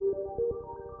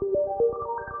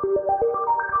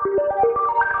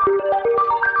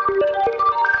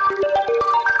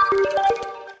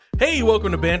Hey,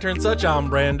 welcome to Banter and Such. I'm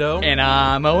Brando. And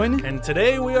I'm Owen. And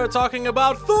today we are talking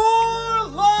about Thor,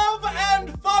 Love,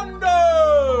 and Thunder!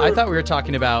 I thought we were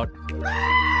talking about...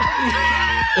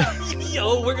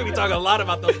 Yo, we're going to be talking a lot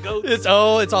about those goats. It's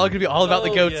all going to be all about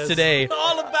the goats yes. today.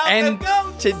 All about and the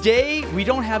goats! Today, we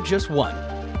don't have just one.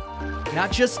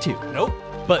 Not just two. Nope.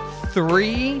 But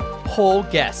three whole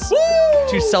guests. Woo!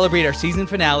 To celebrate our season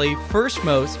finale. First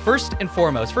and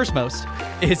foremost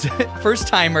is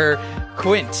first-timer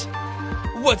Quint.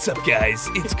 What's up, guys?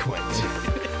 It's Quint.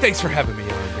 Thanks for having me on,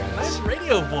 guys. Nice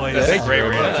radio voice. Thank you Great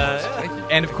very much. Thank you.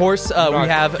 And, of course, we not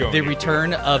have going the anywhere.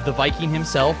 return of the Viking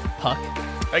himself, Puck.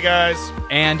 Hi, guys.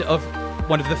 And of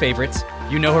one of the favorites.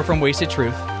 You know her from Wasted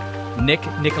Truth,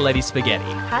 Nicoletti Spaghetti.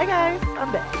 Hi guys,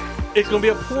 I'm back. It's going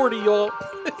to be a party, y'all.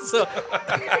 So,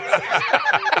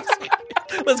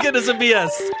 let's get into some BS.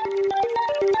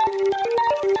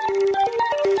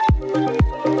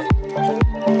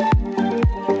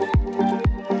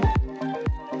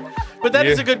 But that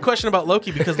is a good question about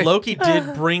Loki, because Loki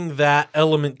did bring that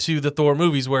element to the Thor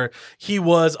movies where he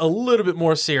was a little bit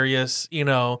more serious. You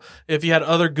know, if you had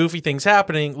other goofy things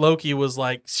happening, Loki was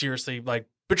like seriously like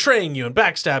betraying you and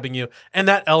backstabbing you. And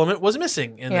that element was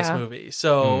missing in this movie.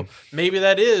 So maybe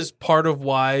that is part of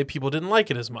why people didn't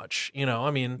like it as much. You know, I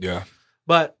mean,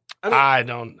 but I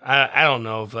don't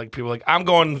know if like people are like, I'm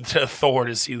going to Thor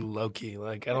to see Loki.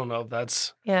 Like, I don't know if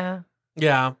that's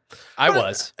yeah, I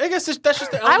was. I guess that's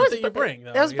just the element that you bring.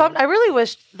 Though, I was bummed. I really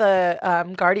wished the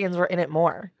Guardians were in it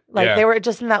more. Like they were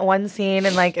just in that one scene,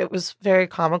 and like it was very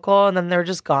comical, and then they were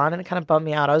just gone, and it kind of bummed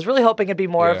me out. I was really hoping it'd be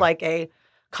more of like a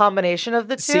combination of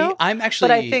the two. See, I'm actually.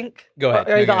 But I think. Go ahead.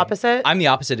 Are you the opposite? I'm the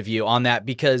opposite of you on that,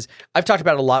 because I've talked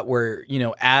about it a lot where, you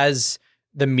know, as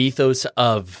the mythos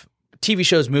of TV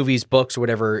shows, movies, books, or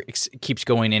whatever keeps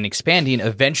going and expanding,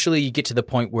 eventually you get to the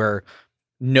point where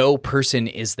no person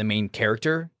is the main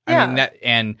character. I mean,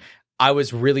 and I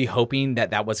was really hoping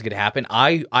that wasn't going to happen.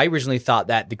 I originally thought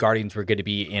that the Guardians were going to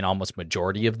be in almost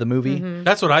majority of the movie. Mm-hmm.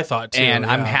 That's what I thought too. And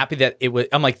I'm happy that it was.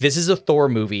 I'm like, this is a Thor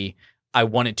movie. I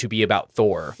want it to be about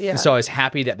Thor. Yeah. So I was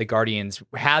happy that the Guardians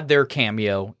had their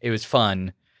cameo. It was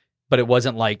fun, but it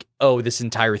wasn't like, oh, this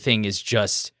entire thing is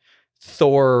just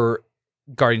Thor,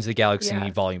 Guardians of the Galaxy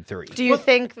Volume 3. Do you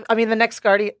think? I mean, the next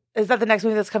Guardian is that the next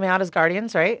movie that's coming out is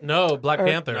Guardians, right? No, Black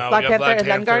Panther. No, Black we got Panther and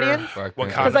then Guardians?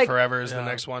 Wakanda like, Forever is the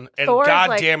next one. And Thor is God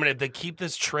like- damn it, if they keep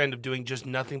this trend of doing just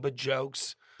nothing but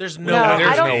jokes. There's No, no,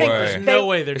 I don't think there's no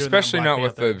way they're doing Especially that in not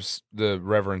Black with Panther. the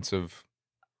reverence of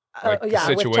like the with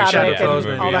situation Chadwick of the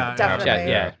and movie. all that,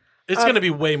 definitely. Yeah. It's going to be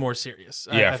way more serious.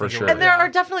 Yeah, I for think it sure. will. And there are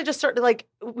definitely just certain, like,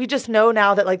 we just know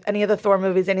now that, like, any of the Thor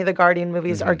movies, any of the Guardian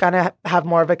movies are going to have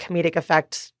more of a comedic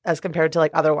effect as compared to,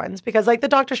 like, other ones. Because, like, the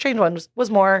Doctor Strange one was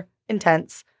more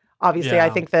intense. Obviously, I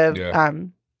think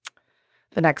the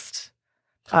next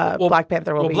Black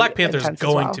Panther will be Black Panther's intense as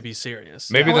going well. to be serious.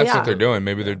 Maybe Oh, that's yeah. what they're doing.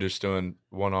 Maybe they're just doing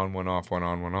one on, one off, one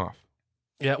on, one off.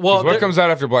 Yeah, well, What comes out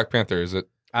after Black Panther? Is it?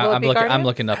 Will it be I'm Guardians?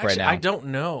 looking up right now. I don't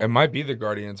know. It might be the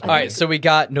Guardians. All right, so we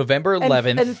got November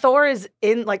 11th. And Thor is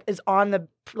on the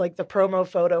promo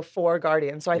photo for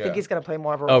Guardians. So I think he's going to play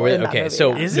more of a role Oh, really? in that Okay, movie.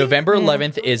 so Is he? November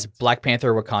 11th is Black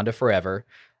Panther Wakanda Forever.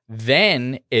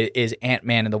 Then it is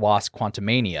Ant-Man and the Wasp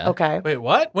Quantumania. Okay. Wait,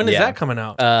 what? When is Yeah. that coming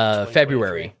out?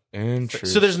 February. Interesting.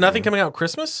 So there's nothing coming out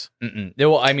Christmas? Mm-mm.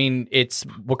 Well, I mean, it's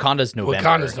Wakanda's November.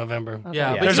 Wakanda's November. Yeah,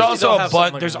 Yeah. but There's usually also they'll a have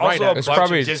something bunch. There's like right also a after. It's bunch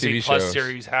probably of Disney TV Plus shows.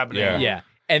 series happening. Yeah. Yeah.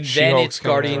 And then She-Hulk's it's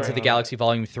coming Guardians out. of the Galaxy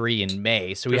Volume 3 in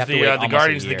May. So we There's have to wait the almost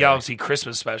Guardians a of the year. Galaxy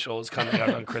Christmas special is coming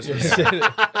out on Christmas.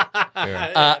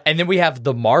 And then we have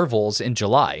the Marvels in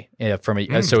July.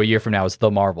 So a year from now is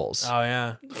the Marvels. Oh,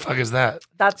 yeah. The fuck is that?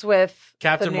 That's with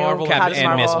Captain the new Marvel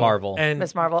and Miss Marvel. And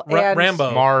Miss Marvel. Ra- and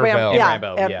Rambo. Marvel. Yeah,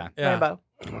 Rambo, and yeah. Rambo.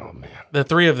 Oh man. The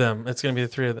three of them. It's going to be the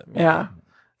three of them. Yeah.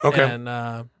 Okay. And,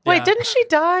 Wait, yeah. didn't she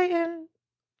die in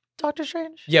Doctor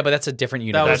Strange? Yeah, but that's a different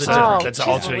That universe. was That's a different. Oh, That's an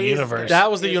geez alternate Louise. universe.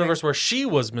 That was the universe where she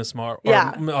was Miss Marvel.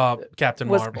 Yeah. Captain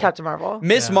Was Marvel. Captain Marvel.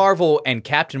 Miss Yeah. Marvel and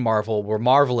Captain Marvel were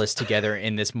marvelous together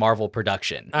in this Marvel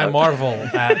production. I marvel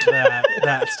at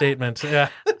that statement. Yeah.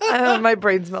 My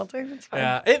brain's melting. It's fine.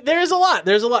 Yeah. There's a lot.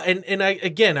 There's a lot. And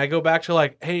I go back to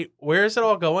like, hey, where is it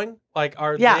all going? Like,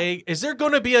 is there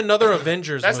going to be another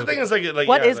Avengers That's movie? the thing. Is like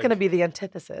What yeah, is going to be the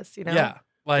antithesis? You know? Yeah.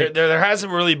 Like, there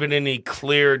hasn't really been any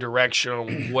clear direction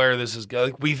on where this is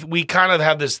going. We kind of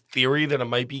have this theory that it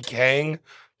might be Kang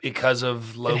because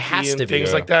of Loki has and to be. things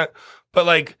Yeah. like that. But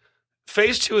like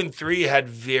Phase 2 and 3 had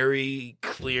very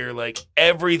clear, like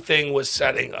everything was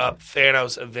setting up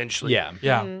Thanos eventually. Yeah.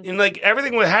 yeah. And like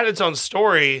everything had its own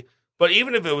story, but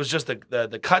even if it was just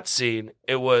the cut scene,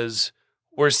 it was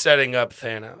we're setting up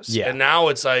Thanos. Yeah. And now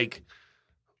it's like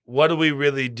what are we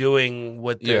really doing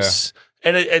with this?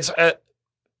 And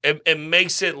it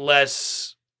makes it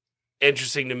less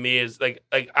interesting to me. Is like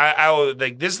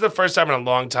this is the first time in a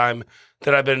long time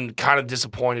that I've been kind of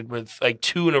disappointed with like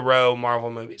 2 in a row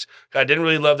Marvel movies. I didn't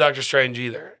really love Doctor Strange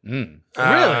either.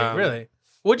 Really?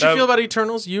 What'd you feel about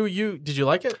Eternals? Did you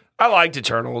like it? I liked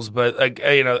Eternals, but like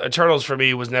Eternals for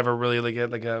me was never really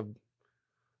like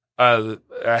a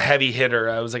heavy hitter.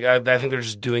 I was like, I think they're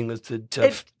just doing this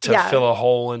to fill a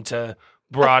hole and to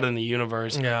broaden the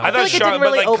universe. Yeah. I thought like it didn't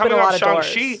really open a lot of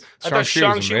Shang-Chi, I thought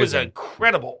Shang-Chi was amazing.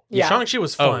 incredible. Yeah. Shang-Chi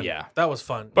was fun. Oh, yeah. That was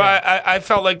fun. But I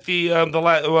felt like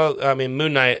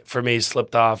Moon Knight for me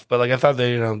slipped off. But like I thought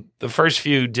the first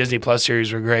few Disney Plus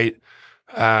series were great.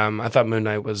 I thought Moon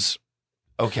Knight was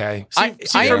okay. I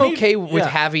am okay with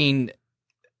having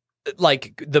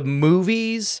like the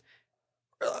movies.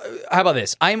 How about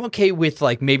this? I'm okay with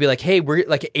like maybe like, hey, we're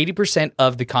like 80%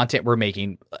 of the content we're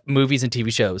making, movies and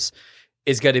TV shows,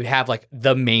 is going to have like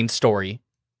the main story.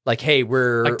 Like, hey,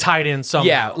 we're like tied in somehow.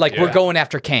 Yeah, like we're going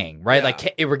after Kang, right? Yeah.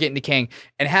 Like we're getting to Kang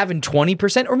and having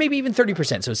 20% or maybe even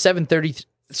 30%. So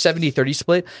 70-30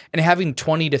 split, and having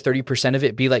 20 to 30% of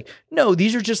it be like, no,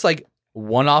 these are just like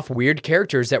one-off weird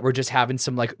characters that we're just having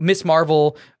some like Miss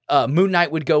Marvel, Moon Knight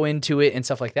would go into it and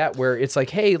stuff like that, where it's like,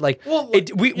 hey, like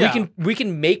we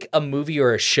can make a movie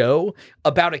or a show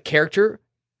about a character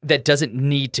that doesn't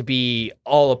need to be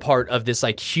all a part of this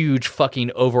like huge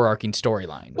fucking overarching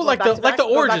storyline. Well, like the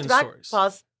origin stories.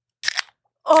 Pause.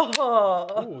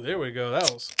 Oh. Ooh, there we go. That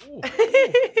was.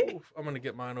 Ooh. I'm gonna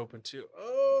get mine open too.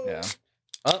 Oh. Yeah.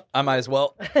 Oh, I might as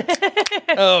well.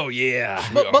 Oh yeah.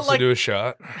 But like- do a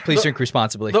shot. Please drink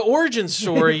responsibly. The origin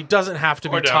story doesn't have to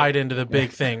be Or don't. tied into the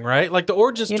big thing, right? Like the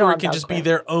origin You know story I'm can down just for be it.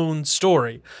 their own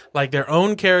story, like their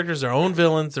own characters, their own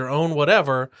villains, their own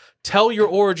whatever. Tell your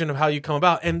origin of how you come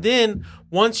about, and then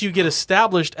once you get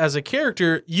established as a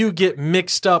character, you get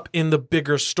mixed up in the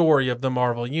bigger story of the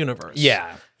Marvel universe.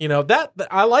 Yeah. You know that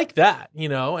I like that. You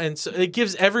know, and so it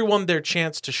gives everyone their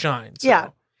chance to shine. So. Yeah.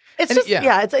 It's And just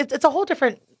yeah. it's a whole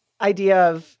different idea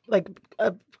of like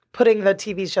putting the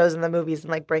TV shows and the movies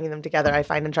and like bringing them together. I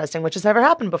find interesting, which has never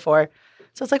happened before.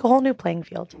 So it's like a whole new playing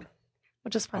field,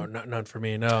 which is Oh, fun. none for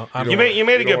me. No, I'm You made a You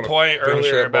good don't point wanna finish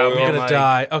earlier that about boil? being gonna like,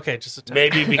 die. Okay, just a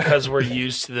maybe because we're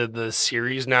used to the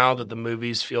series now that the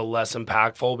movies feel less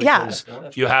impactful Yeah. because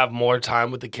you have more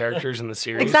time with the characters in the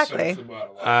series. Exactly.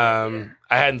 I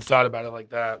hadn't thought about it like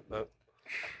that, but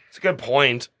it's a good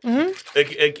point. Mhm.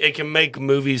 It can make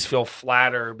movies feel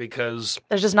flatter because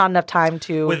There's just not enough time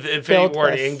to with Infinity build War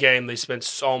and this. Endgame, they spent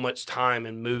so much time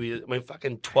in movies. I mean,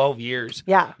 fucking 12 years.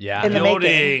 Yeah. Yeah. In the making.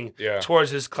 Building Yeah.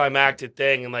 towards this climactic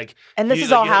thing, and like, And this you-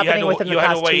 is all you had happening to- within the you had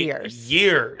to past 2 wait years.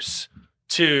 years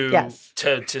to Yes.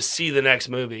 to see the next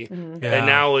movie. Mhm. Yeah. And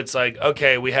now it's like,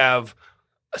 okay, we have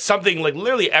something like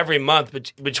literally every month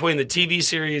between the TV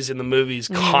series and the movies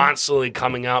Mm-hmm. constantly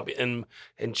coming out and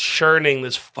churning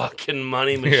this fucking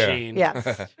money machine. Yes.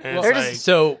 And it's They're like, just-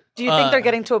 So Do you think they're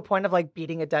getting to a point of like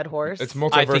beating a dead horse? It's I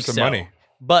think multiverse of so. money.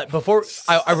 But before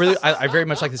I very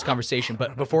much like this conversation,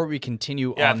 but before we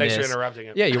continue yeah, on thanks this, for interrupting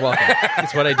it. yeah, you're welcome.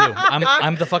 That's what I do.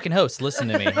 I'm the fucking host. Listen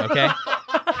to me, okay?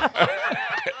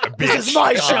 This is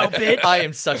my show, bitch. I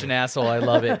am such an asshole. I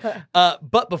love it.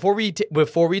 But before we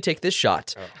take this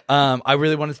shot, I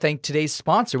really want to thank today's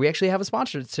sponsor. We actually have a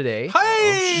sponsor today.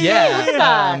 Hey, Yeah. look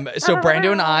at that. So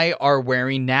Brando and I are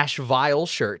wearing Nash Vile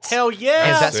shirts. hell yeah!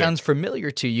 And if that Sick. sounds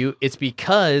familiar to you, it's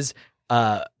because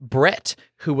Brett,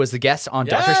 who was the guest on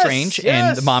Doctor Yes, Strange and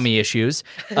yes. the Mommy Issues,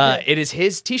 it is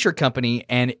his t-shirt company,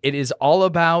 and it is all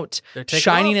about They're taking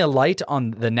shining off. a light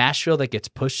on the Nashville that gets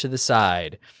pushed to the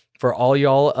side. For all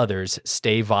y'all others,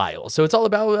 stay vile. So it's all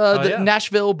about yeah.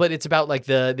 Nashville, but it's about like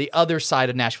the other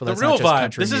side of Nashville. the That's real not just vibe.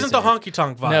 country This isn't music. the honky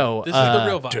tonk vibe. No, this is the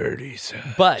real vibe. Dirty side.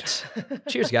 But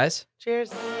cheers, guys.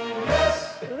 Cheers.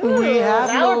 We have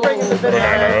Now we're no bringing the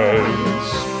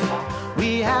bananas.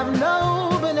 We have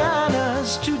no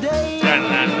bananas today.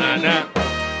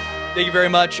 Thank you very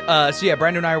much. So yeah,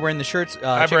 Brandon and I are wearing the shirts. Check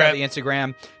out Brett. the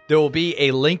Instagram. There will be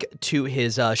a link to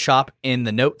his shop in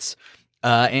the notes.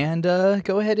 And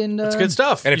go ahead and It's good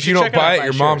stuff. And if you should don't check buy out it,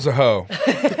 your my mom's shirt. a hoe.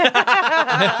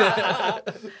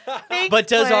 Thanks, But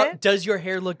Clint. does your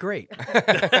hair look great? And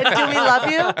do we love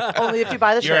you? Only if you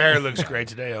buy the Your shirt. hair looks great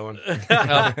today, Owen.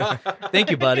 Thank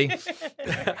you, buddy.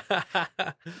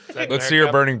 Let's see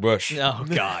your burning bush. Oh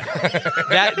God,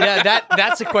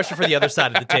 that's a question for the other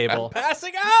side of the table.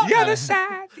 Passing out. The other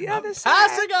side. The other side.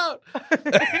 Passing out.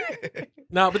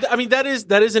 No, but I mean that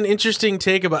is an interesting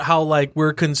take about how like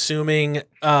we're consuming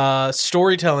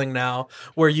storytelling now,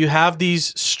 where you have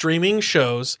these streaming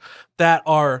shows that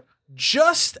are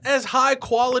just as high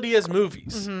quality as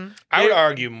movies. I would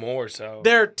argue more so.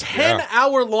 They're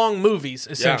 10-hour long movies,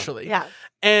 essentially. Yeah.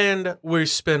 And we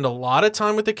spend a lot of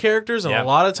time with the characters and a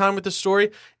lot of time with the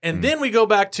story. And then we go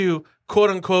back to, quote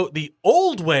unquote, the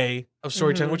old way of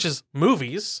storytelling, which is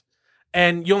movies.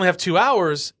 And you only have 2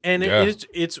 hours, and it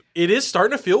is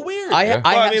starting to feel weird. I have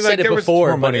said it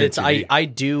before, but it's I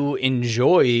do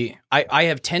enjoy. I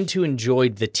have tend to enjoy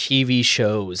the TV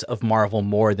shows of Marvel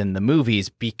more than the movies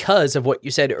because of what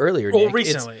you said earlier. Well, Nick.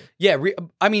 recently,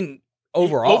 I mean,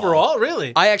 overall,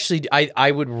 really,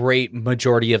 I would rate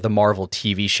majority of the Marvel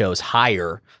TV shows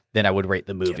higher than I would rate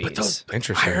the movies. but those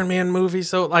Interesting. Iron Man movies,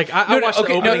 so like I watched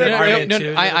the opening of Iron Man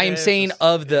 2. I am saying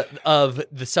of the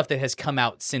stuff that has come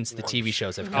out since the TV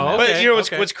shows have come out. Okay, But you know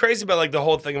what's crazy about like the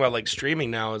whole thing about like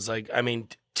streaming now is like, I mean,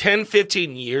 10,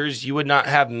 15 years you would not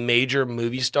have major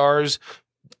movie stars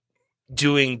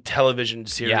doing television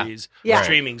series, Yeah.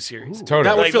 streaming series. Totally.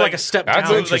 That would feel like a step that's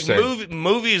down. interesting.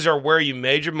 Movies are where you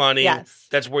made your money. Yes.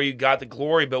 That's where you got the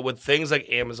glory. But with things like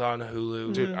Amazon,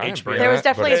 Hulu, Dude, I HBO, agree. There was Yeah,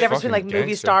 definitely but a difference it's between like fucking movie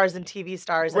gangster. stars and TV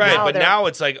stars. And right, now but they're- now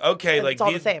it's like, okay, it's like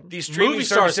all the same. these streaming Movie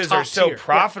stars services top are so tier.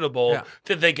 profitable Yeah.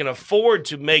 that they can afford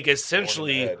to make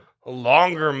essentially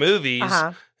longer movies.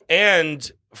 Uh-huh.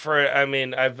 And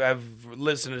I've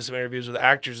listened to some interviews with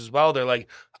actors as well. They're like,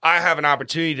 I have an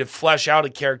opportunity to flesh out a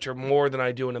character more than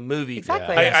I do in a movie.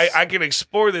 Exactly. I can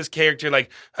explore this character. Like,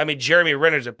 I mean, Jeremy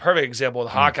Renner's a perfect example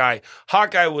with Hawkeye.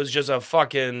 Hawkeye was just a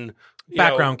fucking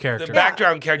Background character. The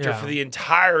background character Yeah. for the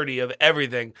entirety of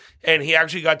everything. And he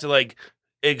actually got to like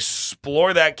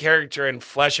explore that character and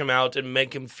flesh him out and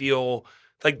make him feel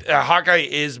like Hawkeye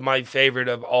is my favorite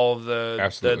of all of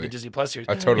the Disney Plus series.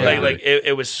 I totally agree.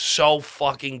 It was so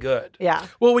fucking good. Yeah.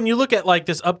 Well, when you look at like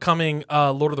this upcoming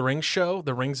Lord of the Rings show,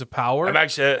 The Rings of Power,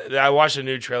 I watched a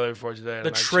new trailer for it today. And The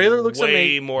I'm actually trailer looks way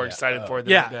amazing. more excited for it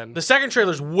than I've been. the second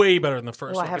trailer's way better than the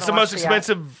first Well, I one. haven't It's the most watched it yet.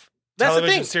 expensive That's the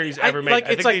television thing. series ever made. Like, I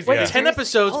it's think like these- Wait, yeah. 10 Series?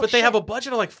 episodes, Oh, but they have shit. a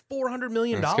budget of like $400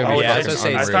 million. It's gonna be yeah,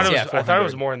 fucking I unreal. thought it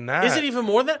was more than that. Is it even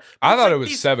more than that? I It's thought like it was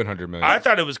these- 700 million. I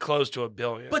thought it was close to $1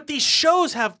 billion. But these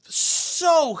shows have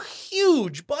so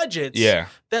huge budgets Yeah.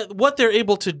 that what they're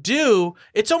able to do,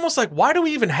 it's almost like, why do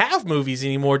we even have movies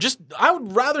anymore? I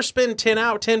would rather spend 10,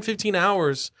 15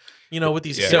 hours, with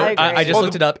these Yeah. So I agree. I just Well,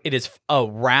 looked it up. It is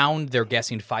around, they're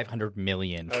guessing 500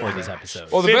 million for these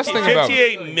episodes. Well, the best thing about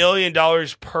 $58 million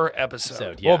per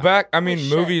episode. Yeah. well, Holy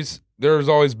shit. movies. There's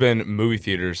always been movie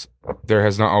theaters. There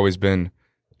has not always been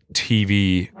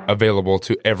TV available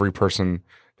to every person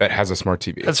that has a smart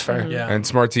TV. That's fair. Yeah. And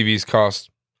smart TVs cost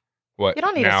what You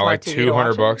don't need a now, smart like TV to watch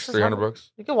it. $200, Just $300 have-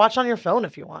 bucks. You can watch on your phone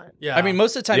if you want. Yeah. I mean,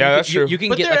 most of the time, Yeah, you, that's can, you, true. you can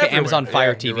But get they're like an everywhere. Amazon Fire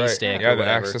Yeah, TV you're right. stick. Yeah, or the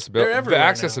whatever. accessibility. They're The everywhere now.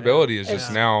 accessibility is just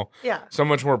Yeah. now Yeah. so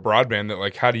much more broadband that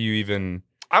like, how do you even?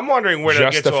 I'm wondering where to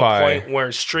get to a Justify- point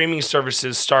where streaming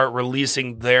services start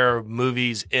releasing their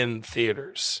movies in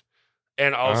theaters.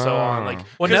 And also on like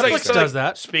Well, 'cause, Netflix so, does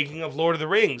that. Speaking of Lord of the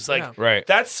Rings, like Yeah. Right.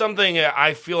 that's something that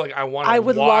I feel like I want to I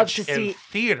would love watch to in see-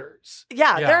 theaters.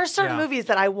 Yeah, Yeah, there are certain yeah. movies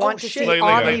that I want to shit. see Like,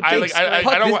 on like, the I, big like, screen. I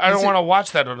Puck, don't this is- want to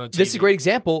watch that on a TV. This is a great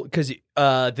example because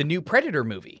the new Predator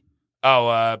movie,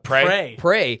 Prey.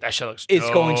 Prey, That shit looks. is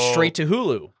going dope. straight to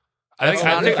Hulu. I That's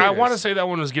not in I want to theaters. say that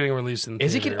one was getting released in.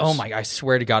 Is it? theaters. Oh my! I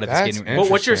swear to God, if That's it's getting. interesting.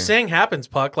 But what you're saying happens,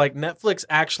 Puck. Like Netflix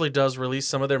actually does release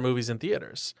some of their movies in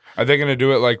theaters. Are they going to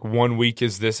do it like 1 week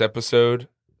is this episode,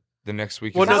 the next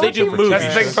week? Well, is no, this they episode do for movies.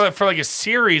 That's the TV? thing for like a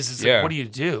series. Is Yeah. like, what do you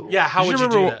do? Yeah, how You would you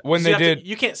do remember that? when 'Cause they you have to- did-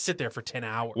 you can't sit there for 10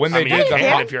 hours. When they I mean, did you the can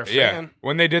Hobbit, if you're a yeah, fan.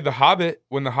 when they did the Hobbit,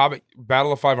 when the Hobbit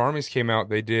Battle of Five Armies came out,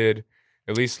 they did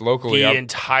at least locally The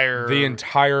entire. they Lord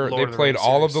of the played Rings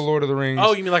all of series. the Lord of the Rings.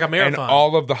 Oh, you mean like a and marathon?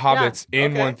 all of the Hobbits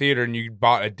in Okay. one theater, and you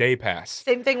bought a day pass.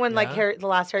 Same thing when like Yeah. the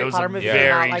last It Harry was Potter a movie very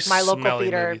came out. Like my local smelly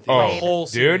theater movie the Oh, played whole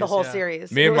dude. series, the whole yeah.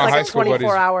 series. Me It and was my like high a school buddies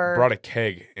 24-hour. brought a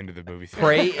keg into the movie theater.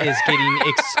 Prey is getting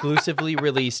exclusively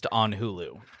released on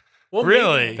Hulu. Well,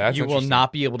 Really? That's You will interesting.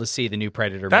 not be able to see the new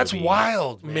Predator That's movie.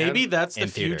 wild. Man. Maybe that's the In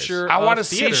theaters. future. I want to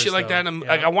see shit like that. Yeah.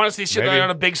 Like I want to see shit like Maybe. that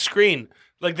on a big screen.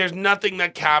 Like there's nothing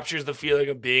that captures the feeling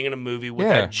of being in a movie with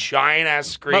Yeah. that giant ass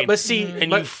screen. But see, and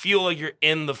but you feel like you're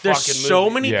in the there's fucking movie. so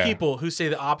many Yeah. people who say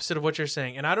the opposite of what you're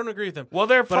saying, and I don't agree with them. Well,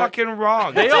 they're But I- fucking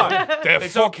wrong. They are. They're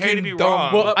It's okay to be fucking dumb.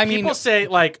 wrong. Well, I mean- people say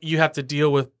like you have to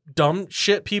deal with dumb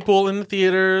shit people in the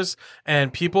theaters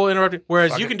and people interrupting,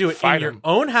 whereas you Fucking can do it in fight your 'em.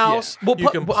 own house. Well, you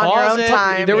can but on your pause own it.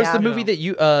 time. There was Yeah. the movie that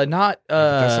you not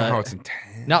That's not how it's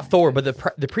intended. not Thor, but the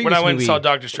previous when I went movie. and saw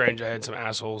Doctor Strange, I had some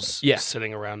assholes Yeah.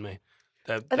 sitting around me.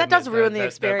 That does ruin the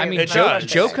experience. I mean, It does.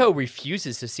 Joko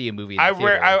refuses to see a movie. In I the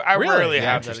theater. I Really? rarely Yeah,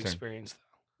 have that interesting. experience.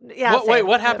 Yeah. Wait, same.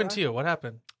 what happened to you? What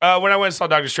happened? When I went and saw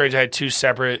Doctor Strange, I had two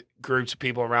separate groups of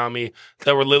people around me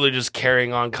that were literally just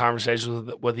carrying on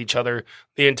conversations with each other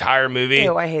the entire movie.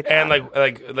 Ew, I hate that.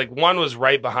 And like one was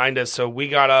right behind us, so we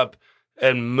got up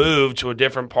and moved to a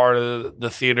different part of the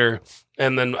theater.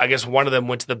 And then I guess one of them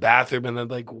went to the bathroom and then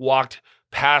like walked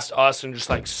past us and just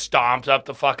like stomped up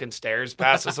the fucking stairs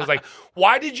past us. I was like,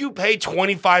 why did you pay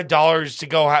 $25 to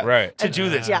go to do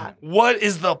this? Yeah. What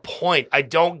is the point? I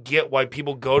don't get why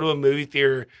people go to a movie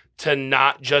theater to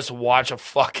not just watch a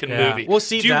fucking movie. Well,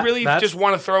 see, do you really that's- just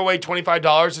want to throw away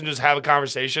 $25 and just have a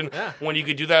conversation when you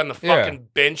could do that on the fucking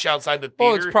bench outside the theater?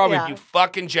 Well, it's probably you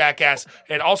fucking jackass.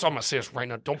 And also, I'm gonna say this right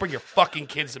now: don't bring your fucking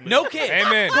kids to movies. No kids.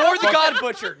 Amen. Thor the God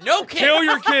Butcher. No kids. Kill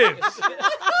your kids.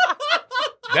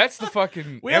 That's the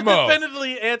fucking We have MO.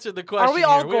 definitively answered the question. Are we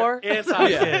all here. Gore? We're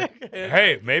anti-kid.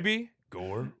 Hey, maybe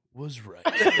Gore was right.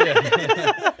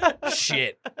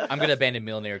 Shit. I'm going to abandon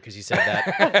Millionaire because you said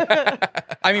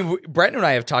that. I mean, Brent and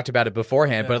I have talked about it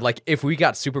beforehand, but like if we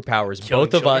got superpowers, Killing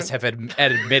both of us have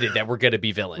admitted that we're going to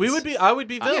be villains. I would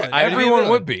be villain. Everyone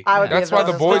would be. I would be That's a why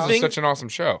The villain as Boys well. is such an awesome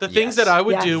show. The things that I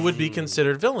would Yes. do would be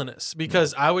considered villainous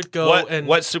because I would go and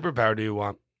What superpower do you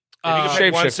want? If you could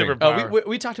pick one Shape-shifting. superpower.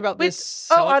 we talked about Wait, this.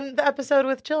 on the episode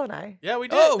with Jill and I. Yeah, we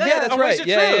did. Oh, yeah, that's right. it's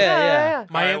Yeah, true. yeah.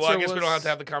 My All right, answer well, I guess was, we don't have to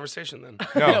have the conversation then. No,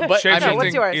 but I mean- shape-shifting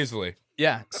What's yours? easily.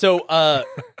 Yeah. So,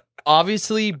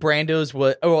 obviously, Brando's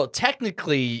was. Well,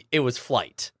 technically, it was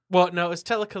flight. Well, no, it's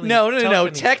telekinesis. No.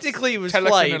 Technically, it was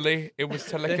flight. Telekinetically, it was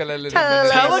telekinesis.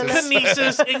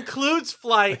 Telekinesis includes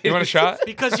flight. You want a shot?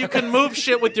 Because you can move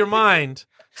shit with your mind.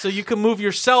 So you can move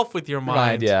yourself with your mind.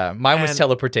 Mind, yeah. Mine was And-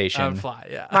 teleportation. And fly,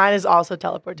 yeah. Mine is also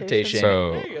teleportation. Teleportation.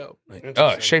 So, There you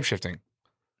go. shape-shifting.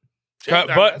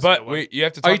 That's But what- you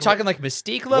have to. Are you about- talking like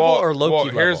Mystique level or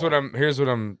Loki level? Here's what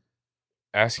I'm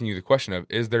asking you the question of: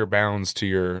 is there bounds to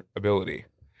your ability?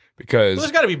 Because Well,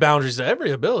 there's got to be boundaries to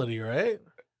every ability, right?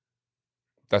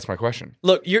 that's my question.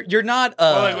 Look, you're not.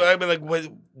 Well, I mean, like,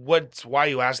 what's why are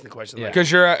you asking the question? Yeah. Like,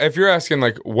 Because if you're asking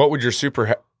like, what would your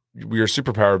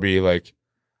superpower be? Like,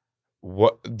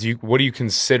 what do you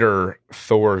consider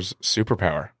Thor's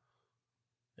superpower?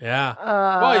 Yeah.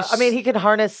 I mean, he can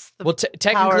harness the well,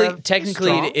 power of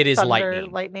technically, strong it is thunder,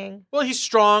 lightning. Well, he's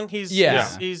strong. He's Yeah.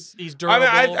 He's I durable.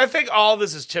 mean, I think all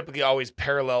this is typically always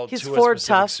parallel He's to Ford a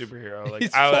tough. specific superhero. Like,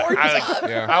 He's I, Ford I, tough.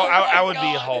 Yeah. I would be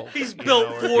Hulk. He's you built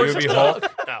know, or- for You would be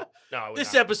Hulk? No, I would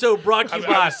this not. episode brought to you I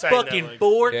by was saying that, fucking like-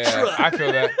 Ford Yeah, truck. I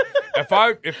feel that.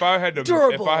 If I had to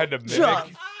Durable, mimic tough,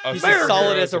 a He's superhero's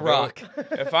solid as a ability- rock.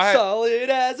 If I Solid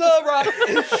as a rock.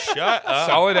 Shut up.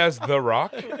 solid as the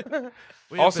Rock,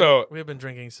 We have Also- we have been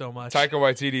drinking so much. Taika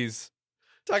Waititi's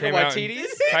Taika came out in-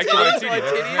 Waititi's? Taika Waititi.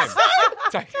 That's his name.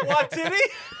 Taika- Waititi?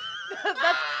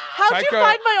 How'd you Taika-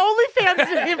 find my OnlyFans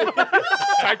name?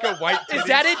 Taika White titties. Is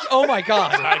that it? Oh my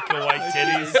god. Taika White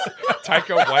titties.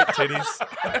 Taika White titties.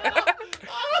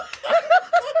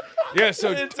 Yeah,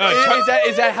 so Is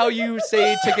that how you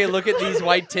say take a look at these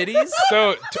white titties?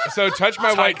 so touch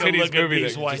my white Taika, titties look at movie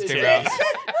these that white just came titties. out.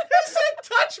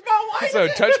 Touch my wife. So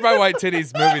touch my white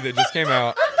titties movie that just came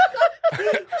out.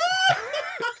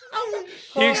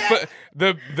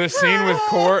 The scene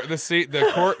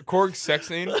with Korg's sex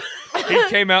scene. He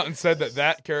came out and said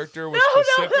that character was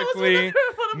specifically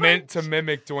meant to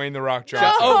mimic Dwayne the Rock Johnson.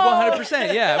 Oh,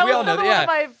 100%. Yeah, we all know that. That was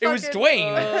one Yeah, of it my was fucking,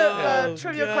 Dwayne.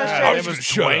 trivia God. question. It was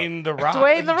Dwayne the Rock.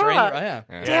 Dwayne the Dwayne, Rock. yeah.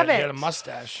 Yeah. Damn He had it. a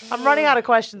mustache. I'm running out of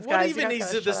questions, What guys. even You guys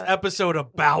is gotta this shut up. episode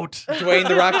about? Dwayne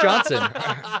the Rock Johnson.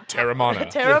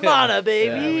 Terramana. Terramana,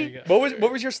 baby.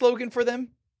 What was your slogan for them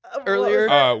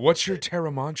earlier? What's your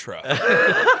Terra mantra?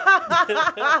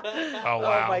 Oh,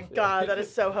 wow. Oh my god, that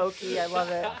is so hokey. I love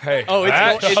it. Hey, Oh,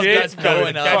 that it's shit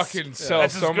going up. fucking sell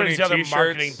That's so as good many as the other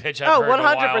marketing t-shirts. pitch I've Oh, heard in a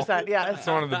while. 100%. Yeah. It's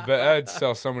one of the best. I'd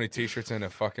sell so many t-shirts in a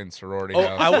fucking sorority Oh,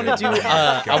 house. I want to do.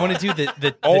 God. I want to do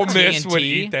the Ole the Miss would TNT.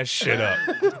 eat that shit up.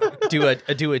 Do a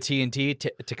TNT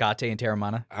Tecate and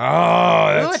Terramana. Oh, Ooh,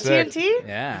 a that's sick. TNT?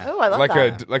 Yeah. Oh, I love Like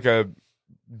that. a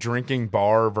drinking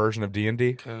bar version of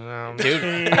D&D. Dude,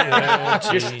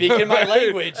 you're speaking my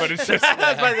language. But it's just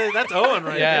That's Owen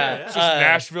right Yeah. there. just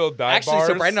Nashville dive Actually, bars.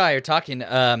 so Brad and I are talking.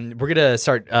 We're gonna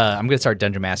start. I'm gonna start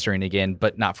dungeon mastering again,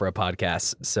 but not for a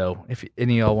podcast. So if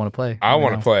any of y'all want to play, I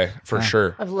want to know. play for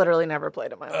sure. I've literally never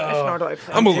played in my life, nor do I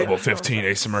play. I'm a level 15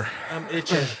 Asimmer. I'm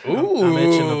itching. Ooh, I'm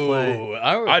itching to play.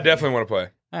 All right. I definitely want to play.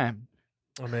 All right.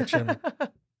 I'm itching.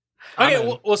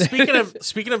 Okay, well,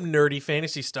 speaking of nerdy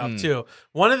fantasy stuff too,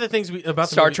 one of the things about the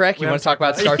Star movie, Trek. we You want haven't to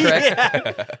talk about talked Star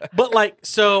Trek? Yeah. But like,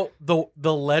 so the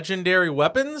legendary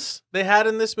weapons they had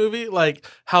in this movie, like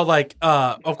how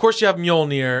of course you have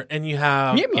Mjolnir and you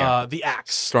have Mjolnir. the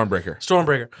axe,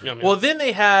 Stormbreaker. Well, then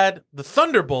they had the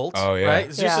Thunderbolt, Oh, yeah.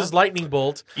 right? Zeus's lightning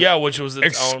bolt, Yeah, which was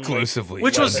its own. Exclusively.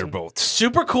 Which was- Thunderbolt.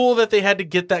 super cool that they had to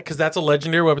get that because that's a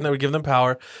legendary weapon that would give them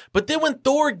power. But then when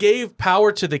Thor gave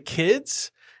power to the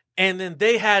kids, and then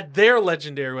they had their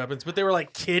legendary weapons, but they were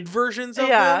like kid versions of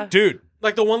them. Dude.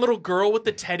 Like the one little girl with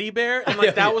the teddy bear, and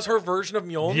like that was her version of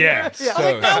Mjolnir. Yeah. Yeah.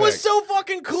 So That was sick. so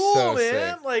fucking cool, So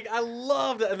man. sick. Like I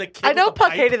loved it. And the kid I know with the Puck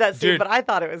pipe. hated that scene, Dude, but I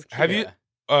thought it was cute. Have you?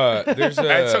 There's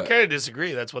a. It's okay to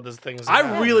disagree. That's what this thing is. About.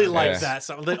 I really liked Yeah. that.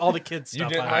 So, all the kids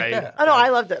stuff. didn't I like liked that? Oh no, I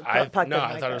loved it. I Puck didn't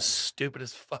I like thought it was stupid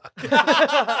as fuck.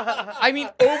 I mean,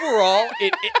 overall,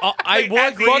 I will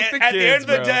at agree. the at the kids, end of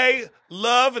the bro. day,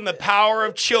 love and the power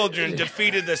of children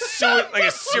defeated the like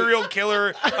a serial killer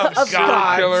of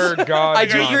God. Killer God. I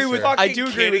do monster. agree with- Fucking I do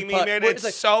agree kidding with me, Puck. man. Well, It's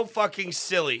it's so fucking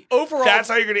silly. Overall- that's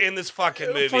how you're gonna end this fucking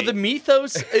movie. For the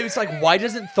mythos, it was like, why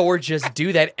doesn't Thor just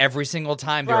do that every single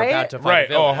time they're Right? about to fight a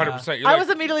Right. Oh, villain? 100%. You're I like, was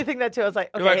immediately thinking that too. I was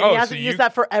like, okay, like, and oh, he so hasn't you- used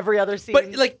that for every other scene.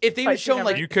 But like, if they fight had shown scene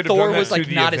like ever. You could have Thor done that was like to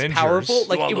the not as Avengers. powerful, You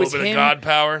like want it a was little bit him. of God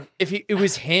power. If it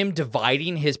was him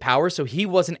dividing his power, so he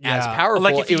wasn't as Yeah. powerful,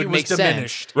 Like if he it would was make sense.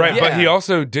 diminished. right, but Yeah. he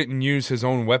also didn't use his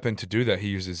own weapon to do that. He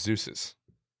uses Zeus's.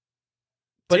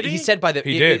 But Did he he? said by the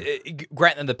He did.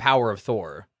 grant them the power of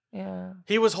Thor. yeah.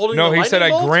 He was holding. No, the he said,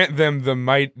 lightning "I bolt? grant them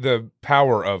the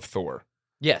power of Thor."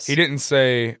 Yes, He didn't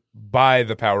say, "By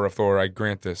the power of Thor, I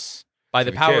grant this." by to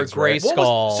the the power kids, of right? What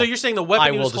Grayskull. was, so you're saying the weapon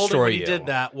I he will was holding destroy when he you. did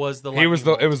that was the He was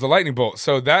lightning it was the lightning bolt.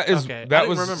 So that is Okay. I that didn't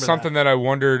was remember something that I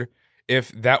wondered if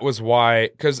that was why,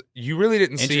 because you really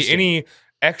didn't see Interesting. any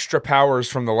extra powers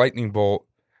from the lightning bolt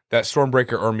that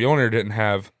Stormbreaker or Mjolnir didn't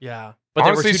have. Yeah. But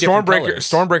there were Honestly, two different Stormbreaker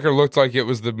colors. Stormbreaker looked like it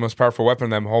was the most powerful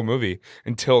weapon in the whole movie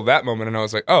until that moment, and I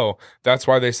was like, oh, that's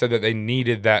why they said that they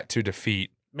needed that to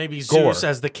defeat. Maybe Gore. Zeus,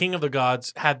 as the king of the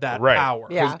gods, had that Right. power.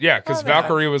 Yeah. Yeah, because Oh, man.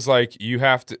 Valkyrie was like, you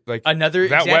have to like Another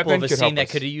that example weapon of a could scene help that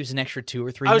us. could have used an extra 2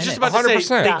 or 3 I was minutes. just about to say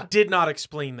 100%. they Yeah. did not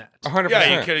explain that. 100%.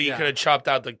 Yeah, you could Yeah. have chopped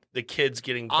out the kids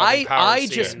getting fucking power I scene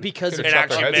just because of Could've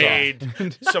and chopped actually their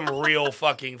made some real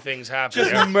fucking things happen.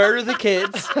 just Yeah. murder the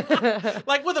kids.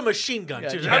 Like with a machine gun,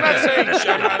 too. I'm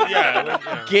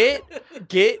not saying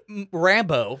Get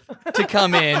Rambo to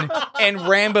come in and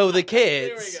Rambo the There we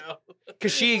kids go.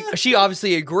 because she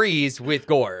obviously agrees with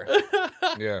Gore.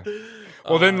 Yeah.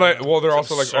 Well, then, they're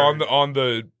also like absurd. on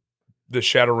the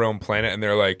Shadow Realm planet, and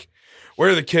they're like, "Where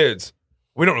are the kids?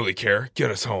 We don't really care.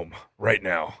 Get us home right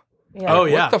now." Yeah. Oh,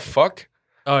 yeah. What the fuck?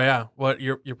 Oh, yeah. What?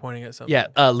 You're pointing at something. Yeah,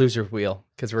 loser wheel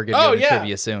because we're gonna Oh, go into yeah.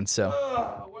 trivia soon. So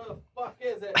Where the fuck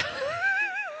is it?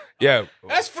 Yeah.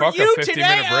 That's for fuck you a 15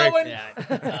 today, minute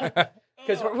break. Owen.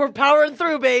 Because we're powering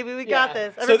through, baby. We got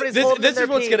this. So Everybody's holding this their is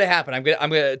what's pee. gonna happen. I'm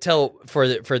gonna tell for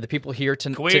the people here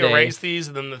Can we today. erase these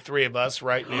and then the three of us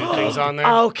write new things on there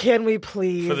Oh, can we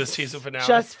please? for the season finale?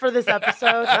 Just for this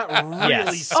episode? That really Yes.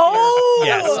 scares Oh!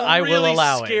 Yes, that I will really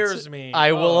allow it. scares me.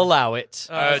 I will Oh. allow it.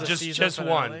 As a just season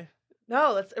one. finale?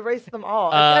 No, let's erase them all.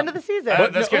 It's Uh, the end of the season.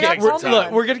 that's We gonna got take some one time. more.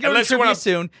 Look, we're gonna go Unless to you trivia wanna-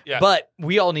 soon, yeah. but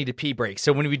we all need a pee break.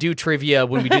 So when we do trivia,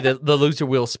 when we do the loser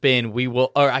wheel spin, we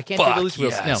will. Or I can't do Fuck the loser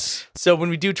wheel. No. yes. So when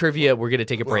we do trivia, we're gonna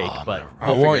take a break. But I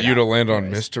we'll figure want it you out. to land on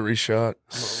mystery shot.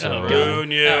 Boo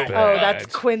you. Oh, that's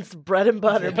Quint's bread and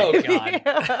butter, Oh, baby.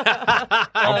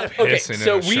 I'm Okay, pissing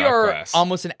so in a we shot are glass.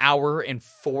 almost an hour and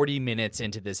 40 minutes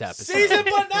into this episode. Season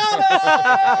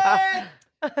finale.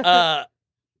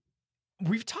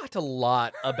 We've talked a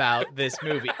lot about this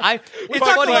movie. We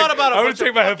talked a lot about. I'm gonna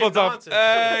take my headphones off. nonsense.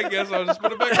 I guess I'll just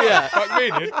put it back. Yeah.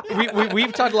 Fuck me, dude.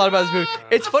 We've talked a lot about this movie.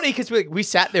 It's funny because we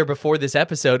sat there before this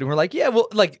episode and we're like, yeah, well,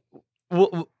 like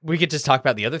we could just talk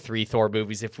about the other 3 Thor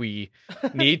movies if we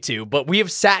need to, but we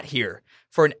have sat here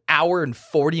for an hour and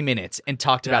 40 minutes and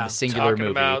talked about Yeah, a singular talking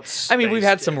movie. about I mean, we've space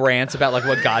had some rants about like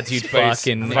what gods you'd Space fuck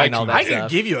and all Vikings. that I can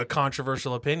stuff. give you a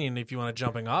controversial opinion if you want a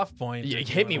jumping off point. Yeah, If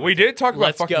you hit me wanna- We did talk about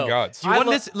Let's fucking go. gods. Do you I want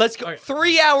lo- this? Let's go. All right.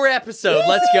 3-hour episode.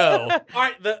 Let's go. All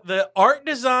right, the art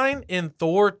design in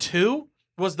Thor 2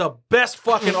 was the best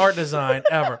fucking art design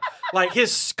ever. Like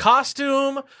his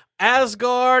costume,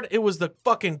 Asgard, it was the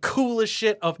fucking coolest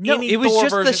shit of No, any it was Thor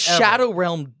just the version ever. Shadow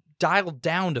Realm dialed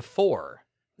down to 4.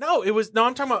 No, it was. No,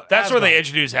 I'm talking about. That's where they Asgard.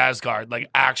 introduced Asgard,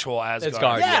 like actual Asgard.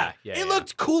 Asgard, Yeah, yeah, it yeah.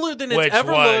 looked cooler than it's Which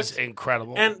ever was looked.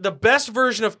 incredible. And the best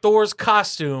version of Thor's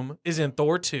costume is in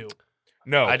Thor 2.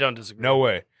 No, I don't disagree. No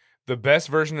way. The best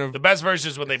version of The best version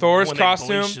is when they Thor's when costume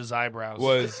they bleached his eyebrows.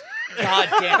 was God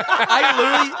damn.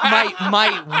 I literally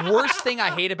my worst thing I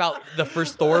hate about the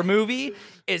first Thor movie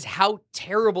is how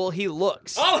terrible he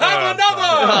looks. I'll have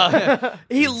another.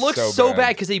 He looks so so bad. bad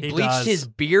because he He bleached does. his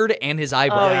beard and his Oh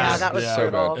eyebrows. yeah, that was Yeah. So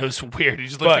brutal. It was weird. He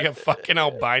just looked like a fucking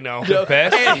albino. The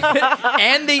best.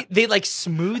 and they like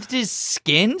smoothed his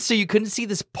skin so you couldn't see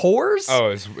this pores. Oh,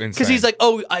 it's insane. Because he's like,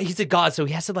 he's a god, so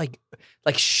he has to like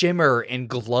shimmer and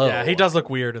glow. Yeah, he does look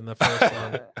weird in the first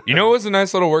one. You know what was a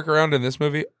nice little workaround in this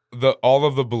movie? All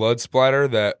of the blood splatter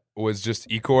that was just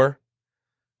Ecor.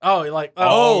 Oh, like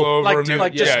All over like, him, dude.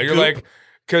 like just yeah, you're goop? like,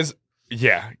 because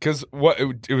what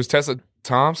it was Tessa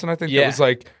Thompson, I think. Yeah. That was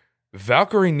like,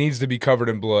 Valkyrie needs to be covered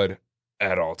in blood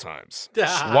at all times.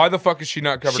 Ah. Why the fuck is she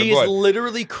not covered She in is blood?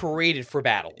 literally created for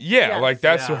battle. Yeah, Yes. like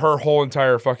that's Yeah. her whole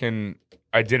entire fucking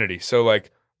identity. So like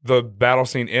the battle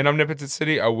scene in Omnipotent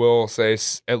City, I will say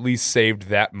at least saved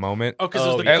that moment. Oh, because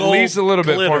Oh, the yeah. At gold least a little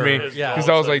bit for glitter. me, Yeah, because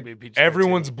I was like, PG-13.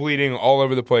 everyone's bleeding all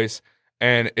over the place,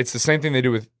 and it's the same thing they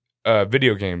do with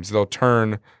video games. They'll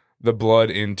turn the blood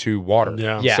into water,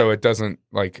 Yeah. so it doesn't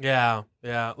like Yeah,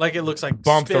 like it looks like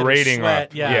Bump the spit or rating sweat.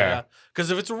 up. Yeah, Yeah. Because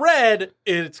if it's red,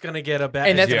 it's gonna get a bad.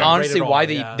 And that's Yeah. honestly rated why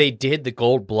R, yeah. they did the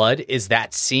gold blood. Is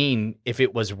that scene, if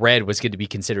it was red, was going to be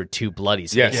considered too bloody,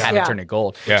 so Yes. they had Yeah. to turn it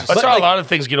gold. yeah, That's But, how like- a lot of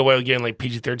things get away with getting like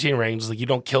PG-13 range. Like you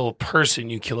don't kill a person,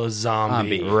 you kill a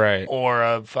zombie, right. or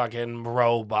a fucking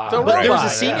robot. The But there was a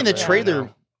Right. scene in the Yeah. trailer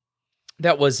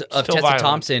that was of Still Tessa violent.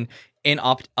 Thompson in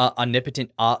Omnipotent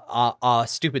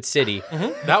Stupid City.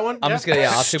 that one. I'm just gonna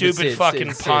Stupid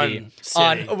fucking pun.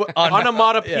 on City.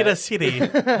 Onomatopoeia City.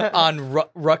 on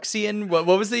Ruxian. What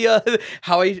was the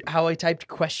how I typed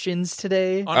questions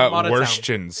today? Onomatotown.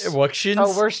 Worstins. Worktions.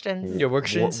 Oh, Worstons. Yeah,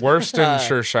 Worktions.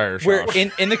 Worcestershire Where sauce.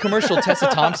 in the commercial, Tessa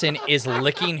Thompson is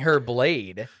licking her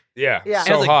blade. Yeah, Yeah. And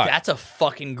I so was like, hot. that's a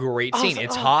fucking great I was scene. like,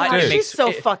 It's oh, hot. God, It Dude. makes she's so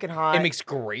it, fucking hot. It makes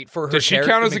great for her. Does she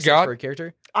character. count It as a makes sense god? for her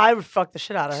character? I would fuck the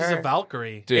shit out of She's her. a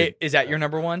Valkyrie. Dude. Is that your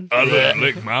number one?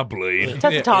 Lick my blade.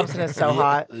 Tessa Thompson is so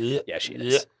hot. Yeah, she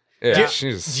is. Yeah, Do-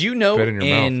 she's. Do you know spit in your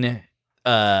mouth. in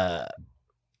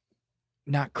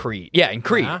not Creed? Yeah, in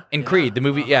Creed. Yeah, In yeah. Creed, the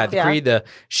movie. Yeah, the Yeah. Creed.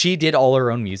 She did all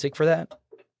her own music for that.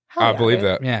 Hell I yeah, believe dude.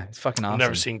 that. Yeah, it's fucking awesome. I've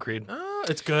never seen Creed. Oh,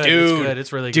 it's good. Dude, it's good.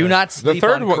 It's really good. Do not The sleep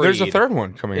third on one. There's a Creed. third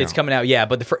one coming It's out. coming out. Yeah,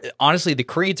 but honestly, the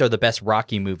Creeds are the best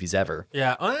Rocky movies ever.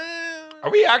 Yeah. Are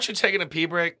we actually taking a pee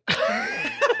break?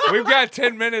 We've got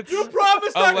 10 minutes.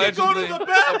 promised Allegedly.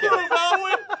 bathroom,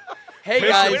 Owen. Hey Listen,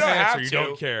 guys, we don't answer, have you to.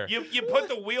 don't care. You put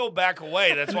the wheel back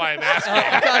away. That's why I'm Oh, asking.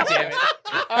 God damn it!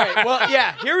 All right, well,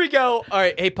 yeah, here we go. All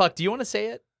right, hey Puck, do you want to say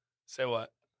it? Say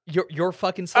what? Your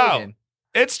fucking slogan.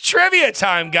 It's trivia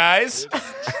time, guys.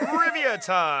 Trivia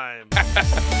time.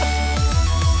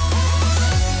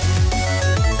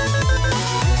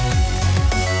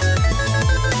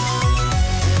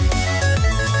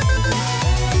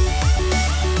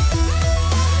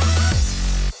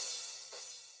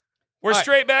 We're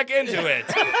straight back into it.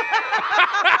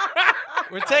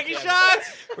 We're taking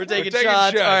shots. We're taking taking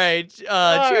shots. shots.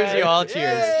 All right, cheers, you all.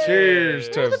 Cheers. Cheers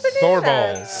to Thor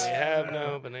balls. We have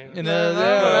no banana.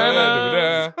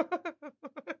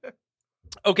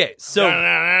 Okay, so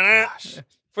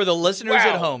for the listeners Wow.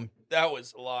 at home, That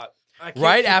was a lot.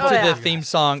 right after yeah. the theme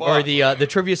song or the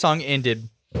trivia song ended,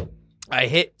 I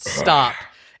hit stop,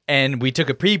 and we took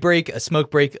a pre-break, a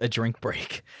smoke break, a drink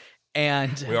break,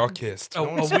 and We all kissed. A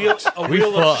wheel We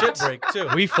of shit fucked. break too.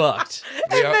 we fucked.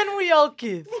 And then we all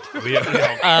kissed.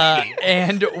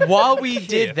 And while we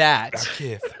did that,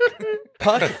 Kith.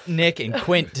 Puck, Nick, and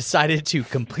Quint decided to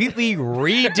completely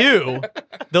redo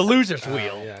the losers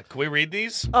wheel. Yeah. Can we read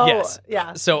these? Oh, Yes.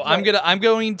 yeah. So I'm going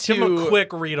Give him a to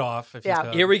quick read off. If Yeah. you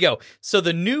could. here we go. So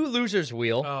the new losers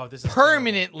wheel Oh, this is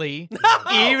permanently,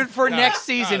 even for next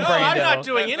season, No, Brando. I'm not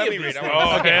doing Let any me of read these it. things.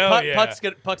 Oh, Okay, hell yeah. Puck's You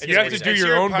have to gonna do It's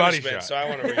your own body punishment, shot. So I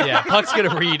want to read it. yeah, Puck's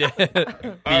gonna read it.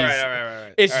 All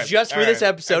right. It's All right, just for all this right.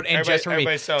 episode and just for me.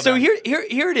 Everybody settle So down. here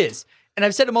it is. And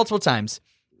I've said it multiple times.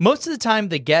 Most of the time,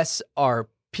 the guests are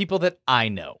people that I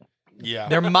know. Yeah.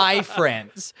 They're my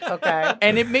friends. Okay.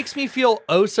 And it makes me feel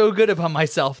oh so good about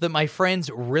myself that my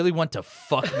friends really want to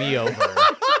fuck me over.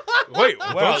 Wait,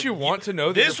 Well, don't you want to know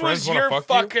that This your friends was want to your fuck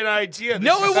fucking idea. This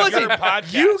No, it is wasn't. Your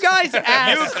podcast. You guys You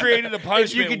asked. created the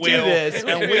punishment could do wheel, this.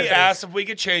 and we asked if we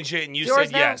could change it, and you Yours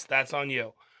said now? yes. That's on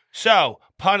you. So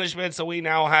punishments that we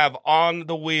now have on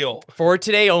the wheel For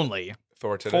today only. you?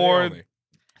 Thor today For- only.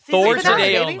 For Season finale,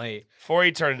 today baby. only. for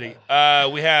eternity.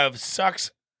 We have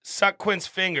suck Quint's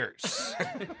fingers.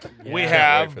 We Can't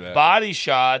have wait for that. body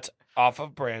shot off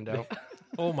of Brando.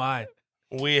 Oh my.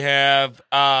 We have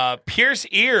pierce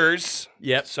ears.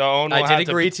 Yep. So Owen will I did have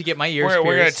agree to get my ears We're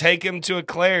gonna pierced. take him to a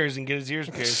Claire's and get his ears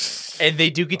pierced. And they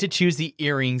do get to choose the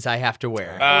earrings I have to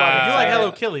wear. You like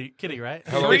Hello Kitty, right?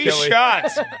 Hello, 3 Kelly.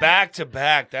 shots back to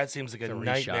back. That seems like a 3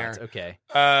 nightmare. shots. Okay.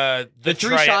 The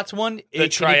Three shots one. The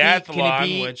triathlon, can it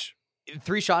be which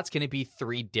 3 shots? Can it be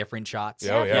 3 different shots?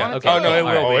 Oh, yeah. Okay. Oh, no, it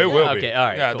will Oh, be. it will be. Okay. All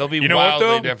right. yeah, cool. they'll be You know what, wildly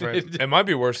though? different. It might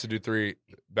be worse to do 3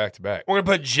 back to back. We're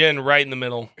gonna put gin right in the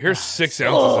middle. Here's 6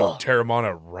 ounces of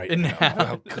Terramana right now.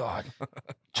 Oh God.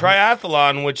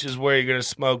 Triathlon, which is where you're gonna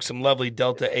smoke some lovely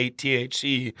Delta 8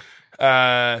 THC.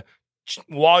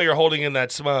 While you're holding in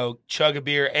that smoke, chug a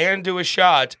beer and do a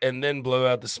shot, and then blow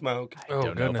out the smoke. I don't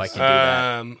know if I goodness. can do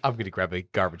that. Um, I'm gonna grab a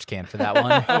garbage can for that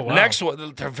one. Oh, wow. Next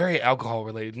one, they're very alcohol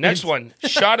related. Next one,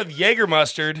 shot of Jaeger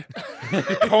mustard.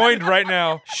 Coined right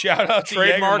now. Shout out to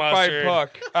Jaeger Trademarked by mustard.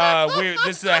 Puck.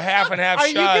 This is a half and half Are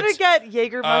shot. you gonna get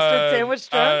Jaeger mustard sandwich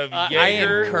drunk? I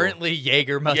Jaeger, am currently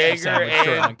Jaeger mustard Jaeger sandwich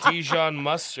and drunk. Dijon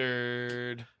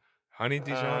mustard. Honey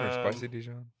Dijon or spicy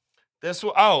Dijon? This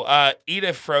one, eat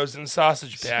a frozen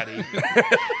sausage patty.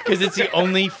 Because it's the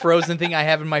only frozen thing I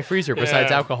have in my freezer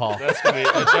besides Yeah. alcohol That's gonna be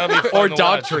that'll be fun or to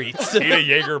dog watch. treats. Eat a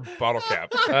Jaeger bottle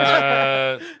cap.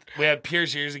 We have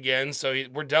Pierce ears again, so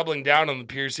we're doubling down on the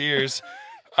Pierce ears.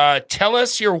 Tell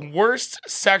us your worst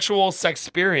sexual sex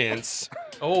experience.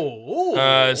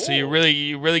 So you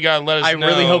really gotta let us I know.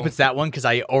 really hope it's that one because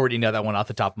I already know that one off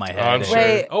the top of my head. I'm sure.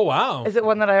 Wait, Oh wow. is it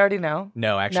one that I already know?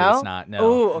 No, actually, No? it's not. No.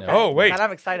 Ooh, no. okay. Oh, wait. God,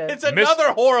 I'm excited. It's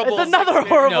another horrible. It's another sex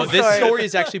horrible No, this story. story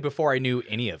is actually before I knew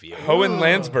any of you. Hohen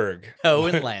Landsberg.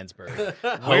 Owen Landsberg.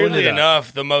 Weirdly it up.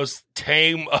 enough, the most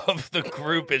tame of the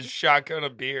group is shotgun a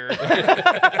beer.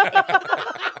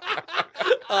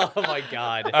 Oh my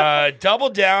god. Double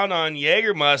down on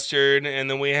Jaeger mustard, and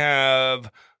then we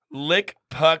have lick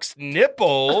Puck's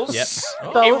nipples. Yep.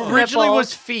 Both It originally nipples.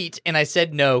 was feet, and I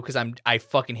said no because I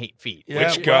fucking hate feet. Yeah,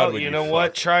 Which god well, would you you know fuck?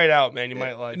 what? Try it out, man. You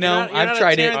might like No, it. You're I've not a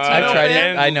tried it. Tarantino I've tried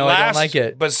fan? it. I know I don't like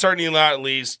it. But certainly not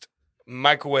least,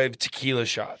 microwave tequila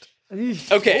shot.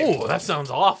 Okay. Oh, that sounds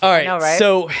awful. All right. know, right?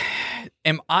 So,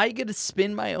 am I going to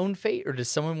spin my own fate, or does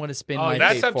someone want to spin Oh, my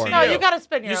that's fate up for to me? No, you. you gotta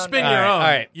spin your You own. spin thing. your own. All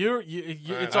right.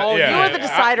 It's all yeah. you. You're the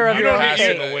decider of You your don't own need-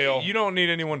 fate. the wheel. You don't need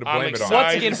anyone to I'm blame it on. excited.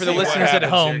 Once again, for the See what listeners at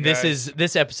happens home, here,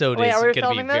 this episode Wait, is are we going to be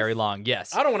filming this? very long.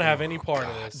 Yes. I don't want to have any part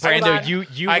of this. Hold Brando, on.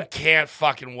 you I can't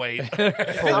fucking wait for Wait,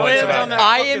 what's it's about on that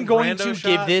I fucking am going Brando to shot?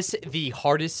 give this the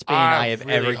hardest spin I have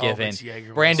really ever hope given. it's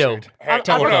Jaeger Brando, mustard. I'm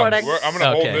telephone. recording. I'm gonna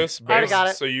hold Okay. this Already base got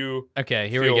it. so you Okay,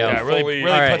 here feel we go. Yeah, really, fully-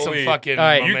 really All put some right. fucking All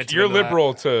right. momentum you're into that.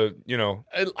 liberal to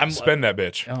I'm spend that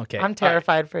bitch. Okay. I'm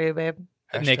terrified for you, babe.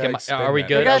 Nick, Hashtag are we spend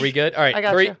good? that Are bitch. we good? All I right.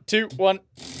 got 3, you. 2, 1.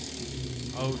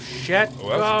 Oh shit. Oh, that's a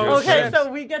good Okay, shit.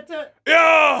 so we get to.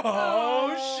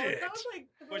 Oh, shit. That was like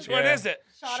the Which most one is it?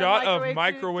 Shot of microwave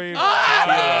microwave.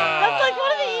 That's like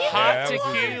one of the easiest. Hot Yeah,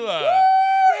 tequila.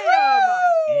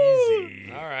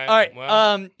 Easy. All right. All right.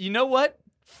 Well, You know what?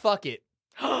 Fuck it.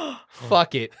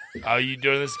 Fuck it. are you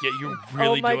doing this? You're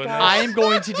really my doing God. I am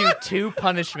going to do 2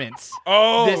 punishments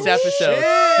Oh, this episode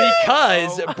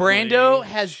because Holy Brando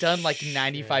has done like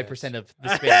 95% of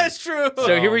the spin. That's true.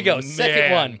 So here we go. Oh, Second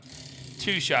man. one.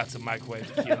 2 shots of microwave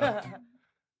tequila. this.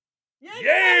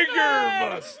 Jaeger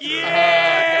mustard.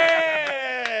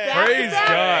 Yeah. Praise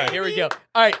God. Here we go.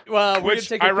 All right. Well, we're going Which, to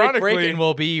take a quick break ironically- and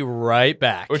we'll be right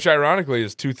back. Which ironically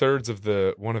is 2/3 of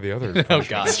the one of the other. Oh,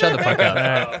 God. Shut the fuck up.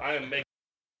 I am making.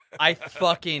 I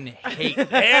fucking hate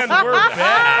that. And we're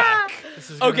back.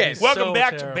 This is gonna Okay, be Welcome so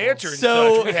back terrible. to Banter and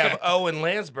So- such. We have Owen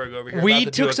Landsberg over here. We about to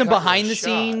do took a some couple of behind the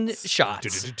scenes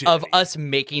shots. shots of us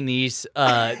making these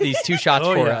 2 shots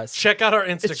Oh, for yeah. us. Check out our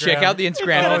Instagram. Check out the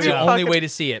Instagram. Oh, It's the yeah. only way to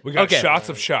see it. We got okay. shots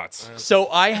of shots. So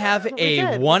I have We a did.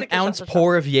 We 1 did get ounce shots of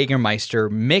pour of Jägermeister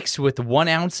mixed with 1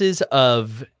 ounces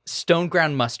of stone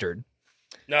ground mustard.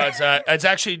 No, it's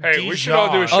actually Hey, Dijon. we should all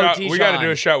do a shot. Dijon. We got to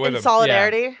do a shot with In him.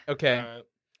 solidarity. Okay.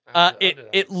 I'll do that.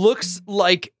 It looks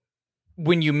like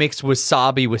when you mix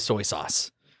wasabi with soy sauce.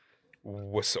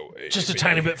 Just a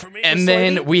tiny bit for me. And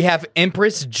then we have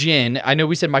Empress Gin. I know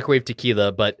we said microwave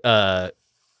tequila, but the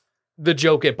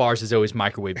joke at bars is always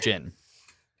microwave gin.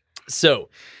 So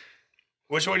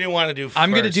Which one do you want to do first?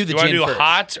 I'm gonna do the you wanna gin do first.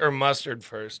 hot or mustard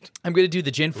first? I'm going to do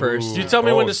the gin first. You tell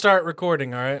me when to bold. start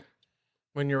recording, all right?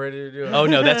 When you're ready to do it. Oh,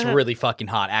 no, that's really fucking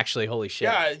hot. Actually, holy shit.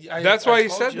 That's why I you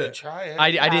told said you to that. Try it.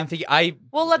 I didn't think I.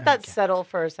 We'll let that settle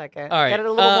for a second. All right, Get it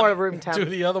a little more room temp. Do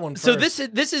the other one first. So this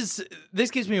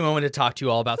gives me a moment to talk to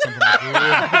you all about something I really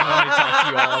want to talk to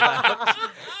you all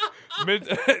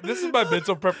about. This is my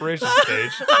mental preparation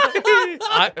stage.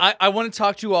 I want to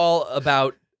talk to you all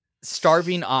about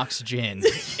starving oxygen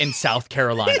in South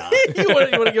Carolina. You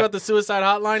want to give out the suicide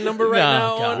hotline number right No,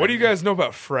 now? God. What do you guys know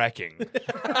about fracking?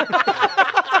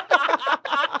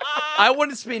 I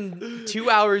want to spend 2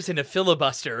 hours in a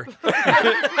filibuster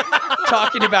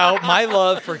talking about my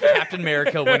love for Captain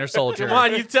America, Winter Soldier. Come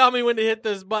on, you tell me when to hit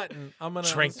this button. I'm gonna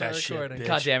Drink start that shit, recording. bitch.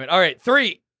 God damn it. All right,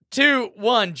 3, 2,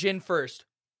 1. Gin first.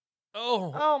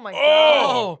 Oh, Oh my god.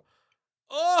 oh,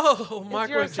 oh! Is Mark,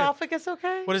 your what's it? esophagus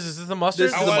okay? What is this? Is this the mustard?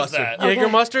 This is How the was mustard. that? Jaeger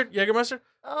Okay. mustard. Jaeger mustard.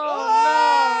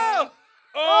 Oh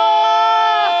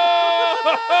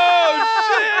Oh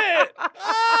shit! no.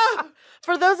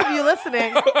 For those of you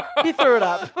listening, he threw it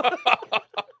up.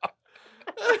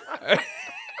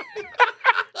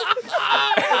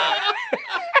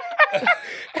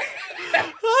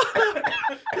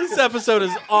 This episode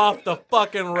is off the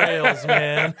fucking rails,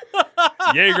 man.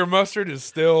 Jaeger mustard is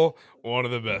still one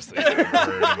of the best things I've ever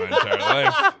heard in my entire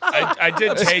life. I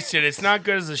did taste it. It's not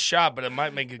good as a shot, but it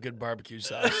might make a good barbecue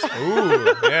sauce.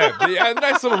 Ooh, yeah,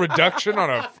 nice little reduction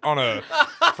on a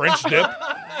French dip,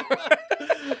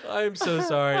 I'm so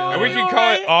sorry. and we you can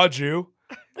call it alright? au jus.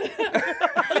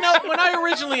 You know, when I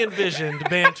originally envisioned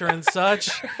banter and such,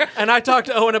 and I talked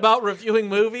to Owen about reviewing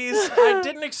movies, I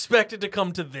didn't expect it to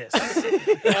come to this.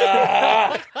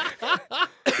 How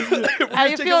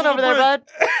you feeling over there, bud?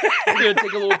 We're going to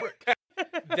take a little break.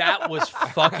 That was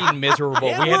fucking miserable.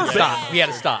 We had to stop. We had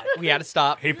to stop. We had to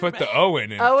stop. He put the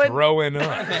Owen in Owen. throwing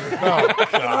up.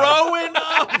 Throwing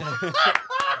up.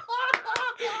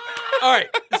 All right,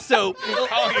 so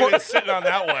How long have you been sitting on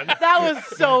that one? That was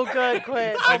so good,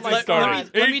 Quinn. Oh Since my it started.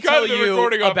 god. let He me cut tell the you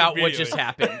recording off about what immediately. just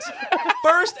happened.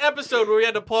 First episode where we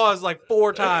had to pause like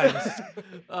 4 times.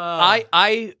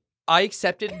 I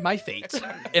accepted my fate,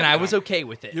 and I was okay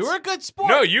with it. You were a good sport.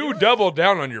 No, you doubled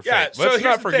down on your Yeah, fate. so Let's here's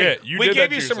not the forget. thing. You we did gave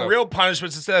that you to some yourself. real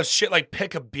punishments instead of shit like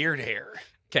pick a beard hair.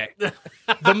 Okay.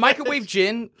 The microwave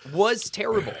gin was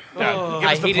terrible. Oh.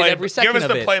 I hated every second Give us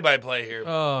of the it. play-by-play here.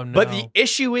 Oh no. But the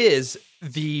issue is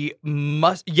the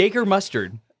Jaeger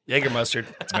mustard Jaeger mustard.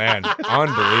 Man,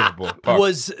 unbelievable. Puck.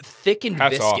 was thick and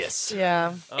Hats off. viscous.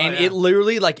 Yeah. And yeah. it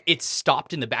literally it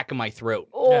stopped in the back of my throat.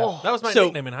 Yeah, Oh. that was my So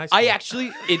nickname in high school. I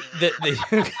actually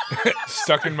the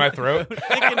stuck in my throat.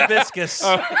 thick and viscous.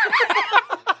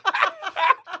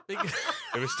 It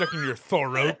was stuck in your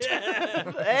throat.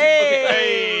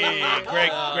 Hey. Hey,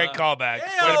 great callback.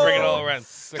 Way to bring it all around.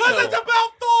 Because it's about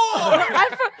Thor.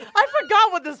 I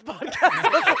forgot what this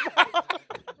podcast was about.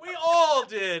 We all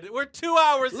did. We're 2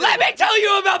 hours. Let me tell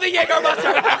you about the Jaeger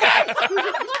mustard. Okay.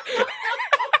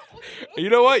 You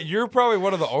know what? You're probably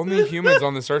one of the only humans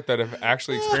on this earth that have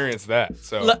actually experienced that.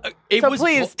 So It So was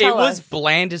please it tell was us.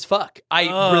 bland as fuck.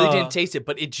 I really didn't taste it,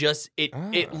 but it just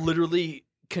it literally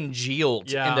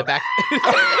congealed Yeah. in the back.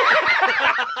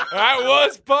 that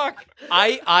was Puck.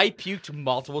 I puked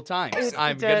multiple times.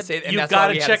 I'm gonna did. say, and You've that's got why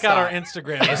to we had check out our stop.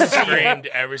 Instagram. He screamed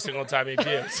every single time he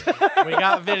puked. We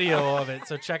got video of it,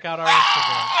 so check out our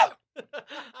Instagram.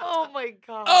 Oh my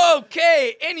god.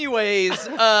 Okay. Anyways,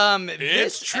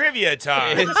 It's trivia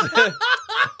time.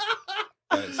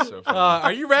 That's so funny.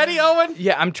 Are you ready, Owen?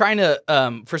 yeah, I'm trying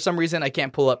to. For some reason, I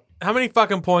can't pull up. How many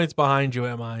fucking points behind you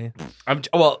am I?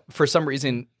 For some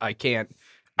reason, I can't.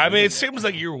 I mean, it seems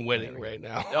like you're winning right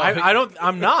now. I don't.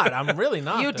 I'm not. I'm really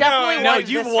not. You though. definitely no, won.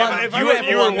 you this won. one. If You I have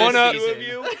you won were one this up.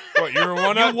 season. What, you were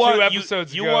one up won, 2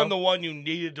 episodes you ago. won the one you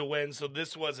needed to win, so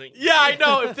this wasn't. Yeah, I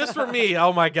know. If this were me,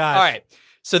 oh my gosh. All right.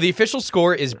 So the official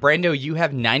score is Brando. You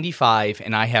have 95,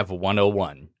 and I have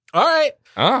 101. All right.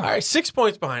 Ah. All right. 6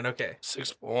 points behind. Okay.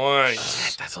 6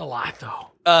 points. That's a lot,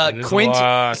 though. It is a Quint,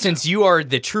 lot. since you are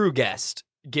the true guest,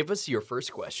 give us your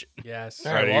first question. Yes.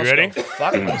 All right, are you ready?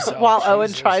 Fuck myself. While Owen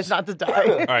Jesus. tries not to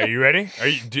die. All right, you ready?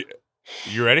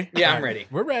 You ready? Yeah, I'm ready.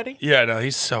 We're ready. Yeah, no,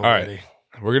 he's so right. ready.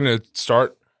 We're gonna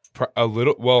start a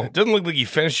little. Well, It doesn't look like you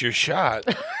finished your shot.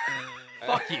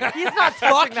 Fuck you. He's not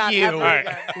Fuck touching that you. ever All right.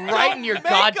 again. Right in your Make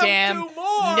 'em goddamn do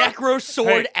more. necro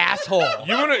sword Hey. asshole.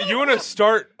 you wanna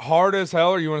start hard as hell,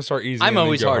 or you wanna start easy? I'm and then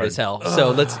always go hard as hell. So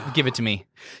let's give it to me.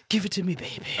 Give it to me,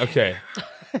 baby. Okay.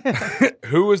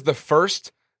 Who was the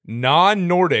first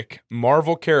non-Nordic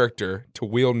Marvel character to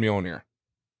wield Mjolnir?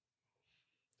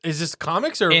 Is this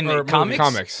comics or In the or comics?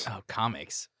 movies? Comics. Oh,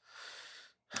 comics.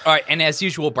 All right, and as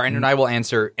usual, Brian and I will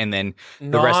answer, and then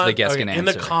the rest of the guests can In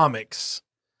the answer. comics.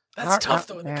 That's Not- tough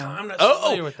though. In the yeah. I'm not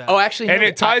familiar with that. Oh, actually, And no,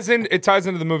 it ties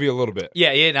into the movie a little bit.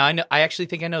 Yeah, no, I know. I actually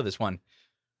think I know this one.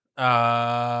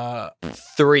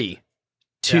 3,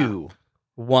 2,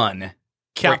 1.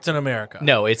 Captain America.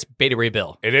 No, it's Beta Ray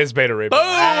Bill. It is Beta Ray Boom, Bill.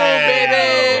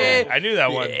 baby! I knew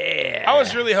that one. Yeah. I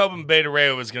was really hoping Beta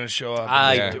Ray was going to show up.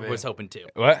 I Yeah. was hoping to.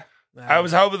 What? I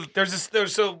was hoping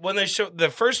there's so when they show the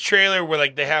first trailer where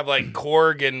like they have like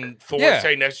Korg and Thor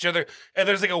standing next to each other, and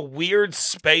there's like a weird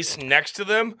space next to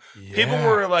them. People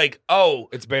were like, "Oh,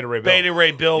 It's Beta Ray Bill. Beta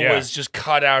Ray Bill Yeah. was just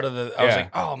cut out of the." I was Yeah.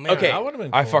 like, "Oh man, Okay. That would have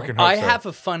been cool. I fucking hope I so. have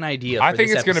a fun idea. I for think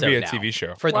this it's going to be a episode now. TV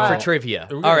show. for Wow. trivia.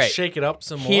 We're All gonna right, shake it up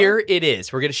some more. here it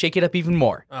is. We're gonna shake it up even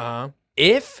more. Uh-huh.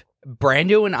 If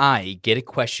Brando and I get a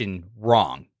question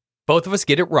wrong, both of us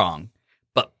get it wrong,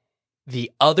 but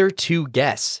the other two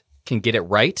guests can get it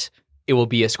right, it will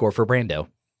be a score for Brando.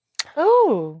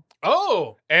 Oh,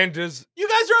 Oh, And does you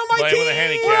guys are on my Playing team. with a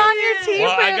handicap. we're on your team,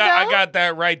 Well, I Brando. got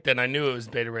that right. Then I knew it was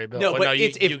Beta Ray Bill. No, Well, but you-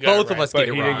 it's if you got both it of right. us But get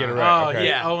it he wrong. didn't get it right. Oh, Okay.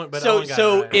 yeah. Owen, but So Owen got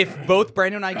it right. if both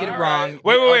Brando and I get it wrong,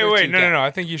 Wait, the other wait. two No. get- I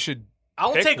think you should.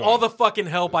 I'll pick take one. all the fucking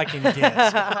help I can get.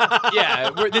 Yeah,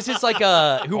 this is like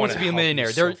a Who Wants to Be a help Millionaire.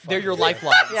 you so they're your fucking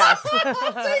lifeline.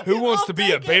 yes. Who wants to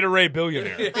be a Beta Ray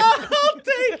billionaire? I'll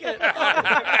take it.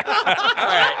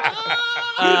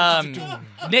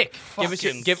 Nick, give us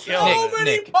your Fucking give kill Nick. it. So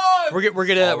many Nick. puns. We're All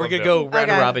gonna of them. go round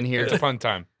Okay. robin here. It's a fun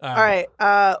time. All right.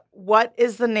 What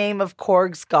is the name of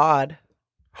Korg's god?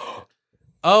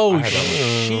 Oh, I had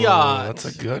that shit. That's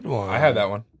a good one. I had that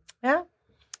one. Yeah.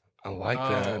 I like Oh.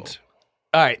 that.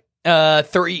 All right,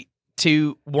 3,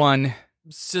 2, 1.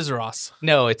 Scissoros.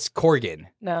 No, it's Corgan.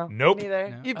 No. Nope. Neither.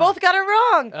 No. You both got it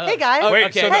wrong. Oh. Hey guys. Oh, Wait,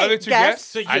 okay. so the Hey, other two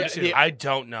guess. guests? I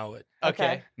don't know it.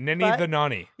 Okay. Ninny But- the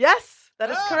Nani. Yes, that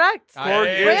is correct.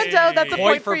 Hey. Brando, that's a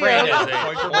point for you. Brando. Yeah.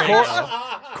 Point for Cor-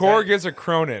 Brando. Korg is a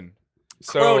Cronin.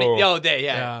 So Crony. Oh, yeah.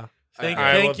 Yeah. Thank, All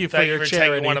right, thank well, you for thank your you for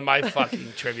charity. taking one of my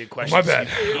fucking trivia questions. my bad.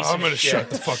 you piece I'm of gonna shit. shut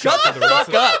the fuck Shut up. the fuck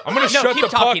up. I'm gonna No, shut keep the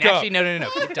talking. fuck up. Actually, no.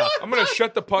 Keep talking. I'm gonna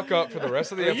shut the puck up for the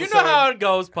rest of the episode. You know how it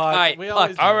goes, Puck. All right, We Puck.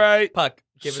 always do. All right. Puck.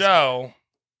 Give us So,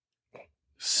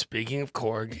 speaking of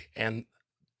Korg and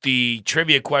the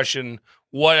trivia question,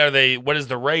 what are they? What is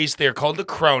the race? They're called the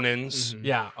Cronins.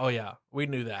 Yeah. Oh, yeah. We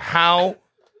knew that. How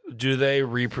do they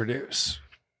reproduce?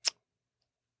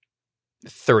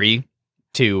 3,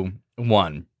 2,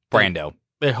 1. Brando.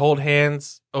 They hold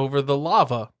hands over the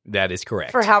lava That is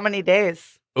correct. For how many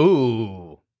days?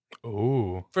 Ooh,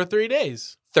 Ooh. for 3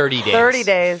 days. 30 days. 30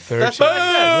 days. That's what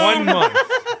I said. 1 month.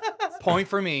 Point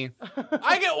for me.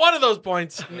 I get one of those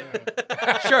points.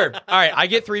 Sure. All right, I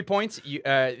get 3 points. You,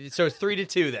 so it's 3 to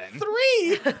 2 then.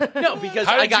 3. No, because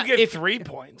How I did got you get if 3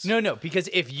 points? no, because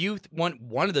if you want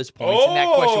one of those points and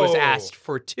that question was asked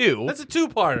for 2, That's a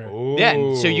two-parter. Ooh.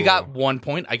 then so you got 1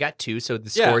 point, I got 2, so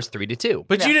the Yeah. score is 3 to 2.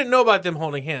 But you didn't know about them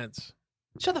holding hands.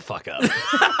 Shut the fuck up.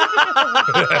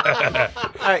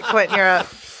 All right, Quentin, you're up.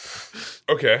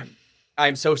 Okay.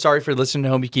 I'm so sorry for listening to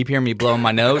home. You keep hearing me blowing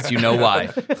my nose. You know why.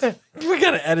 We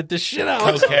gotta edit this shit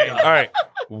out. Okay. All right.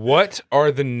 What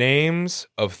are the names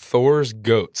of Thor's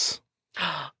goats?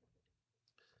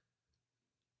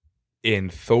 In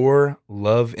Thor: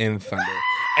 Love and Thunder.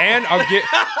 And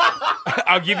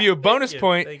I'll give you a bonus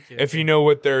point Thank you. if you know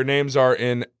what their names are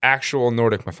in actual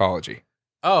Nordic mythology.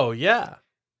 Oh, yeah.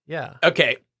 Yeah.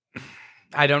 Okay.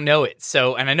 I don't know it.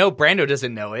 So, and I know Brando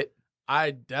doesn't know it.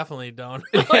 I definitely don't.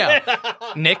 Yeah.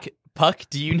 Nick, Puck,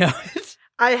 do you know it?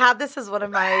 I have this as one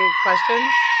of my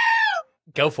questions,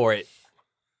 Go for it.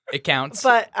 It counts.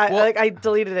 but Well- I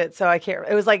deleted it, so I can't.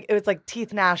 It was like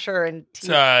Teeth Gnasher and Teeth.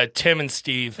 It's Tim and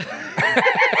Steve.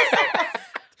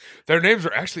 Their names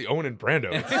are actually Owen and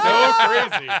Brando. It's so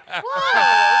crazy.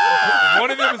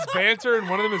 One of them is banter and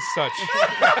one of them is such.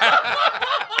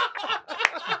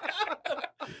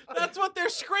 That's what their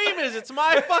scream is. It's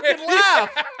my fucking laugh.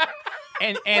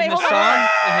 and Wait, the hold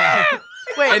song.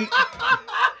 Wait,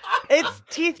 it's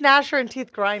Teeth Gnasher and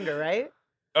Teeth Grinder, right?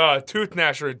 Tooth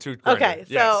Gnasher and Tooth Grinder. Okay,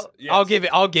 Yes, so- yes. I'll give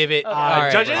it. Okay. All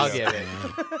right, Judges? I'll give it.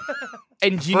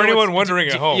 And you For know anyone what's- wondering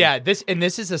at home. yeah, this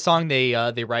is a song they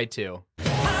write to.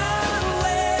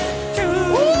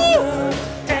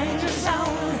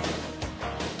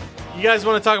 You guys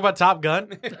want to talk about Top Gun?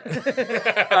 All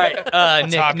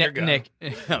right, Top Nick, your Nick.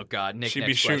 Oh God, Nick. She'd be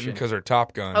next shooting question. because her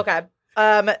Top Gun. Okay.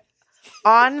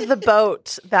 On the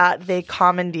boat that they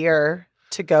commandeer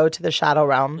to go to the Shadow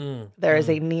Realm, there is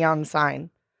a neon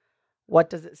sign. What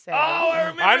does it say? Oh, I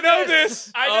remember I know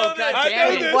this. I know Oh, this. God I damn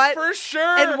know it. this What- for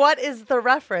sure. And what is the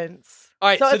reference? All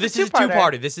right, so it's this a is a two-parter.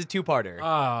 two-parter. This is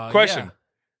two-parter. Question.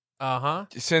 Yeah. Uh-huh.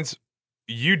 Since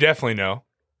you definitely know,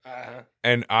 Uh-huh.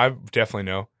 and I definitely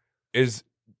know, is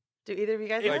Do either of you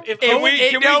guys know? If can Owen- we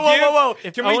if- give no, whoa, whoa, whoa.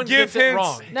 If can we Owen give gets it hints?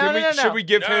 wrong. No, Can we, no, no, Should no. we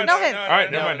give No, hints? no hints. All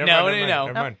right, no, never mind. no, Never no, mind. no.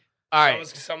 Never mind. All right,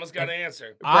 Someone's got to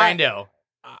answer. Brando.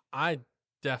 I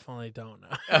definitely don't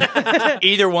know.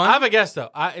 Either one. I have a guess though.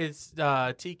 It's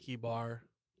Tiki Bar.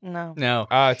 No. no.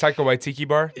 Taika Waititi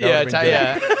bar. That Yeah, would've been good.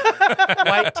 yeah.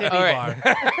 White Titty All right.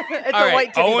 Bar. It's All a right.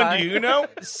 white titty Owen, bar. do you know?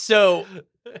 So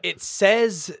it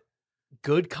says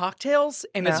good cocktails,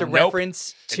 and it's a No.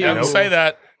 reference to. Don't say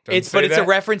that. It's a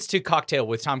reference to Cocktail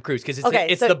with Tom Cruise because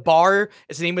it's so- the bar.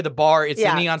 It's the name of the bar. It's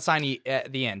Yeah. the neon sign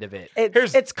at the end of it.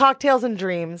 It's Cocktails and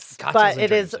Dreams, Cocktails but and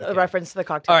it is Dreams, a okay. reference to the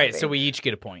cocktail. All right, movie. so we each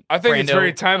get a point. I think it's Brando,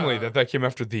 very timely that came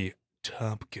after the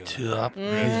Top Gun.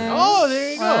 Oh,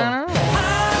 there you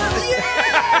go.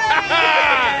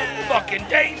 Fucking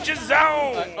danger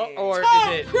zone. or is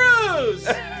it? Cruise.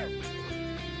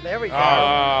 There we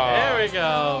go. There we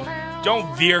go.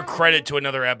 Don't veer credit to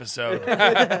another episode.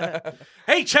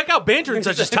 Hey, check out Banter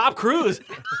such as Top Cruise.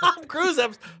 Tom Cruise,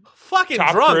 I'm fucking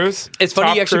Top drunk. Cruise. It's funny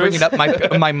Top you actually Cruise. bring it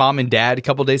up. My mom and dad a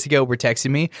couple days ago were texting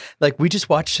me like we just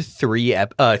watched three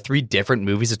different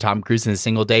movies of Tom Cruise in a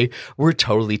single day. We're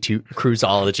totally two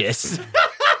cruiseologists.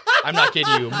 I'm not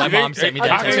kidding you. My mom sent me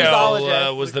that text. Cocktail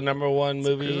Cruiseologist. was the number one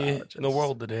movie in the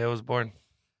world the day I was born.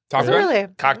 Top Is it Gun? really?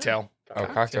 Cocktail. Oh,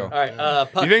 Cocktail. All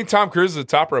right, Puck. You think Tom Cruise is a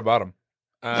top or a bottom?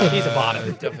 He's a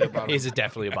bottom. Definitely a bottom. He's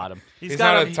definitely a bottom. He's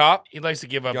got not a top. He likes to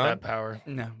give up Gun? that power.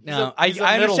 No, he's a I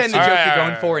middle understand the tier. joke All you're right,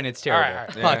 going all for, right. and it's terrible. All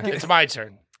right, Puck. It's my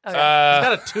turn. Okay. He's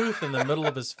got a tooth in the middle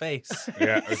of his face.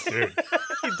 Yeah, dude.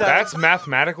 He does. That's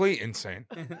mathematically insane.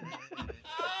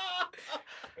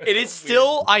 It is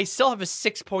still. I still have a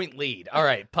 6-point lead. All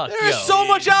right, Puck. There's go. so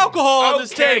much alcohol on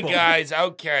this Okay, table. guys.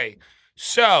 Okay.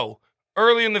 So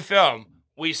early in the film,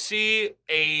 we see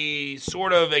a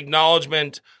sort of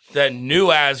acknowledgement that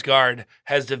New Asgard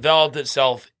has developed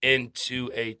itself into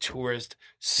a tourist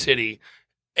city,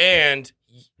 and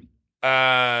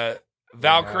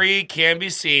Valkyrie can be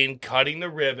seen cutting the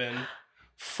ribbon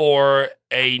for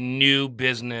a new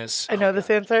business. I know this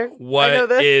answer. I know What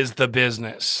this. is the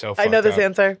business? So I know fucked this up.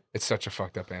 answer. It's such a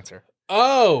fucked up answer.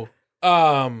 Oh,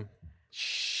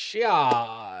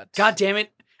 shot. God damn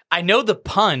it! I know the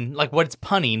pun, like what it's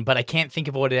punning, but I can't think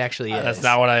of what it actually is. That's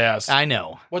not what I asked. I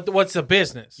know. What's the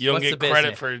business? You don't What's get the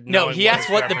credit business? for No, knowing he asked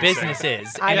what the referencing. business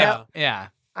is. I And know. Yeah,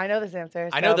 I know this answer.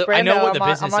 I know So, I know what the Brando,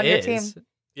 business I'm on your is. team.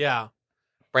 Yeah.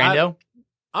 Brando,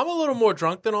 I'm a little more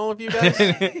drunk than all of you guys.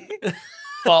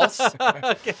 false.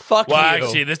 Okay. Fuck Well, you.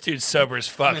 actually, this dude's sober as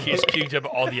fuck. He's puked up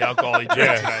all the alcohol he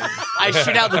drank tonight. I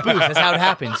shit out the booze. That's how it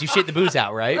happens. You shit the booze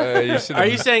out, right? Are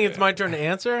you saying it's my turn to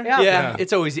answer? Yeah. yeah.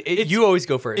 It's always you always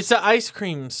go first. It's an ice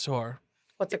cream store.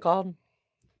 What's it called?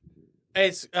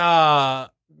 It's Mjolnir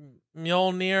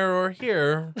or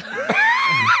here.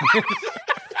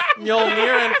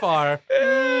 Mjolnir and far.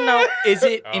 No. Is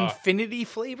it Infinity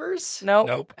Flavors? No.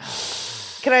 Nope.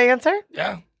 Can I answer?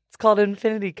 Yeah. It's called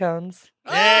Infinity Cones.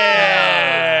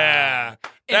 Yeah.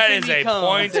 That is Infinity a cones.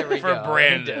 point There we for go.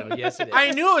 Brandon. Yes, it is.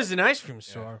 I knew it was an ice cream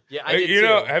store. yeah, I did you too.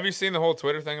 know, have you seen the whole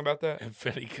Twitter thing about that?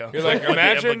 Infinity comes. You're like, What the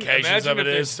imagine implications of if it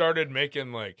they is started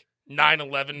making like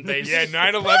 9/11 based. Yeah,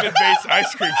 9/11 based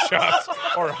ice cream shops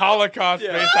or Holocaust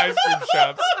based ice cream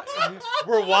shops.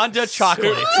 Rwanda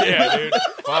chocolate. Yeah, dude.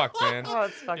 Fuck, man. Oh,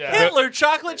 it's fucked Yeah. up. Hitler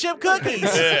chocolate chip cookies.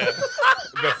 Yeah.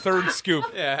 The third scoop.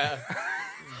 Yeah.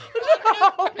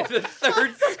 The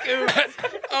third scoop.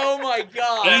 Oh my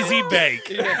god. Easy bake.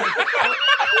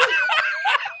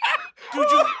 Dude,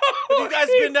 have you guys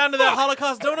been down to that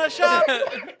Holocaust donut shop?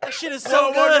 That shit is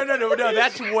so good. No.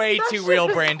 That's way too real,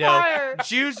 shit is Brando. fire.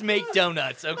 Jews make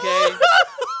donuts, okay?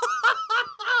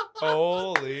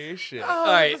 Holy shit. Oh, All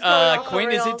right, this is going off the Quinn,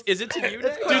 rails. is it to you?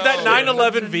 Next? Dude, that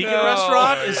 9/11 vegan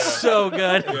restaurant is so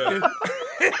good.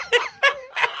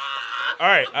 All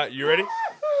right, you ready?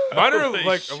 Mine are Holy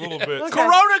like shit. a little bit. Okay.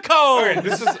 Corona cone. All right,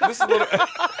 this is a little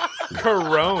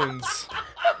Corones.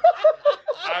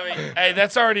 I mean, hey,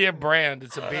 that's already a brand.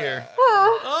 It's a beer.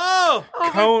 Oh,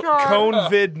 Cone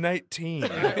God. COVID-19.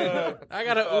 I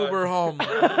got to Uber home.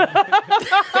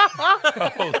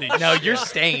 Holy No, shit. you're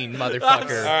staying,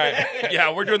 motherfucker. All right.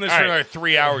 Yeah, we're doing this All for right. another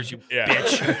 3 hours, you Yeah.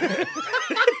 bitch.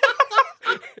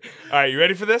 All right, you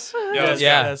ready for this? Yeah.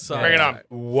 Yeah. Bring it on.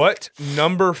 What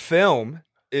number film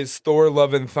is Thor: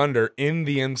 Love and Thunder in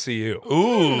the MCU? Ooh.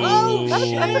 Oh, that's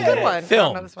a good one. I don't know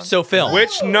Film. this one. So film.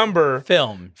 Which number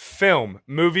film?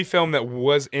 movie film that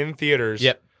was in theaters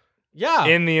Yep. Yeah.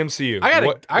 in the MCU? I got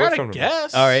What to film number?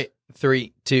 guess. All right.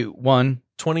 3, 2, 1.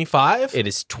 25? It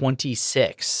is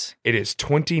 26. It is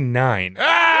 29.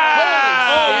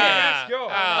 Ah! let's go.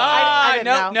 I didn't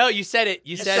know. No, you said it.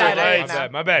 You said said it. it. My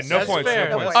bad. My bad. No That's points. fair.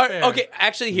 No That's points. All fair. Okay,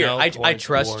 actually, here No I points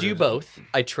trust you awarded. both.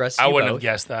 I trust you I wouldn't both. have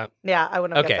guessed that. Yeah, I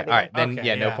wouldn't have Okay, guessed all that right, then Okay,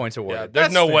 yeah, no yeah. points Yeah, awarded. there's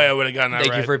That's no fair. way I would have gotten that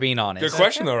Thank right. you for being honest. Good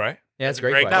question though, right? Yeah, that's a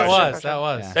Great great That question. was. That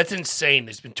was. Yeah. That's insane.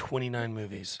 There's been 29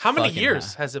 movies. How many Fucking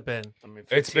years hell. has it been? I mean, It's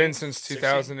 15, been since 16.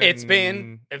 2000. It's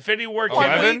been Infinity War.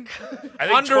 11? I think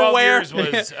 12 Underwear. years was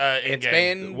It's Endgame.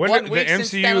 been When 1 did week the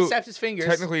since MCU Thanos snapped his fingers.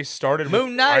 technically started with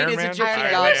Moon Knight Iron is Man? Egyptian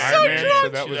Iron god. Man, Iron Iron Man, Man, so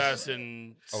that was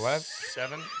 2011?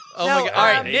 7? Oh No, my god! All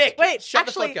right, um, Nick. wait, shut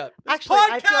actually- the fuck up. Actually,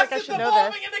 I feel like I should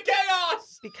know this into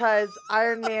chaos. because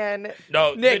Iron Man.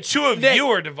 No, Nick, the two of Nick. you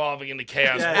are devolving into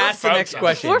chaos. Yeah, We're Ask the next focused.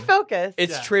 question. We're focused,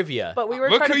 It's Yeah. trivia. but we were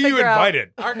Look trying who to you figure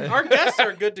invited. Our guests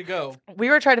are good to go. We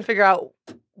were trying to figure out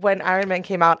when Iron Man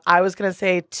came out. I was gonna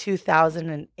say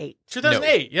 2008.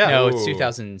 2008. Yeah. No, it's Ooh.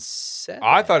 2007.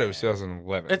 I thought it was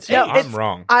 2011. It's- No, I'm it's-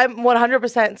 wrong. I'm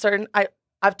 100% certain.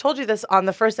 I've told you this on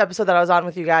the first episode that I was on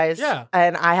with you guys. Yeah.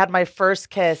 And I had my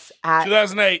first kiss at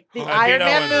 2008. the I beat Iron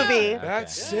Man Owen. movie.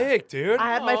 That's sick, dude.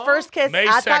 I had my Aw. first kiss May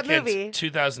at 2nd, that movie.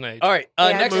 2008. All right.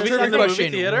 Yeah, Next movie trivia in the movie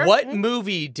question: theater? what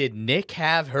movie did Nick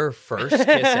have her first kiss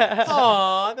at?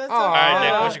 Aw, that's All right,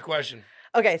 Nick, Aw. what's your question?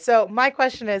 Okay, so my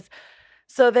question is,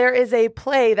 so there is a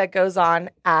play that goes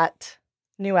on at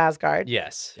New Asgard,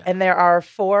 Yes. and there are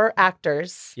 4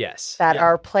 actors Yes. that Yeah.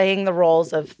 are playing the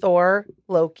roles of Thor,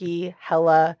 Loki,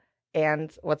 Hela,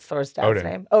 and what's Thor's dad's Odin.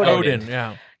 name? Odin.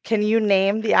 Yeah. Can you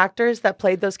name the actors that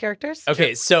played those characters?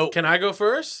 Okay, so Can I go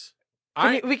first?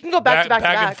 We can go back to back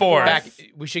back to and back. forth. back.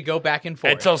 We should go back and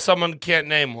forth. Until someone can't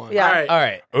name one. Yeah. All right. All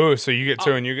right. Oh, so you get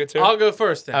 2 and you get 2? I'll go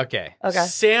first then. Okay. Okay.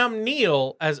 Sam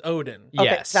Neill as Odin. Okay,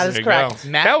 Yes. that is There you correct. go.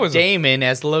 Matt That was a- Damon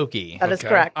as Loki. That is Okay.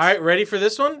 correct. All right, ready for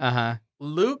this one? Uh huh.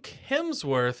 Luke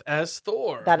Hemsworth as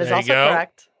Thor. That is There you also go.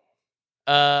 correct.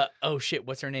 Oh shit.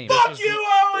 What's her name? Fuck you,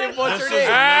 Owen! What's This her is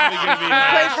name? literally gonna be Who my-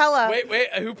 plays Hela?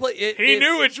 Wait. Who played it? He it's-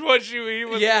 knew which one he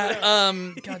was. Yeah.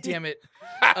 God damn it.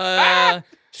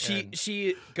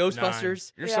 She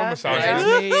Ghostbusters. You're Yeah. so misogynist.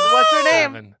 Bridesmaids. What's her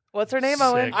name? 7, What's her name,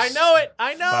 Owen? 6, I know it.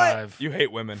 I know 5, You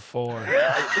hate women. 4,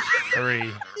 3,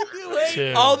 it.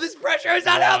 2, All this pressure is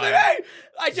not helping me.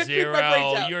 I just kicked my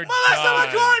brains 0. out. You're Melissa done.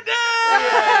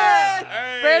 McCartney!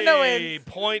 Hey, Brando wins.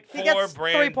 Point He for gets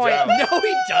 3 Brando. points. No,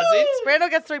 he doesn't. Brando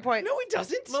gets 3 points. No, he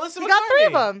doesn't. Melissa You got 3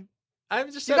 of McCartney. them. I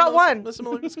just You said got one. Melissa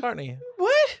McCartney.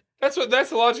 What? That's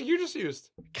the logic you just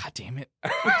used. God damn it.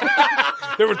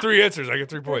 There were 3 answers. I get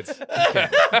 3 points.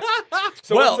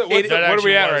 So Well, what it- are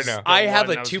we at right was now? the I have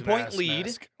one a I was 2-point gonna ask lead.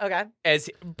 Mask. Okay. As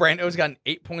Brando's gotten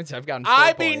 8 points, I've gotten 4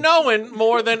 I points. be knowing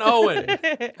more than Owen. That's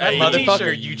Hey, the Motherfucker,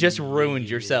 t-shirt. you just ruined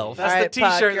yourself. That's All the right,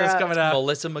 Puck, t-shirt you're that's up. coming out.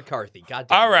 Melissa McCarthy. God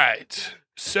damn All it. right.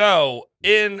 So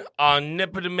in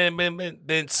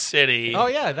Omnipotent City, Oh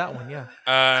yeah, that one. Yeah.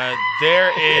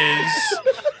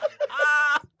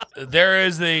 there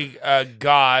is a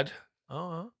god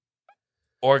Oh.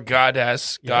 or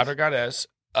goddess, god Yes. or goddess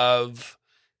of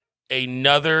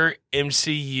another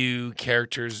MCU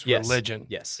character's Yes. religion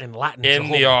Yes. In Latin. in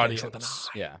the Jehovah audience. thinks with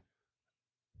an Yeah.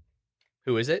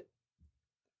 Who is it?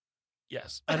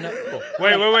 Yes. eye.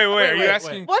 Wait. Are Wait, you wait,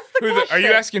 asking? What's the Who question? are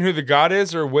you asking who the god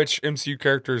is, or which MCU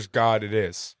character's god it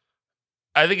is?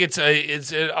 I think it's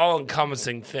an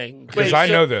all-encompassing thing. Because Wait, I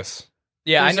so- know this.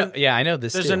 Yeah, There's I know. Yeah, I know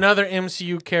this. There's too. another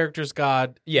MCU character's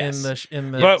god Yes.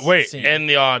 in the But wait, scene, In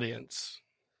the audience.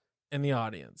 in the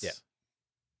audience.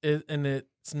 Yeah. And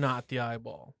it's not the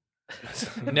eyeball.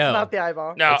 No. Not the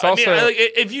eyeball. Now, It's I mean, also-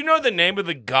 if you know the name of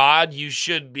the god, you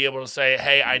should be able to say,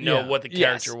 "Hey, I know Yeah. what the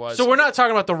Yes. character was." So we're not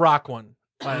talking about the Rock one.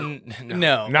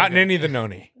 No. Not Okay. Ninny the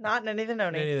Noni. Not Ninny the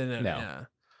Noni. No. Yeah.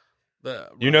 The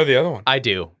You know the other one. I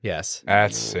do. Yes.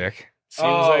 That's sick. Seems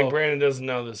Oh. like Brandon doesn't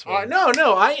know this one. no.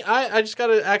 I just got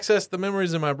to access the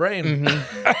memories in my brain.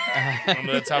 Mm-hmm. I mean,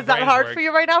 that's how Is that brains hard work. for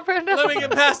you right now, Brando? Let me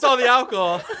get past all the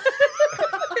alcohol.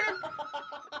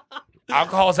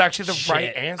 Alcohol is actually the Shit.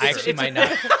 right answer. I actually might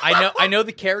not. I know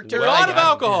the character. The I god of don't-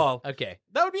 alcohol. Okay.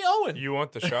 That would be Owen. You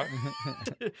want the shot?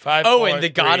 5, Owen, 4, the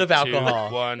god 3, of alcohol.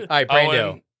 2, 1. All right, Brando.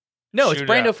 Owen, No, it's Shoot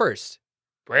Brando out. first.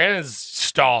 Brandon's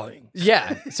stalling.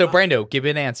 Yeah. So Brando, give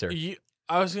an answer.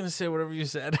 I was going to say whatever you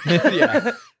said.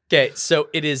 Yeah. Okay, so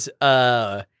it is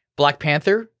Black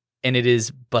Panther and it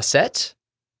is Bassett.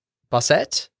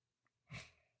 Bassett?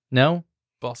 No?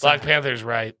 Black Panther's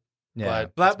right, Yeah.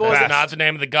 Black Boy. but that's not the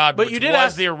name of the god. But which you did was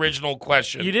ask- the original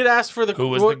question. You did ask for the Who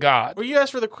was the god? Well, you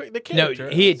asked for the No, character.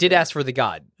 he did ask for the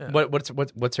god. Yeah.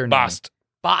 What's her name? Bast.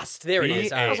 Bast. There it is.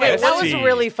 B-A-S-T. Wait, that was ST.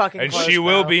 really fucking And close. she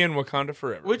will though. be in Wakanda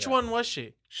forever. Which one was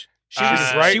she? She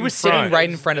was, right she in was sitting front. right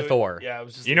in front of Thor. Yeah, it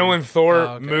was just You know when Thor Oh,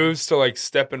 okay. moves to like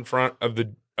step in front of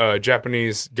the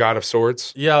Japanese god of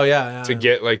swords Yeah. to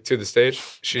get like to the stage?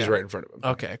 She's Yeah. right in front of him.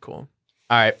 Okay, cool.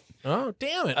 All right. Oh,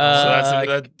 damn it.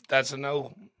 Uh, that's a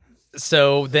no.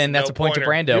 So then that's No a point pointer.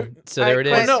 to Brando. So All there right, it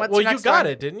well, Quinn, is. no, what's well your you next got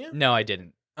one? it, didn't you? No, I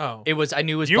didn't. Oh. I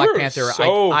knew it was You Black were Panther.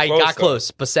 so I close, got though.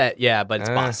 close. Bassett, yeah, but it's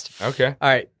bust. Okay. All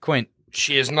right, Quint.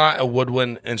 She is not a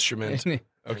woodwind instrument.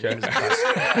 Okay.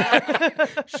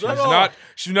 Oh.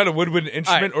 She's not a woodwind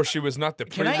instrument, or she was not the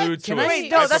Can I- prelude can to a I-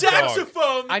 Wait, no, that's type of dog.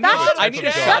 Saxophone. I need, That's I need a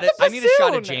a shot. bassoon. I need a shot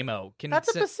of That's a JMO. Can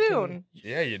That's a bassoon.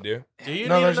 Yeah, you do. Do you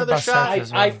No, need there's a another bus shot?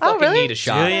 section. I fucking really? need a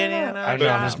shot. Do you need another I know,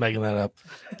 I'm shot? just making that up.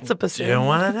 It's a Do bassoon. you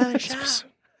want another shot?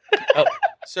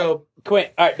 So,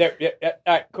 Quint. All right, there. Yeah, all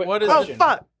right, Quint. what is Oh, it?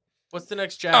 fuck. What's the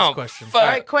next jazz Oh, question? fuck. All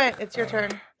right, Quint, it's your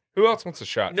turn. Who else wants a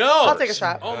shot? No. I'll take a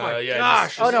shot. Oh my yeah,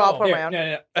 gosh. Oh, no, I'll pour Here, my own.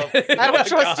 no. I don't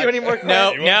trust you anymore, Quint.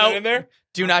 No, You want that no. in there?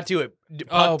 Do not do it.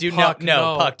 Puck, Oh, do Puck,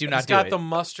 no, Puck, do not It's do got it. the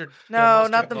mustard. No,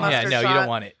 not the Puck. mustard. Yeah, no, shot. you don't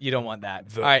want it. You don't want that.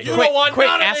 The- All right, You Quint, don't want Quint,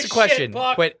 none of ask this the question. shit,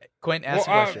 Puck. Quint, ask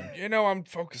the Well, question. I'm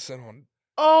focusing on.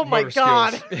 Oh my Motor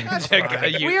god. skills.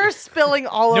 You- We are spilling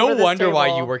all no over this wonder why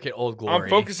table. you work at Old Glory. I'm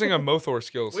focusing on Mothor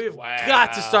skills. We've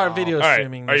got to start video All right,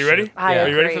 streaming. are this you ready? shit. I Are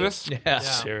you ready agree. for this? Yeah.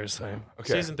 Seriously.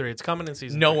 Okay. Season 3. It's coming in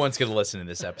season No 3. one's gonna listen to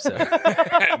this episode.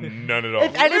 None at all.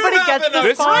 If anybody gets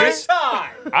this far,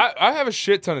 I have a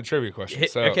shit ton of trivia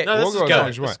questions, so Okay. No, we'll this go is as long good.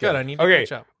 as you It's want. good. I need to Okay.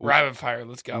 catch up. Rapid fire.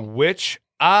 Let's go. Which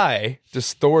eye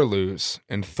does Thor lose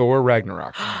in Thor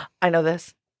Ragnarok? I know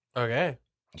this. Okay.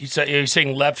 You're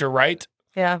saying left or right?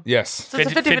 Yeah. Yes. So it's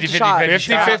a 50, 50-50 shot.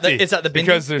 50-50. It's at the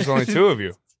Because there's only two of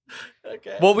you.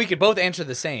 Okay. Well, we could both answer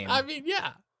the same. I mean,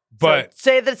 yeah. But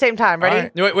Say it at the same time. Ready? All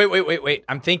right. No, wait.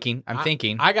 I'm thinking.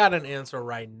 I got an answer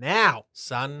right now,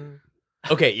 son.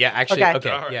 Okay, yeah, actually, Okay. okay,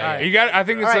 All right. yeah. you got. I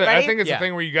think it's. All right, I ready? think it's Yeah. a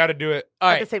thing where you got to do it. All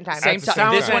At right, the same time. same At the time.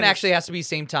 same This one time. actually has to be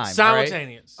same time.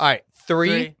 Simultaneous. All right,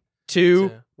 3,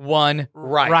 2, 1,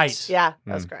 right. Right. Yeah,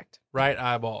 that was correct. Right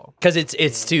eyeball. Because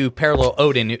it's to parallel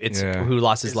Odin. It's Yeah. who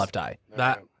lost his left eye.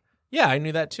 That. Yeah, I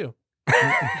knew that too.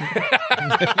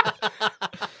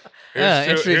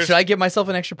 Interesting. Should I give myself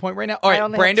an extra point right now? All I right,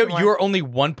 only have Brando, 2 more. you are only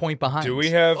 1 point behind. Do we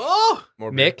have Oh,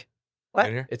 more beer Mick? What?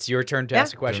 in here? It's your turn to Yeah.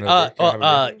 ask a question. Another beer? Can I have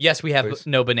a beer? Yes, we have Please.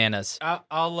 no bananas. I'll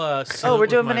Oh, salute we're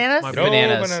doing with bananas? my No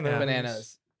bananas. bananas.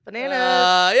 Bananas.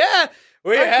 Bananas. Yeah,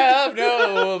 we have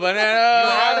no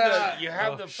bananas. You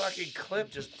have the fucking clip.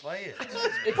 Just play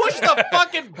it. Push the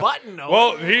fucking button. Owen.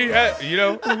 Well, he had. You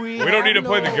know, we don't need to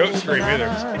play the goat scream either.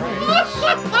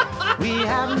 We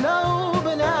have no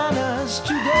bananas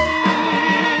today.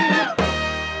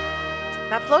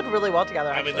 That flowed really well together.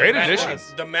 I mean, Actually. Great the addition.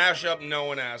 The mashup no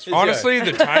one asked for. Honestly,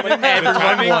 the timing.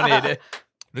 Everyone wanted.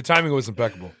 The timing was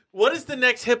impeccable. What is the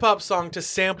next hip hop song to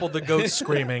sample the goat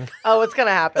screaming? Oh, it's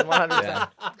gonna happen. 100%.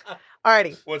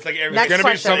 Alrighty. Well, it's like everything. Next gonna be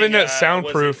question. something that was it,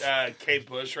 soundproof. Kate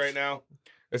Bush right now.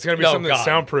 It's gonna be Oh, something God. that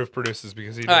Soundproof produces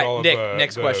because he did All right, all of Nick,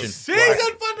 next the question.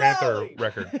 Season Black finale. Panther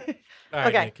record. All right,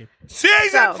 Okay. Nikki. Season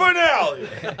So- finale.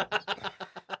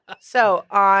 So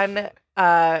on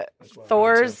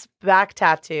Thor's back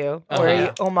tattoo, where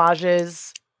he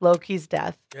homages Loki's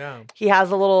death, Yeah. he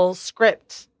has a little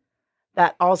script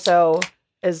that also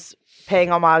is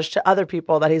paying homage to other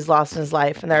people that he's lost in his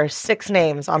life, and there are 6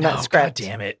 names on that Oh, script. God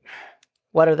damn it.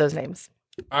 What are those names?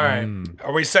 All right.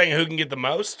 Are we saying who can get the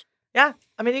most? Yeah,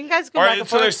 I mean you guys go All back right, and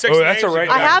so forth. there's 6 Oh, that's a names. write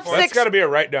I down. have That's 6. got to be a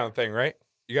write down thing, right?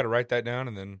 You got to write that down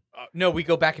and then. No, we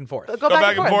go back and forth. Go Go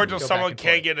back and forth. till Go someone back and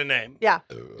can't forth. get a name. Yeah.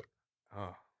 Oh,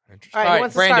 interesting. All right, All who right,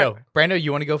 wants to Brando. start? Brando,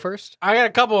 you want to go first? I got a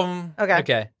couple of them. Okay.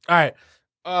 Okay. All right.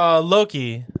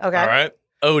 Loki. Okay. All right.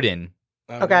 Odin.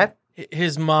 Okay.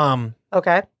 His mom.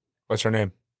 Okay. What's her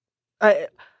name?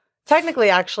 Technically,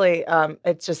 actually,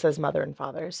 it just says mother and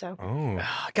father. So, Oh,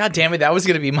 God damn it, that was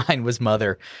going to be mine, was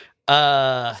mother.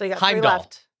 so you got 3 Heimdall.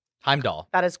 left. Heimdall.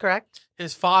 That is correct.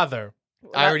 His father.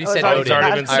 I already That was said already- Odin.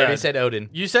 already been I already said. said Odin.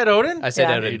 You said Odin? I said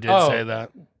Yeah. Odin. You did Oh. say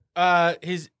that.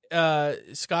 His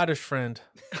Scottish friend.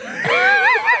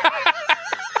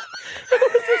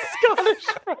 Scottish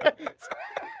friend.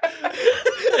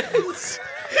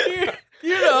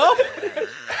 You know.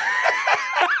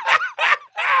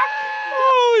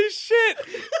 Holy shit!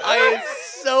 I am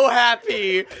so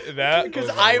happy that because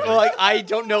was I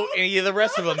don't know any of the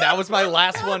rest of them. That was my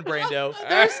last one, Brando.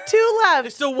 There's 2 left.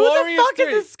 It's the Who Warriors the fuck 3.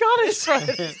 is this Scottish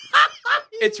friend?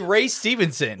 It's Ray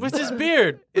Stevenson. With his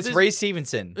beard. It's With Ray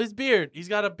Stevenson. his beard. He's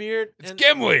got a beard. It's and,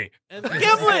 Gimli. and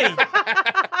Gimli.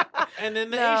 And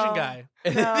then the No. Asian guy.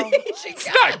 No. It's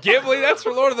not Gimli. That's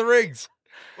for Lord of the Rings.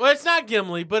 Well, it's not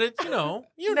Gimli, but it's, you know.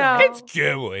 No. It's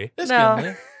Gimli. It's No.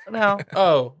 Gimli. No.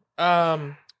 Oh,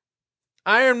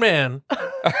 Iron Man.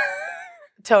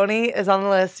 Tony is on the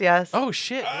list, yes. Oh,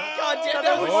 shit. God damn,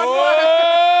 that was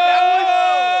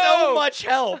so much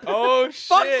help. Oh shit!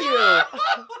 Fuck you.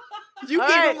 You All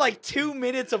gave right. him like 2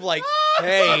 minutes of like,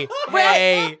 hey, Wait,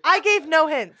 hey. I gave no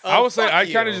hints. I will say fuck I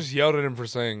you. kind of just yelled at him for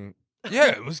saying, "Yeah,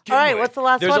 it was Gimli." All right, what's the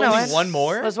last There's one, only Owen? one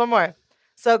more? There's one more.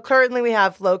 So currently we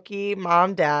have Loki,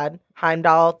 Mom, Dad,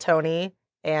 Heimdall, Tony,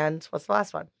 and what's the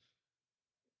last one?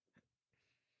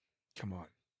 Come on.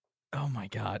 Oh my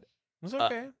god. It's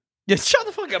okay. Yeah, shut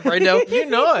the fuck up, Brando. You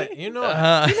know it. You know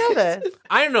it. You know this.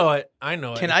 I know it. I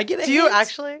know it. Can I get a Do you hint?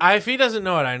 actually? If he doesn't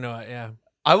know it, I know it. Yeah.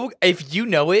 I will. If you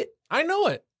know it, I know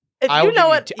it. If I will you know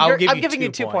give you it, two- I'll give I'm you giving you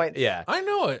 2 2 points. Yeah. I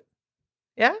know it.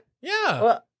 Yeah? Yeah.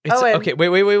 Well, It's, Owen. okay.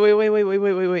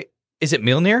 Wait. Is it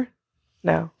Mjolnir?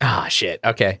 No. Ah, shit.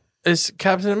 Okay. It's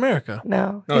Captain America.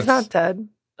 No. No, He's not it's- dead.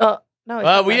 Oh, no. He's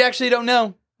Well, not we dead. actually don't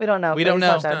know. We don't know. we but don't he's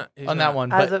know. not dead. He's on not. that one.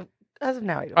 But As of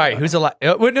now, we don't all right, know. who's alive?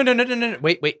 Wait, no.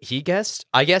 Wait. He guessed.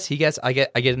 I guess. He guessed. I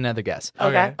get another guess.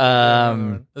 Okay.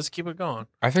 Let's keep it going.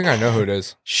 I think I know who it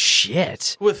is.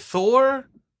 Shit. With Thor,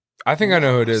 I think I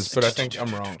know who it is, but I think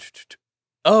I'm wrong.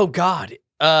 Oh God.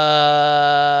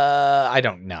 I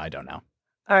don't know.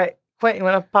 All right. Quentin, you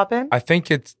want to pop in? I think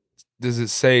it's. Does it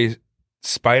say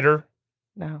Spider?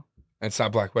 No. It's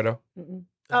not Black Widow. Mm-mm.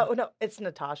 Oh, no. It's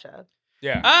Natasha.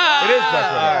 Yeah. Ah! It is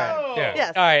Black Widow. All right. Yeah.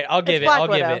 Yes. All right, I'll give It's it. Black I'll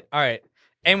give Widow. it. All right.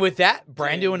 And with that,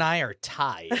 Brando and I are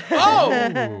tied.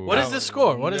 Oh! What is Ooh. the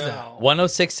score? What is that?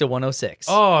 106 to 106.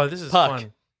 Oh, this is Puck.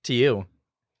 fun. To you.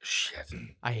 Shit.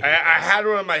 I hate I this. had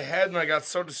one in my head and I got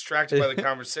so distracted by the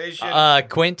conversation.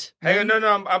 Quint. Hang on,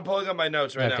 no, I'm pulling up my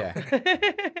notes right now.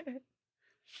 Okay.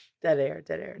 Dead air.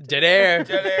 Dead air. Dead air,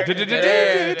 dead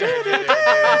air, dead air.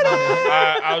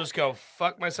 I'll just go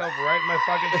fuck myself right in my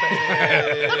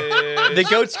fucking face. The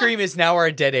goat scream is now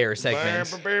our dead air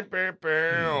segment.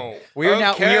 We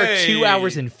are 2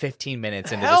 hours and 15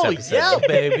 minutes into Hell this episode. yeah,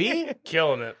 baby.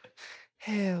 Killing it.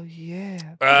 Hell yeah.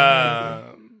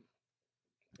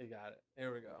 You got it.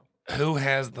 Here we go. Who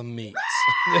has the meats?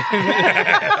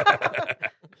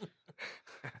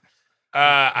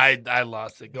 I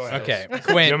lost it. Go ahead. Okay, You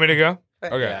Quint. want me to go?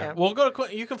 Okay. Yeah. We'll go to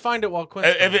Quinn. You can find it while Quinn.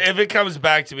 If it comes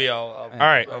back to me, All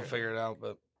right. I'll figure it out.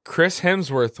 But Chris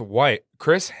Hemsworth's wife.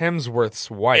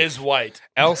 is white.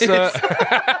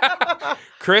 Elsa.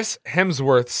 Chris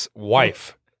Hemsworth's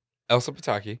wife, Elsa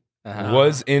Pataki, Uh-huh.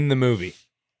 was in the movie.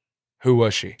 Who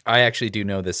was she? I actually do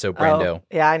know this, so Brando. Oh,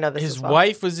 yeah, I know this His as well.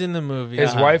 wife was in the movie.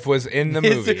 His wife was in the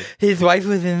movie. His wife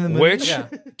was in the movie. Which Yeah.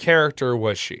 character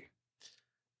was she?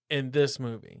 In this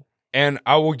movie. And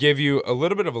I will give you a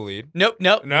little bit of a lead. Nope.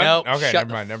 No? Okay, Shut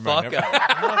never mind, the never mind, fuck never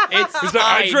up. It's It's like,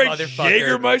 I tied, drank motherfucker.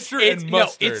 Jägermeister and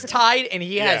mustard. No, it's tied, and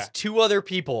he Yeah. has 2 other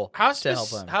people How to help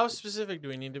him. How specific do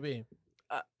we need to be?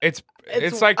 It's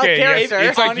It's like a a, character.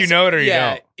 it's like you know it or you yeah,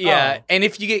 don't. Yeah, Oh. and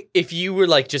if you were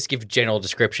like just give general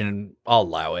description, I'll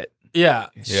allow it. Yeah.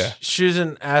 Yeah. She's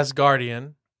an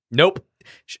Asgardian. Nope.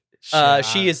 She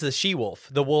Shit. is the she-wolf,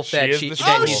 the wolf She that is she the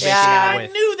that Oh, he's she-wolf. shit. making out I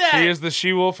with. knew that. She is the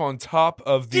she-wolf on top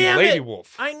of the Damn lady it.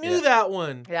 wolf. I knew Yeah. that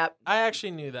one. Yep. I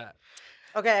actually knew that.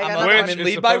 Okay, I got I'm, another Which I'm one. in is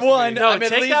lead by supposed to be- one. No, I'm in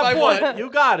take lead that by point. one. You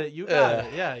got it. You got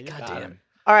it. Yeah, you God got damn. it.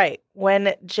 All right.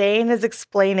 When Jane is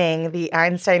explaining the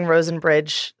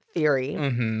Einstein-Rosenbridge theory,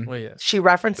 Mm-hmm. Well, yes. she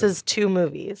references 2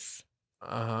 movies.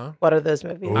 Uh-huh. What are those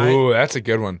movies? Ooh, that's a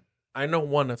good one. I know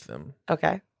one of them.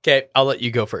 Okay, Okay, I'll let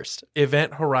you go first.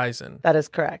 Event Horizon. that is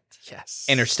correct. Yes.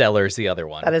 Interstellar is the other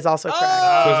one. That is also correct.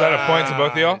 So is that a point to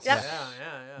both of y'all? Yep.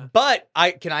 Yeah. But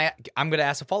I'm going to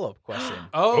ask a follow-up question.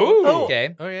 Oh. Ooh.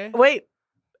 Okay. Okay. Wait,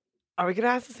 are we gonna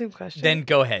ask the same question? Then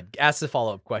go ahead. Ask the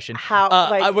follow-up question. How?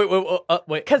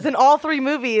 Wait. Because in all 3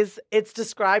 movies, it's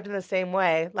described in the same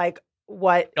way. Like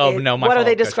what? Oh, no, my What are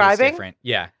they follow-up question is describing? different.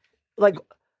 Yeah. Like,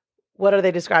 what are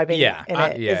they describing? Yeah, in I-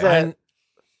 it? yeah. Is it-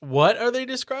 What are they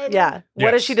describing? yeah.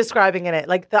 What is Yes. she describing in it?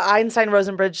 Like the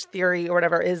Einstein-Rosenbridge theory or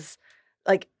whatever is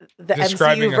like the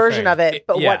Describing MCU a version thing. of it.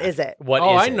 But Yeah. what is it? What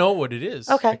Oh, is I it? know what it is.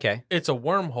 Okay. Okay. It's a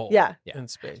wormhole. Yeah. In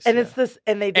space. And yeah. it's this,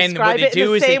 and they And what describe they it do in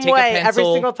the is they same take a way every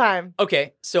pencil- single time.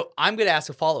 Okay. So I'm going to ask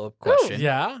a follow-up question.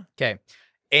 Yeah. Okay.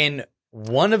 In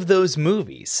one of those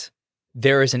movies,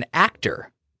 there is an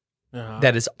actor Uh-huh.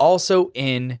 that is also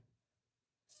in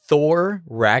Thor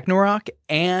Ragnarok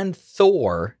and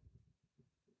Thor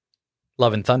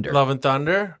Love and Thunder. Love and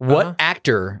Thunder. What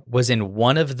actor was in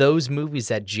one of those movies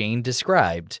that Jane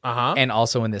described Uh-huh. and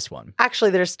also in this one?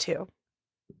 Actually, there's 2.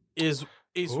 Is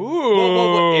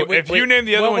Ooh. If you name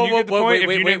the other one, you get the point. If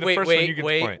you name the wait, first one, you get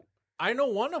the point. I know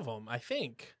one of them, I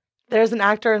think. There's an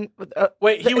actor in.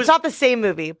 Wait, he it's was not the same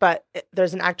movie, but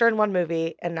there's an actor in one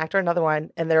movie and an actor in another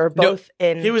one, and they're both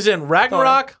in. he was in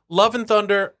Ragnarok, Love and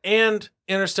Thunder, and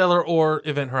Interstellar or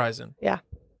Event Horizon. Yeah.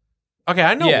 Okay,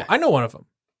 I know Yeah. I know one of them.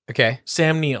 Okay.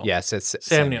 Sam Neill. Yes, it's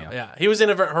Sam Neill. Yeah. He was in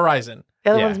Event Horizon. The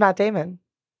other Yeah. one's Matt Damon.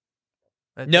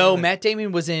 No, Damon. Matt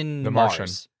Damon was in The Mars.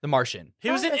 Martian. The Martian.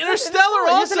 He was in It's Interstellar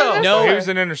He was in also. Interstellar. No. He was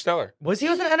in Interstellar. Was He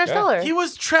was in Interstellar. He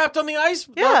was trapped on the ice,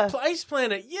 Yeah. ice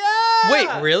planet. Yeah.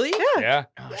 Wait, really? Yeah.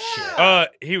 Oh shit.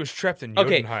 He was trapped in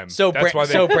Okay, Jotunheim. so that's why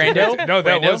they so Brando, depicted- No,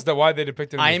 that Brando, was why they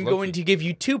depicted him I as am Loki. going to give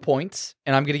you 2 points,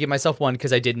 and I'm going to give myself 1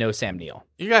 because I did know Sam Neill.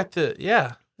 You got the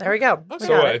There we go. We Okay.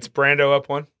 So got what? it. It's Brando up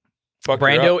 1. Fuck her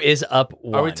Brando up. is up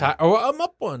 1. Are we tied? Oh, I'm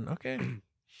up 1. Okay.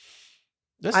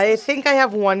 This I think I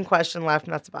have one question left,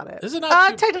 and that's about it. Is it not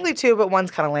too- technically 2, but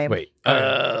one's kind of lame. Wait.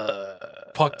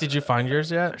 Puck, did you find yours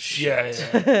yet?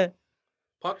 Yeah.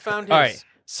 Puck found his. All right.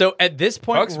 So at this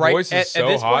point, Puck's right voice is at so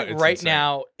this hot, point, it's right insane.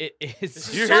 now, it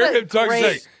is. You Got hear a him talk?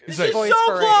 great He's like, voice so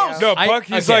for close. radio. no, Puck.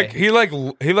 He's okay.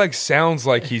 like he like sounds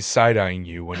like he's side eyeing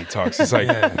you when he talks. He's like,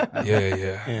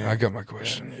 yeah. I got my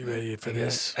question. You ready for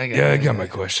this? I got my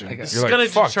question. This You're is going like,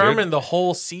 to fuck, determine dude. the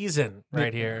whole season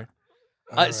right here.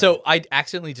 So I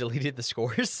accidentally deleted the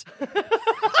scores.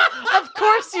 Of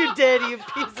course you did, you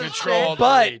piece of Control. shit.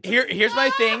 But here's my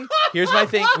thing. Here's my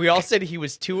thing. We all said he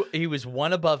was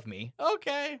 1 above me.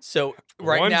 Okay. So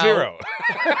right 1-0. now,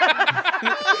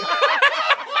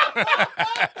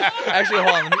 actually,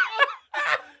 hold on. Let me,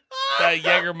 That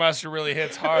Jägermeister really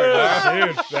hits hard.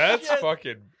 Dude, that's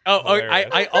fucking. I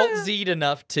hilarious. Alt Z'd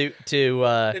enough to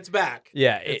It's back.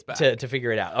 yeah It's back. to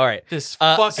figure it out. All right. This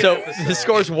fucking So episode. the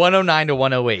score's 109 to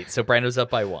 108. So Brando's up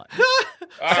by 1.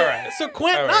 All right. So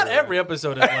Quint, All right, not all right. every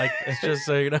episode is like this, just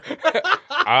so you know.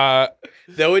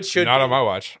 Though it should Not be. on my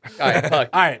watch. All right, Puck.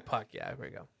 All right, Puck. Yeah, here we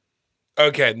go.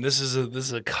 Okay, this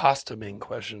is a costuming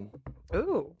question.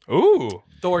 Ooh. Ooh.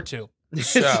 Thor 2.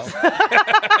 So,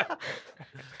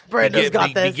 Brando's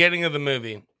got this. beginning of the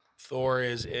movie, Thor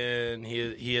is in.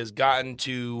 He has gotten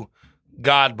to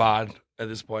God bod at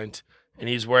this point, and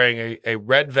he's wearing a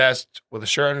red vest with a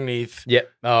shirt underneath. Yep.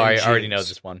 Oh, I And already know jeans.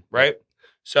 this one. Right.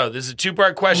 So this is a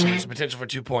 2-part question. There's potential for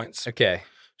 2 points. Okay.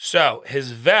 So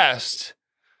his vest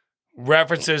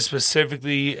references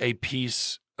specifically a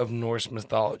piece of Norse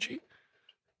mythology.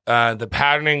 The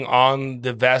patterning on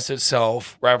the vest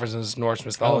itself references Norse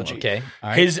mythology. Oh, okay. All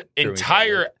right. His we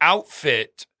entire go.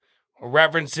 outfit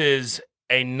references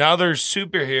another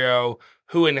superhero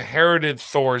who inherited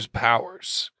Thor's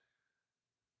powers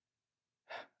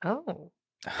Oh.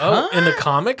 Oh, in the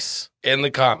comics? in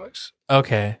the comics.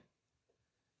 Okay.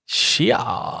 Shit.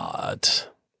 Wow,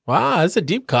 that's a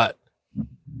deep cut.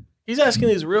 He's asking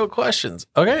these real questions.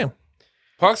 Okay.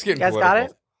 Puck's getting You guys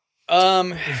got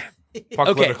political. Puck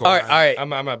Okay. political. All right. All right. I'm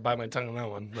gonna bite my tongue on that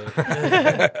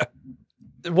one.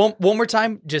 But. One more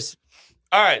time. Just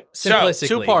All right. So simplistically.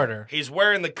 Two-parter. he's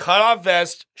wearing the cutoff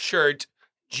vest, shirt,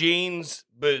 jeans,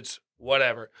 boots,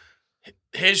 whatever.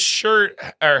 His shirt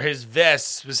or his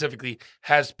vest specifically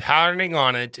has patterning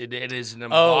on it. It is an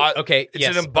embossed. okay. It's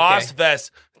Yes, an embossed okay.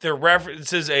 vest that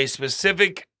references a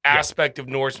specific aspect of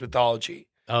Norse mythology.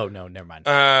 Oh no, never mind.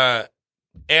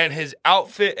 And his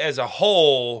outfit as a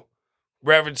whole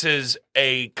references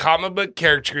a comic book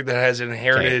character that has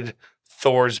inherited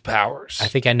Thor's powers. I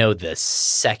think I know the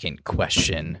second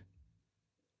question.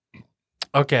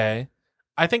 Okay.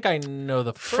 I think I know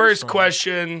the First one.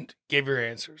 question, give your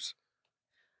answers.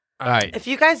 All right. If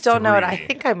you guys don't know it, I 3.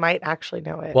 think I might actually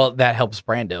know it. Well, that helps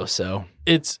Brando. So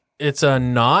It's a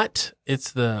knot.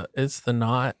 It's the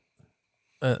knot.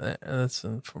 That's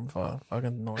from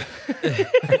fucking north.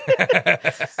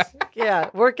 yeah,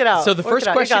 work it out. So the Work first it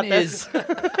out. You question got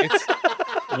this.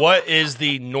 is What is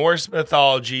the Norse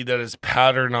mythology that is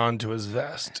patterned onto his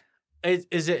vest?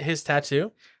 Is it his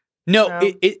tattoo? no, No.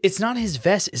 it's not his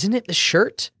vest, isn't it? The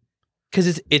shirt,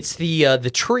 because it's the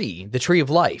tree of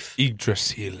life.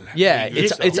 Yggdrasil. Yeah,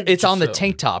 Yggdrasil. it's on the Yggdrasil.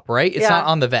 tank top, right? It's Yeah. not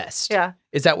on the vest. Yeah.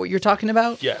 Is that what you're talking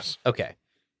about? Yes. Okay.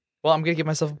 Well, I'm gonna give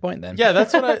myself a point then. Yeah,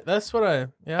 that's what I.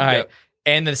 Yeah. All right.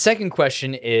 And the second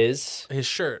question is His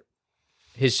shirt.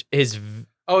 his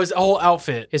Oh, his whole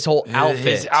outfit. whole outfit.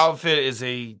 His outfit is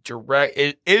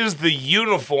it is the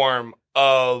uniform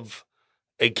of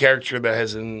a character that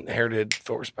has inherited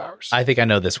Thor's powers. I think I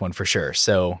know this one for sure.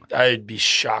 So I'd be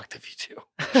shocked if you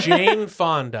do. Jane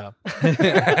Fonda.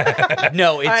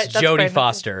 no, it's right, that's Jodie Brandon.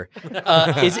 Foster.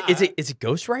 Is it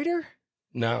Ghost Rider?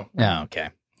 No. No. Okay.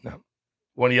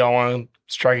 One of y'all want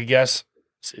to strike a guess?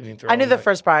 See if you can throw I knew one the back.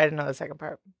 first part. I didn't know the second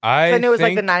part. I I knew it was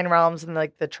like the think- 9 realms and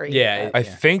like the tree. Yeah. I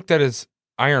think that is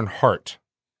Iron Heart.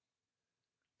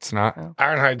 It's not.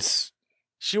 Ironhide's.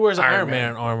 She wears Iron Iron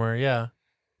Man. Man armor. Yeah.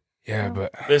 Yeah,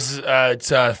 but This is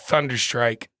it's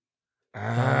Thunderstrike.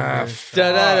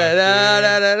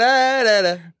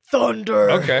 Thunder.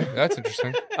 okay, that's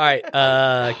interesting. All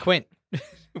right. Quint.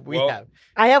 We Well, have.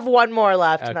 I have one more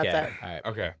left, and Okay. that's it. All right.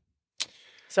 Okay.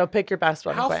 So pick your best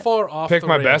one. How Quinn. far off Pick the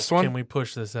my rails best one? can we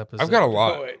push this episode? I've got a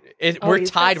lot. We're he's got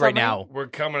tied right so many? now. We're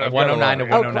coming up. 109 to Oh,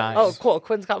 109. cool. Oh, cool.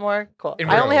 Quinn's got more. Cool.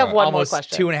 And I we're only have one more almost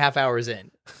question. 2.5 hours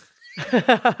in.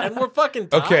 And we're fucking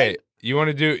tied. Okay, you want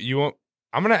to do? You want?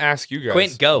 I'm gonna ask you guys.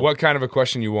 Quint, go. What kind of a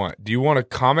question you want? Do you want a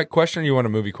comic question or you want a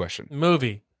movie question?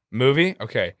 Movie. Movie.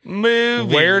 Okay.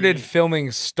 Movie. Where did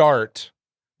filming start?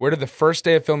 Where did the first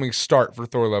day of filming start for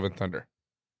Thor: Love and Thunder?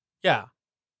 Yeah.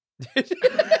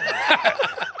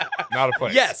 Not a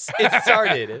place. Yes, it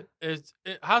started.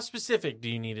 How specific do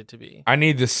you need it to be? I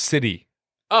need the city.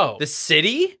 Oh, The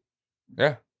city?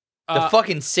 Yeah. The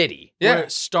fucking city. where Yeah.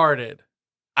 it started.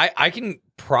 I can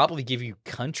probably give you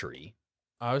country.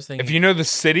 I was thinking. If you know the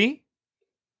city,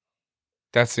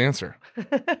 that's the answer.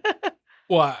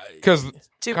 well, Because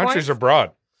 2 countries points? are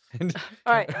broad.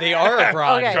 All right. They are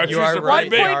abroad. Okay. You are Countries are right. pretty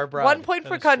They big. are abroad. 1 point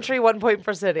for is country, 1 point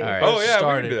for city. All right. Oh yeah,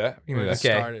 started. we can do that. We can do Where it that.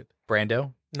 Okay. started.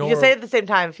 Brando, You can say it at the same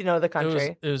time if you know the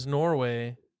country. It was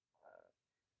Norway.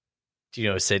 do you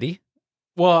know a city?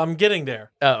 Well, I'm getting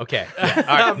there. Oh, okay. Yeah.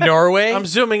 All right. Norway? I'm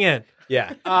zooming in.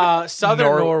 yeah. Southern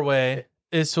Norway.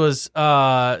 This was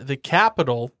the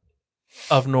capital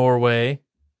of Norway,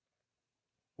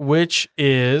 which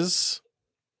is,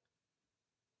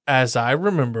 as I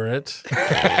remember it,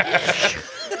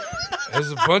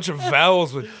 There's a bunch of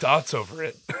vowels with dots over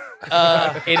it.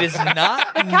 It is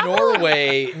not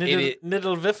Norway. It is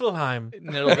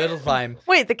Nidelviffelheim.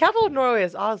 Wait, the capital of Norway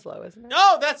is Oslo, isn't it?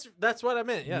 Oh, that's what I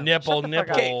meant. Yeah. Nipple, Shut the fuck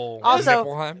up. nipple. Also,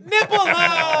 Nibelheim?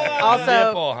 Nippelheim. also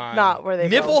Nibelheim. not where they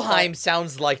Nibelheim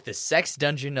sounds like the sex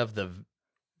dungeon of the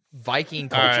Viking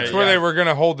culture. All right, That's where they were going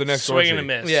to hold the next Swing and orgy.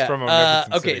 a miss. Yeah. From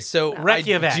Omnipotent Okay, City. so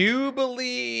Reykjavik. I do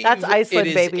believe That's Iceland,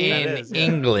 it is baby. in That is, yeah.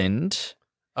 England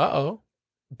Uh-oh.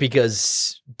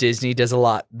 because Disney does a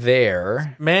lot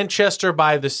there. Manchester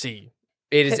by the Sea.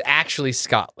 It is actually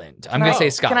Scotland. I'm going to I- say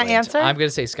can Scotland. I answer? I'm going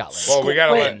to say Scotland. Well, we got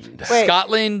to Wait. let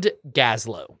Scotland,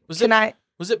 Glasgow. Was Can I?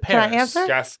 Was it Can I Paris? answer?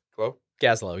 Gas glow.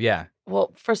 Glasgow, yeah.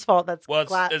 Well, first of all, that's Well, it's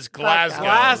Glasgow.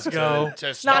 Glasgow. To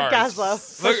Not start. Glasgow.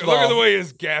 Look at the way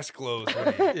his gas glows.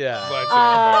 when he Yeah. lights it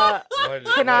on fire.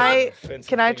 Can I-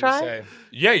 can I try?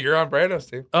 Yeah, you're on Brando's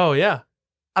team. Oh, yeah.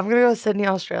 I'm gonna go Sydney,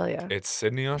 Australia. It's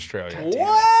Sydney, Australia.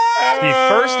 What?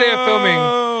 The first day of filming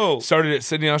Oh. started at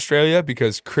Sydney, Australia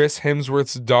because Chris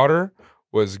Hemsworth's daughter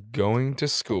was going to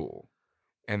school.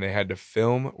 And they had to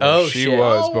film where Oh, she shit.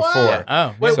 was Oh, wow. before.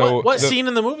 Oh. Wait, So what the- scene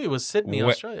in the movie was Sydney, Wh-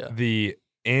 Australia? The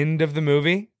end of the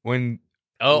movie when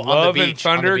Oh, on the Love beach, and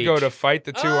Thunder on the go beach. to fight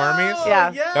the two Oh, armies. Yeah.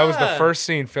 That was the first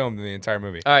scene filmed in the entire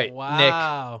movie. All right,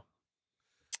 Wow.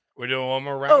 We're doing one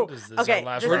more round. Oh, Is this okay, our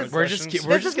last this round is- of We're just questions?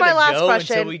 We're This just is my gonna last go until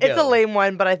question. we It's go. a lame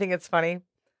one, but I think it's funny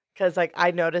because like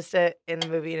I noticed it in the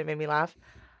movie and it made me laugh.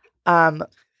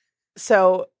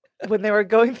 So when they were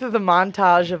going through the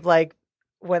montage of like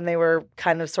when they were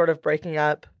kind of sort of breaking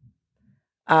up,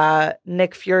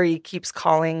 Nick Fury keeps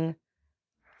calling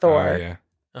Thor. Oh, yeah.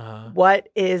 Uh-huh. What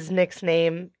is Nick's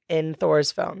name in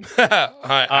Thor's phone?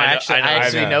 I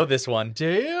actually know. know this one. Do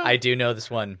you? I do know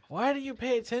this one. Why do you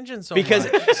pay attention so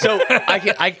Because much? so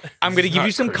I'm going to give not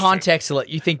you some Christian. context to let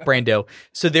you think, Brando.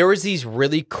 So there was these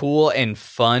really cool and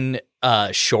fun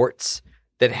shorts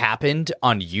that happened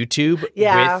on YouTube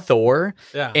Yeah. with Thor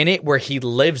Yeah. in it, where he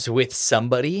lives with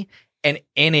somebody, and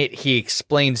in it he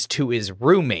explains to his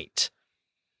roommate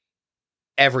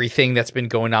everything that's been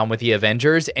going on with the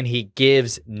Avengers, and he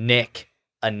gives Nick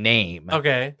a name.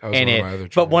 Okay. That was in one it. of my other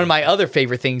But one of choices. my other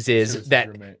favorite things is that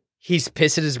he's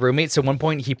pissed at his roommate. So at one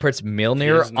point he puts He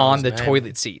Mjolnir doesn't know on his the name.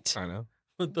 toilet seat. I know.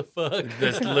 What the fuck?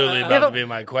 That's literally Yeah, about but- to be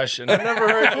my question. I've never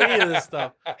heard any of this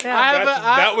stuff. Yeah. I have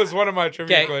That was one of my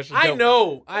trivia Okay, questions. I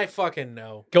know. I fucking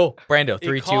know. Go, Brando. He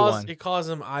 3, 2, calls- 1. He calls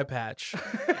him eye patch.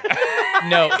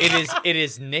 No, it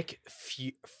is Nick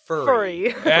Furry.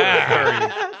 Furry.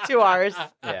 Yeah. 2 R's.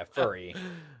 Yeah, Furry.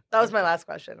 That was my last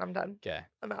question. I'm done. Okay,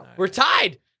 I'm out. we're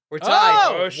tied. We're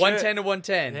tied. Oh, shit. 110 to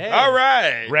 110. Hey. All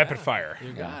right. Rapid fire.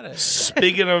 You got it.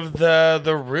 Speaking of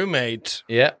the roommate,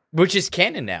 Yeah, which is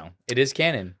canon now. It is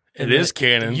canon. it is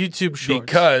canon YouTube shorts.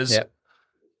 because Yep.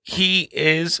 he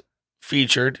is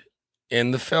featured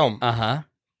in the film. Uh-huh.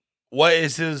 What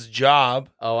is his job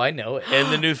Oh, I know it.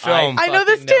 in the new film? I know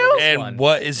this fucking too. this and one.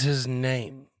 what is his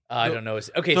name? I don't know.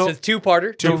 Okay, The- so it's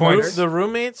two-parter. Two The points. The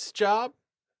roommate's job.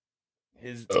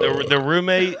 The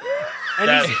roommate And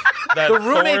that, he's that the Thor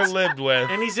roommate's- lived with.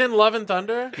 and he's in Love and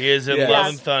Thunder. He is in Yes. Love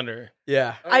and Thunder.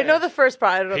 Yeah. I know the first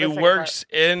part. I don't know He the second works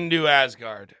in New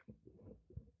Asgard.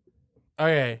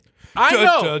 Okay. I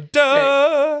know.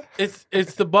 Da.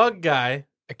 It's the bug guy,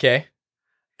 Okay.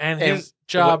 and And his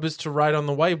job is to write on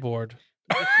the whiteboard.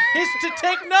 He's to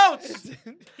take notes.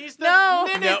 He's the No.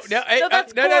 minutes. No,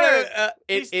 that's Korg.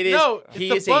 It's He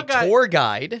the is a bug guy. tour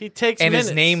guide, He takes and minutes.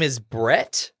 his name is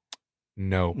Brett.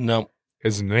 No.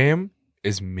 His name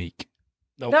is Meek.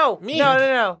 No. Meek.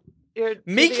 No. You're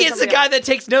Meek thinking is the something guy else. that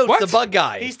takes notes. What? The bug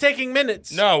guy. He's taking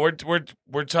minutes. No, we're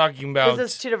talking about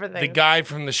This is two different things. the guy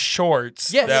from the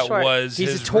shorts Yes. that Short. was He's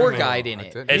a his tour roommate. guide in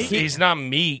it. He's not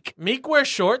Meek. Meek wears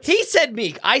shorts. He said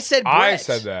Meek. I said Brett. I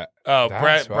said that. Oh, That's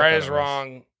Brett what I Brett thought is it was.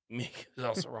 wrong. Meek is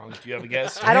also wrong. Do you have a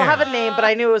guess? I don't have a name, but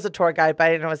I knew it was a tour guide, but I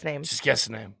didn't know his name. Just guess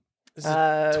the name.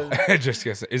 Just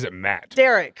guess. Is it Matt?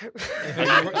 Derek.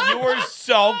 You were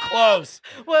so close.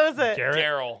 What was it?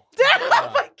 Daryl.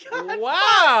 Oh my god.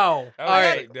 Wow. All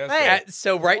right. Hey.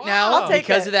 So right Wow. now, I'll take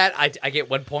because it. of that, I get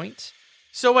 1 point.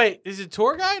 So wait, is it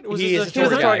tour guide? He is a He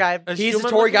was a tour tour guide. guide. He's a human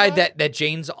tour looking guide guy? that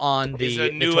Jane's on the He's a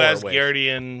the new tour with.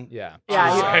 Asgardian. Yeah.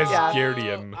 Yeah, As yeah.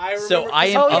 Gardian. I So remember- I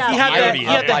am Oh, up. yeah. He had I the, am he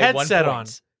up had the by 1 headset point. on.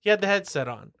 He had the headset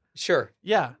on. Sure.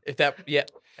 Yeah. If that, yeah.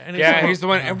 And Yeah, he's the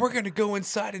one. And we're gonna go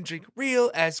inside and drink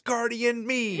real Asgardian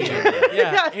mead.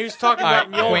 Yeah, he was talking All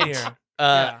about right, Quint.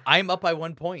 Mjolnir. I'm up by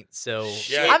 1 point. So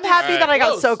Yeah. I'm happy All that I got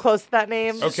close. so close to that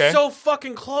name. Okay. So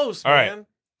fucking close, All right. man.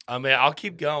 I mean, I'll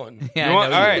keep going. yeah, You I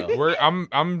want- know all you right, will.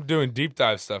 I'm doing deep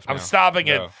dive stuff now. I'm stopping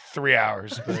No. at 3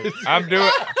 hours. But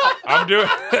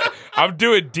I'm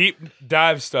doing deep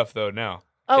dive stuff though now.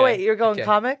 Oh Okay. wait, you're going Okay.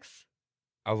 comics?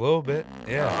 A little bit,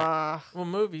 yeah. Well,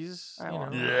 movies. I You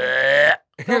want- know.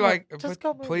 You're like, just but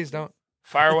go please movies. don't.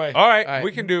 fire away. All right, All right.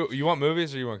 we can do. You want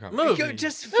movies or you want comics? Movies. Yo,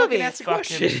 just Movies. fucking ask a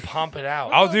Fucking question. pump it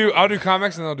out. I'll do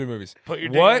comics and I'll do movies. Put your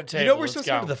dick on What? the table. You know we're Let's supposed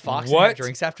to go to the Fox and What? have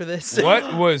drinks after this.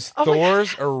 What was Oh my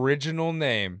Thor's original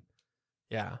name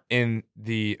Yeah. in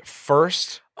the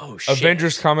first Oh shit!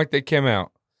 Avengers comic that came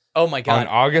out Oh my on god!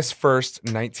 August 1st,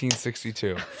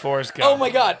 1962? Forrest Gump. Oh my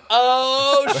god!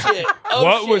 Oh shit! Oh,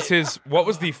 What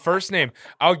was the first name?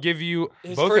 I'll give you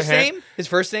His both first a hint. name? His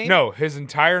first name? No, his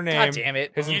entire name. God damn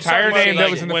it! His You entire talking about, name that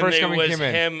like, was in the when first it comic was came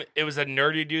in. him. It was a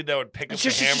nerdy dude that would pick up the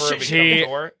Shh, shh, hammer shh, and shh, become he-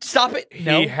 Thor. Stop it!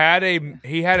 No. He had a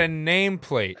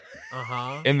nameplate Uh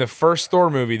huh. in the first Thor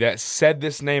movie that said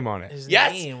this name on it. His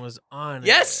Yes. name was on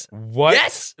Yes. it. What?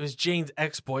 Yes. It was Jane's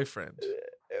ex-boyfriend.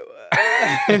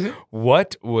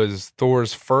 What was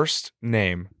Thor's first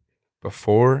name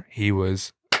before he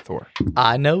was Thor?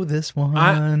 I know this one.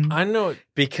 I know it.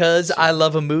 because I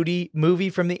love a movie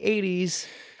from the 80s.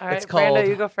 All right, It's called Brando,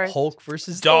 you go first. Hulk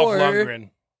versus Dolph Thor. Lundgren.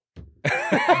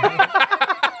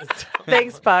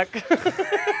 Thanks, Buck.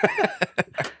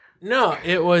 No,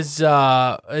 it was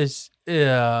Daryl.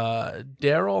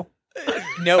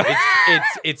 No,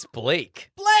 it's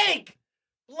Blake. Blake.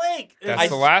 That's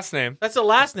the last name. That's the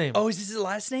last name. Oh, is this his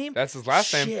last name? That's his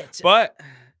last name. Shit. But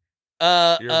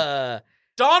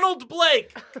Donald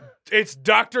Blake. it's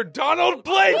Dr. Donald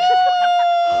Blake.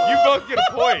 You both get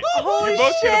a point. Holy You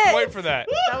both get a shit. point for that.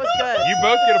 That was good. You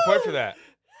both get a point for that.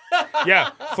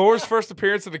 Yeah, Thor's first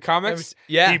appearance in the comics.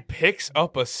 yeah. He picks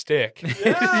up a stick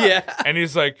yeah. and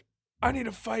he's like, "I need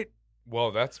to fight."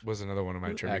 Well, that was another one of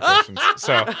my trivia questions.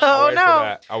 So I'll Oh, wait no. for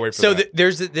that. I'll wait for So that.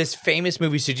 there's this famous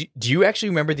movie. So do you actually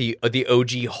remember the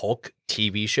OG Hulk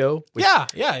TV show? With,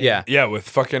 Yeah. Yeah, with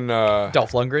fucking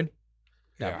Dolph Lundgren.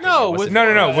 yeah. No, Was with it-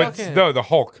 no, with fucking- the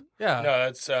Hulk. Yeah. No,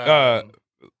 that's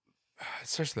It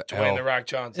starts with the Dwayne L. the Rock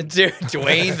Johnson.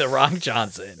 Dwayne the Rock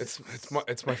Johnson. It's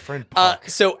my friend Puck.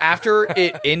 So after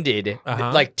it ended,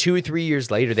 Uh-huh. like 2 or 3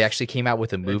 years later, they actually came out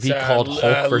with a movie It's, called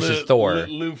Hulk versus Thor.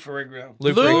 Lou Ferrigno.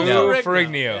 Lou Lou Ferrigno.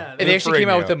 Ferrigno. Yeah, And they actually came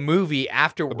out with Ferrigno. a movie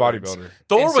afterwards. The bodybuilder.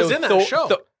 Thor And was so in that show.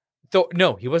 Thor,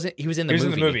 no, he wasn't. He was in the He was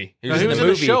movie. in the movie. No, he was in the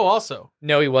movie. show also.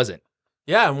 No, he wasn't.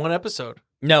 Yeah, in one episode.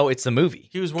 No, it's the movie.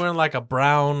 He was wearing like a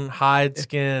brown hide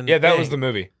skin. Yeah, that thing. was the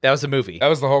movie. That was the movie. That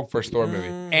was the Hulk versus Thor movie.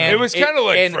 Mm. And it was kind of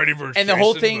like and- Freddy versus And the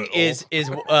whole Jason, thing but is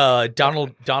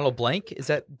Donald Blank. Is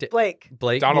that Blake.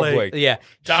 Blake? Donald Blake. Blake. Yeah,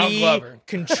 Donald he Glover.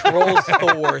 controls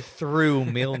Thor through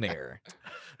Mjolnir.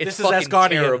 It's This is fucking Asgardian.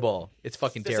 terrible. It's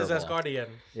fucking This terrible. is Asgardian.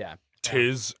 Yeah.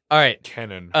 Tis All right.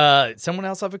 Kenan. Someone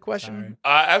else have a question?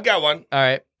 I've got one. All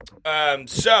right.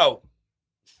 So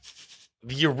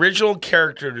the original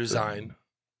character design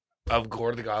of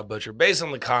Gore the God Butcher, based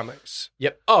on the comics,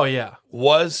 Oh yeah.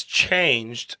 was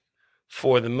changed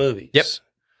for the movies. Yep.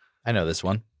 I know this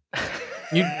one.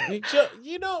 You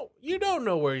don't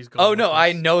know where he's going. Oh no, with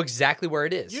I this. know exactly where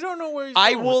it is. You don't know where he's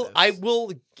I going. will. with I this.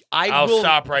 will. I'll will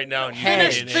stop right now and you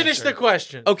Finish- get an Finish answer. the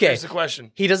question. Okay. Finish the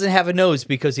question. He doesn't have a nose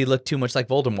because he looked too much like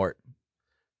Voldemort.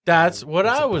 That's what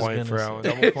That's I a was point going for to Alan. say.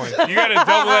 Double point. You gotta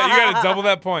double that. You gotta double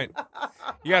that point.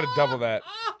 You gotta double that.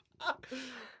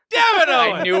 Damn it,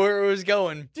 Owen! I knew where it was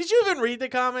going. Did you even read the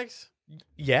comics?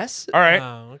 Yes. All right.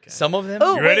 Oh, okay. Some of them.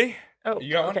 Oh, You ready? Oh,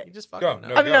 You got one? okay. You just Go. fucking know.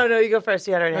 No, I mean, no, you go first.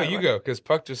 You already No, had you one. go, because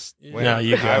Puck just went. No,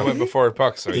 you go. I went before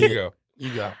Puck, so you go.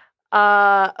 You go.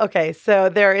 Okay, so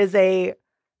there is a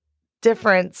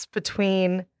difference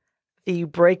between the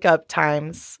breakup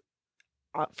times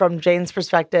from Jane's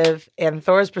perspective and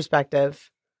Thor's perspective.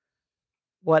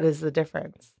 What is the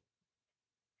difference?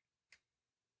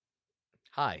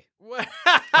 Hi.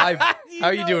 How How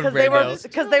are you doing, Because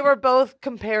Brando? they were both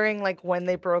comparing like when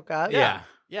they broke up. Yeah.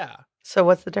 Yeah. So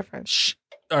what's the difference? Shh.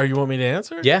 Or you want me to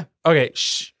answer? Yeah. Okay.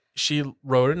 Shh. She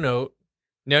wrote a note.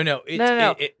 No. It's,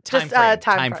 No. time Just, frame.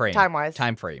 time frame. time-wise.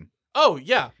 Time frame. Oh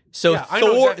yeah. So Yeah, I know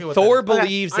Thor exactly what Thor that is. Okay.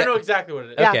 believes I that. know exactly what it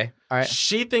is. Yeah. Okay. All right.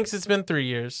 She thinks it's been 3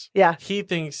 years. Yeah. He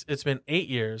thinks it's been 8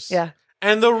 years. Yeah.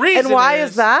 And the reason And why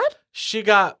is that? She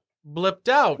got blipped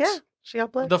out. Yeah. She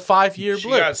got blipped. The 5-year She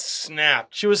blip. got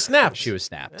snapped. She was snapped. She was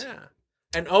snapped. Yeah.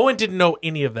 And Owen didn't know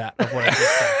any of that of what I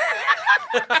just said.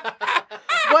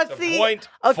 What's The the point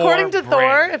according for to Thor?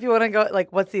 Brandon. If you want to go,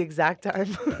 like, what's the exact time?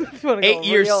 If you want to 8 go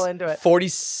years, real into it.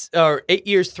 8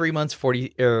 years, 3 months,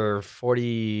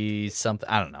 40 something.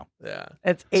 I don't know. Yeah.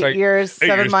 It's 8 like years, 8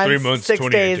 7 years, 3 months, months, 6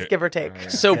 28 days, days. give or take.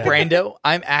 So, Yeah. Brando,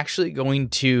 I'm actually going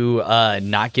to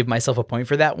not give myself a point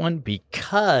for that one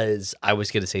because I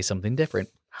was going to say something different.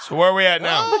 So where are we at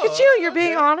now? Look at you. You're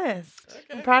being honest.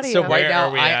 I'm proud of So you. right Where now,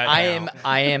 are we at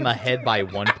I am ahead by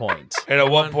 1 point. And at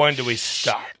what point do we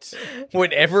stop?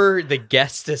 Whenever the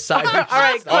guests decide. All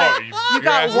right, Oh, quick. you You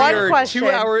got asking one me? We're question. 2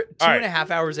 hour, two All right. and a half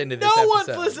hours into this No episode. one's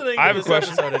listening I to have a this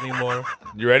question. episode anymore.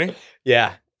 You ready?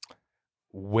 Yeah.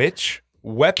 Which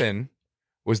weapon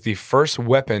was the first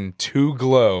weapon to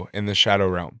glow in the Shadow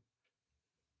Realm?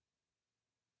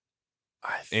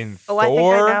 In Oh, I think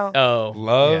Thor, I know. Oh,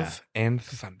 Love, and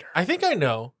Thunder. I think I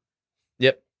know.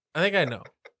 Yep. I think I know.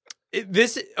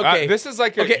 This okay. This is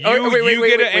like a, Okay, you, oh, wait, you wait,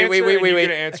 get wait, an answer wait, and wait, you wait.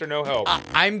 get an answer, no help.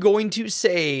 I'm going to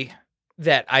say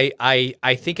that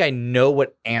I think I know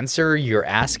what answer you're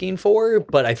asking for,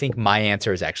 but I think my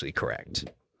answer is actually correct.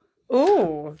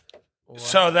 Ooh.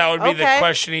 So that would be the Okay.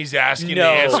 question he's asking the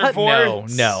answer for?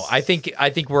 No. I think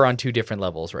we're on 2 different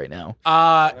levels right now.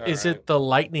 Is it the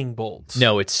lightning bolts?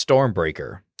 No, it's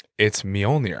Stormbreaker. It's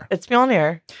Mjolnir. It's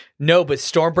Mjolnir. No, but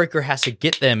Stormbreaker has to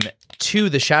get them to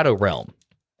the Shadow Realm.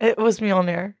 It was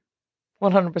Mjolnir.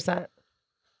 100%.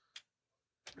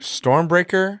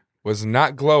 Stormbreaker was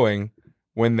not glowing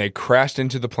when they crashed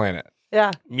into the planet.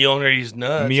 Yeah. Mjolnir's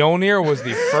nuts. Mjolnir was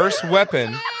the first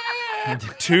weapon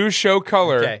to show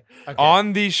color Okay.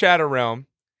 on the Shadow Realm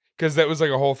because that was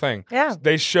like a whole thing. Yeah.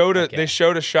 They showed Okay. they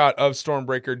showed a shot of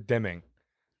Stormbreaker dimming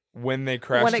when they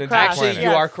crashed When it into crashed, the Actually, planet. you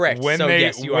Yes. are correct. When so they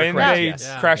yes, you are when correct. they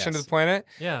yes. crashed Yes. into the planet,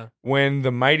 Yeah. when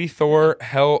the mighty Thor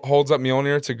holds up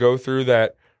Mjolnir to go through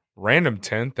that random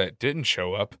tent that didn't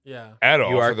show up Yeah. at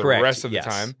all You are for the correct, rest of yes.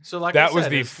 the time. So like That I was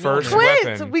said, the it's first Mjolnir. Quit.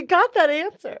 weapon. We got that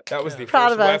answer. That was the Proud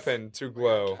first of us. weapon to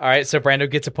glow. All right, so Brando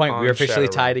gets a point. On We're officially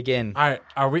Shadow tied Realm. again. All right.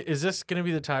 Are we? Is this going to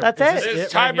be the tie? That's is it. This This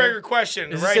is right here? tiebreaker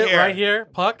question Is right this it here. right here?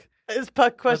 Puck. It's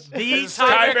Puck question. The This is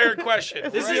tiebreaker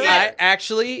question. This right is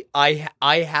here.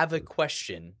 I have a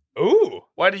question. Ooh,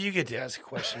 Why do you get to ask a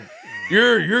question?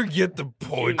 you're get the You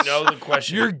points. know the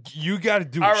question. You got to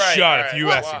do All a right, shot all if right. you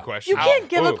Well, ask a question. You can't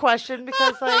give a Ooh. question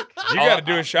because, like, You got to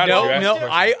do a shot if you ask No, a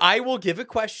question. I will give a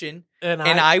question, And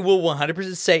and I will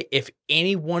 100% say if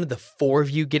any one of the 4 of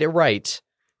you get it right,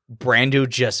 Brando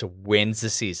just wins the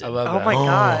season. I love oh that. my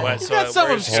God. What, You so got some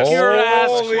where's- obscure ass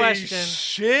Holy question.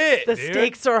 shit, The dude.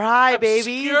 stakes are high,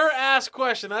 baby. Obscure ass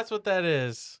question. That's what that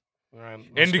is. All right, let's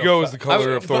Indigo go is the fuck-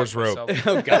 color let's of go Thor's fuck robe. myself.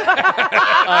 Oh God!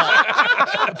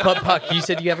 But Puck, you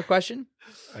said you have a question.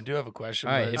 I do have a question,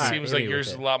 All right, but it hit me- seems hit like me yours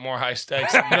with is it. a lot more high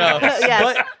stakes. Than No, mine. Yes.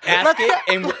 but ask Let's it,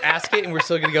 and ask it, and we're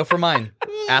still gonna go for mine.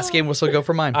 Ask it, and we'll still go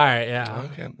for mine. All right. Yeah.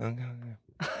 Okay.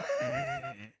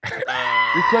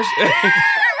 Your question.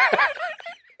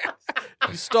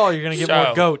 You stall. You're gonna get So-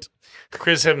 more goat.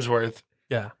 Chris Hemsworth,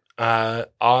 Yeah.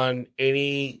 on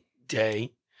any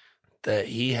day that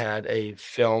he had a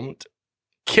filmed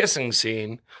kissing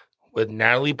scene with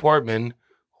Natalie Portman,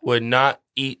 would not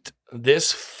eat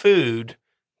this food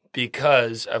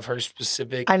because of her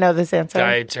specific I know this answer.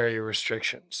 dietary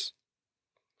restrictions.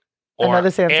 I know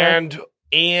this answer.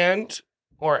 And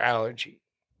or allergy.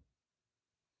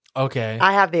 Okay.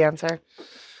 I have the answer.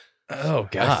 Oh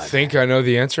I think I know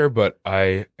the answer, but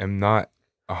I am not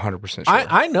 100% sure.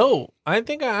 I know. I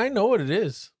think I know what it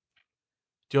is.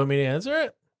 Do you want me to answer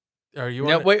it? Or you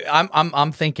No, want? wait.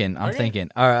 I'm thinking. I'm Okay. thinking.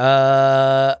 All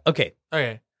right. Okay.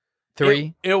 Okay.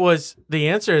 3. It was the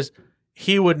answer is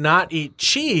he would not eat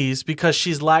cheese because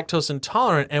she's lactose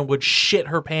intolerant and would shit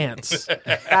her pants.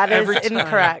 That is Every time.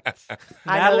 incorrect.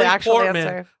 I know Natalie the actual Portman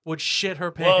answer. would shit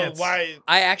her Well, pants. why?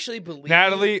 I actually believe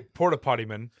Natalie Porta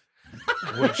Pottyman.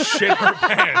 would shit her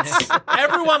pants.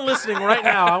 Everyone listening right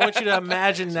now, I want you to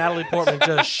imagine Natalie Portman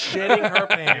just shitting her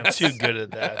pants. Too good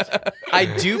at that. I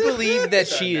do believe that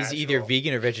she is either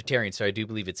vegan or vegetarian, so I do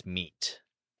believe it's meat.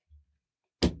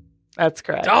 That's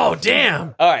correct. Oh,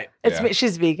 damn. All right.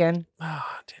 She's vegan. Oh,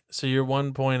 damn. So you're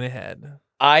 1 point ahead.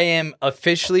 I am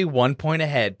officially 1 point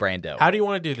ahead, Brando. How do you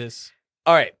want to do this?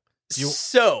 All right. Do you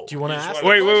so, want to ask?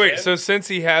 Wait. So since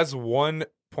he has 1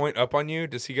 point up on you,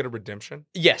 does he get a redemption?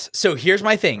 yes. So here's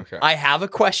my thing. Okay. I have a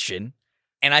question,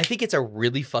 and I think it's a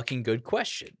really fucking good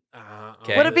question.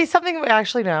 Okay. Would it be something we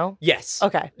actually know? Yes.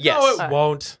 Okay. Yes. No, it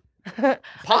won't.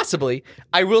 Possibly.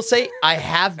 I will say I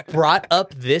have brought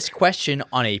up this question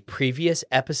on a previous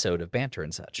episode of Banter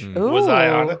and Such. Was I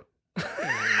on it?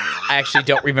 I actually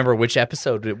don't remember which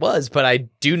episode it was, but I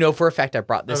do know for a fact I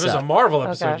brought If this it was up. a Marvel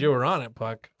episode, Okay. you were on it,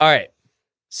 Puck. All right.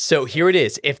 So here it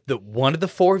is. If the one of the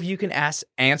four of you can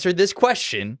answer this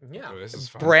question, Yeah. Oh, this is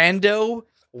fun. Brando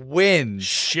wins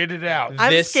Shit it out.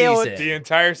 I'm this scared. season. The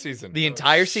entire season. The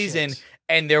entire season.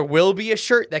 And there will be a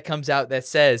shirt that comes out that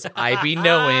says, I be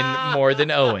knowing more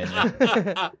than Owen.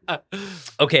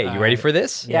 Okay, you ready for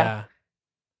this? Yeah.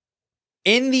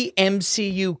 In the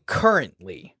MCU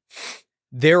currently,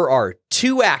 there are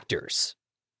 2 actors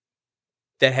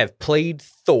that have played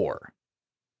Thor.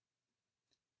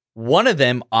 One of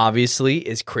them, obviously,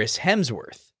 is Chris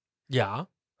Hemsworth, Yeah.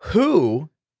 who,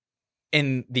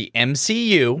 in the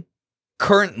MCU,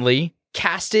 currently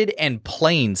casted and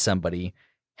playing somebody,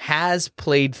 has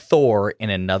played Thor in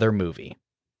another movie.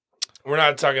 We're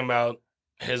not talking about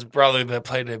his brother that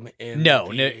played him in. No,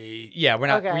 the- yeah, we're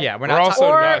not. Okay. Yeah, we're We're not. also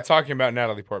Or- not talking about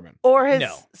Natalie Portman. Or his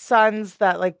No. sons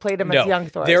that like played him as young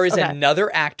Thor. there is Okay. another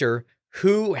actor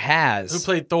who has Who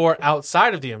played Thor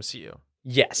outside of the MCU?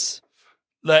 yes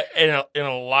Like, in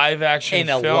a live action in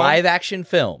a film? live action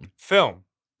film.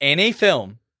 In a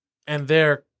film, And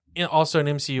they're also an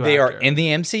MCU they actor. are in the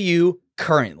MCU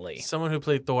currently. Someone who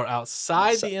played Thor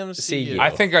outside the MCU. CU.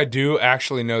 I think I do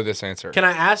actually know this answer. Can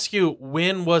I ask you,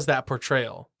 when was that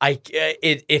portrayal?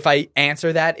 If I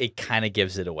answer that, it kind of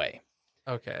gives it away.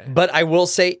 Okay. But I will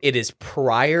say it is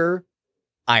prior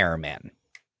Iron Man.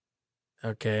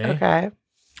 Okay. Okay.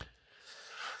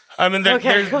 I mean,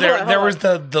 Okay, hold on, there hold was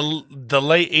the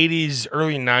late 80s,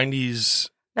 early 90s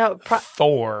No,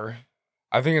 Thor.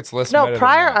 I think it's less meta no, than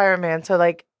prior that. Iron Man, so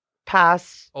like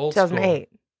past Old 2008.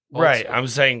 Old Right. school. I'm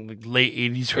saying like, late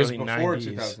 80s, It was early before 90s.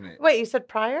 2008. Wait, you said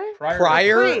prior?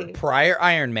 Prior Pre.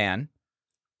 Iron Man.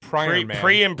 Prior man.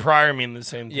 Pre and prior mean the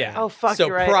same thing. Yeah. Oh, fuck, So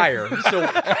you're right. prior. So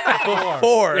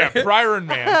before. Yeah, prior and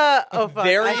man. Oh fuck!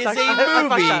 There I is sucked. a I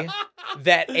fucked movie up.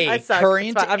 that I a suck. current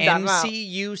It's fine. I'm done. I'm out.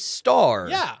 MCU star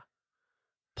Yeah.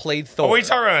 played Are Thor. we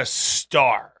talking about a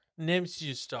star? An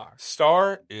MCU star.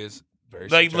 Star is very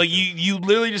Like subjective. you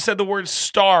literally just said the word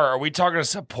star. Are we talking a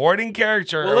supporting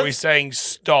character Well, or are we let's- saying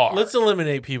star? Let's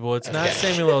eliminate people. It's not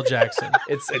Samuel L. Jackson.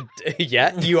 It's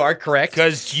yeah, you are correct.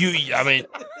 Because I mean,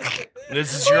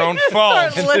 this is your own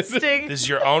fault. Start listing. This is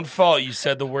your own fault. You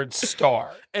said the word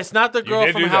star. It's not the You girl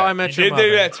did from do How that. I Met You Your did Mother.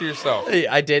 do that to yourself.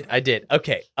 I did.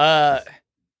 Okay. Oh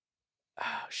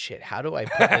shit, how do I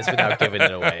put this without giving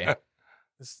it away?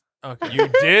 Okay. You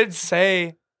did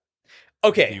say the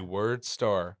Okay, word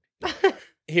star.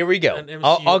 here we go. An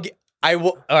MCU. I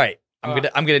will. All right, I'm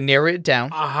gonna narrow it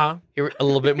down Uh-huh. here a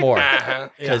little bit more Uh-huh.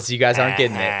 because you guys aren't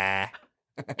getting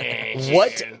it.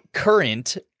 What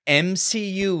current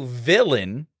MCU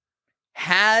villain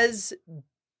has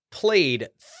played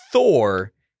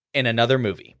Thor in another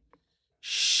movie?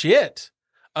 Shit.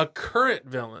 A current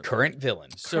villain. Current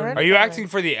villain. So Current- Are you asking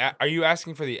for the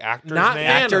actor's Not name?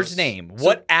 Thanos. Actor's name. So-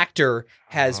 What actor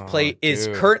has Oh, is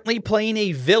dude. currently playing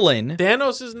a villain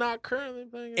Thanos is not currently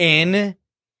playing. in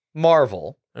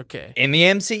Marvel Okay. in the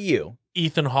MCU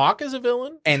Ethan Hawke is a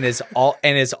villain. and is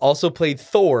also played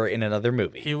Thor in another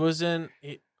movie? He was in.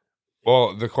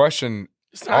 Well, the question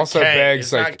It's not also Kang. begs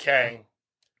It's like not Kang.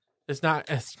 It's not.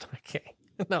 It's not okay.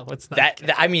 No, it's not.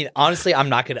 I mean, honestly,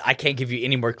 I can't give you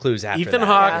any more clues after Ethan that.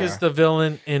 Hawke Yeah. is the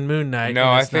villain in Moon Knight. no, and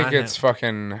I it's think not it's him.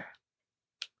 fucking.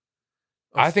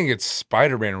 I think it's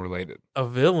Spider-Man related, a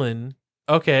villain.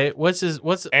 Okay, what's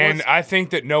and I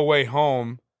think that No Way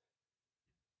Home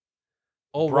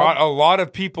oh, brought a lot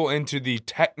of people into the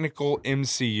technical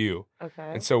MCU, Okay.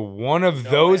 and so one of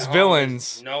No those Way Home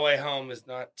villains. is- No Way Home is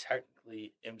not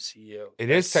technically MCU.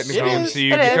 It is technically It is.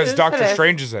 MCU It is. because It is. Doctor It is.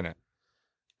 Strange is in it.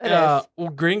 It is. well,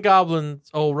 Green Goblin's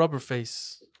rubber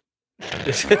face.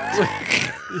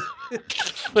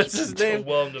 What's his name?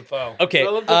 Willem Dafoe. Okay,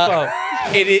 Willem Dafoe.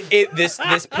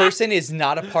 this person is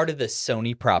not a part of the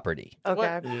Sony property.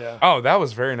 Okay. Yeah. Oh, that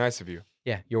was very nice of you.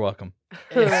 Yeah, you're welcome.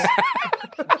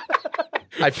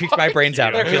 I picked my brains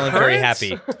out. I'm feeling very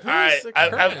happy. All right,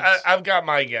 I've got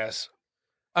my guess.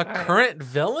 A current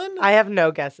villain? I have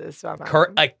no guesses, so I'm out.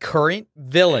 A current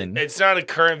villain. It's not a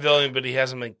current villain, but he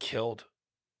hasn't been killed.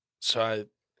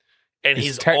 And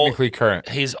he's technically current.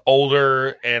 He's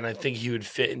older, and I think he would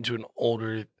fit into an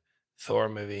older Thor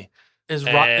movie.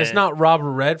 It's not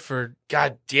Robert Redford.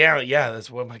 God damn it! Yeah, that's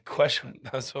what my question.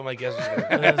 That's what my guess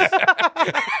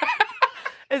was.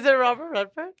 Is it Robert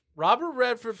Redford? Robert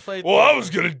Redford played. Well, I was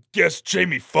gonna guess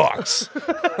Jamie Foxx.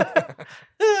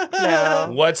 No.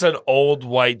 What's an old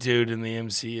white dude in the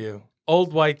MCU?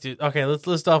 Old white dude. Okay, let's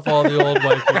list off all the old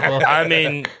white people. I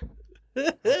mean,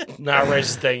 not a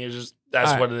racist thing. It's just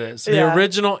that's what it is. The Yeah.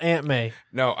 original Aunt May.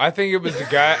 No, I think it was the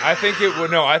guy. I think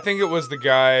it was the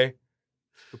guy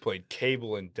who played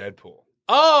Cable in Deadpool.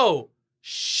 Oh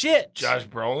shit! Josh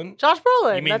Brolin. Josh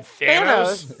Brolin. You mean That's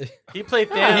Thanos? He played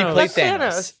Thanos. Yeah, He played that's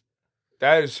Thanos.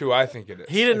 That is who I think it is.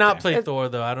 He did not play It's- Thor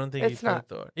though. I don't think he it's played not.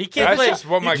 Thor. He can't That's play. just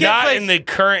what my you can't Not play in the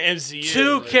current MCU.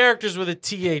 two but- characters with a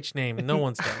TH name. No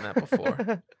one's done that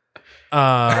before.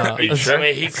 I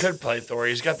mean, he could play Thor.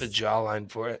 He's got the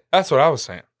jawline for it. That's what I was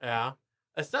saying. Yeah,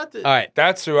 it's not the. All right.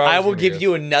 That's who I I was will gonna give guess.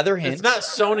 you another hint. It's not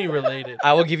Sony related.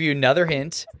 I will give you another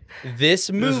hint.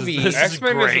 This movie This is a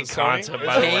X-Men great isn't Sony. concept,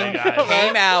 by the way, came, guys.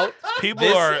 came out. People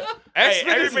This- are. Hey,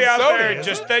 X-Men everybody isn't out Sony, there, is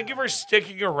just it? thank you for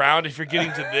sticking around. If you're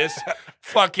getting to this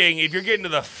if you're getting to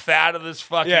the fat of this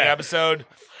fucking Yeah. episode,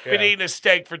 been Yeah. eating a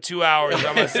steak for 2 hours.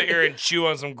 I'm gonna sit here and chew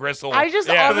on some gristle I just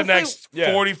for the honestly- next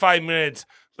Yeah. 45 minutes.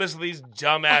 Listen to these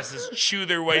dumbasses chew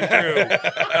their way through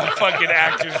a fucking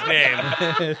actor's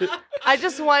name. I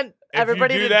just want you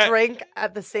everybody do to that- drink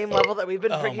at the same level that we've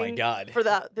been Oh my drinking God. for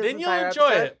this Then you'll entire enjoy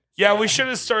episode. it. Yeah, we should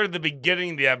have started the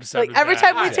beginning of the episode. Like with every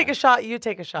that. time we take a shot, you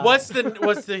take a shot. What's the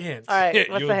hint? All right?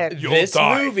 What's You'll- the hint? you'll This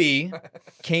die. movie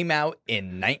came out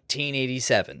in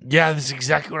 1987. Yeah, that's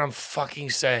exactly what I'm fucking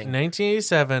saying.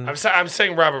 1987. I'm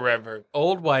saying Robert Redford.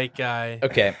 Old white guy.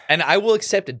 Okay, and I will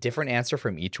accept a different answer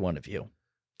from each one of you.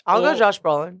 I'll Well- go Josh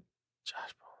Brolin.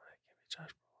 Josh Brolin. Give me Josh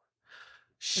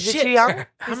Brolin. Is he too young?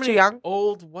 How He's many too young.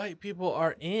 old white people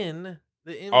are in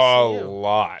the A MCU?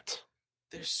 lot.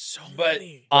 There's so But-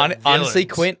 many. Honestly,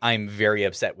 Villains. Quint, I'm very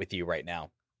upset with you right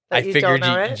now. That I you figured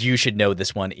don't know it? you should know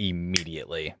this one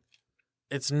immediately.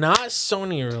 It's not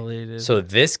Sony related. So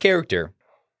this character,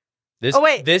 Oh,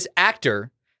 wait. this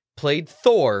actor played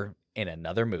Thor in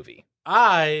another movie.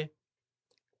 I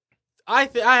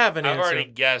have an I've answer. already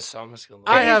guessed, so I'm just gonna.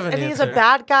 I have an and he's a answer.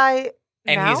 bad guy.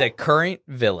 And now? he's a current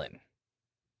villain.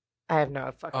 I have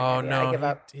no fucking Oh idea. no, I give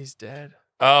up. he's dead.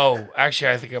 Oh,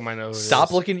 actually, I think I might know. Who it Stop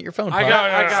is. looking at your phone. I Puck.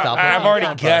 got- Stop I've looking already at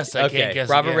your phone, guessed. Puck. I Okay, can't guess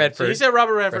Robert again. Redford. So you said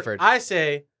Robert Redford. Redford. I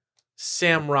say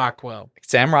Sam Rockwell.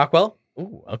 Sam Rockwell.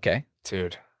 Ooh, okay.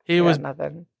 Dude. He I was. got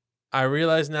nothing. I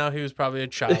realize now he was probably a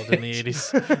child in the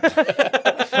 80s.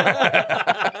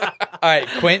 All right,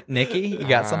 Quint, Nikki, you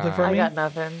got something for I me? got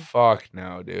nothing. Fuck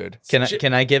no, dude.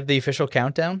 Can I give the official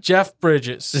countdown? Jeff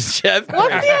Bridges. Jeff.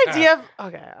 What's the idea of?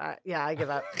 Okay, yeah, I give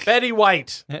up. Betty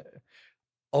White.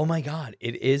 Oh my God,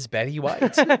 it is Betty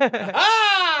White.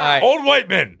 Ah! All right, Old white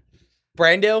men.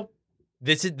 Brando,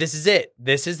 this is it.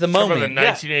 This is the Talking about moment. the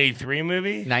 1983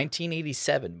 movie.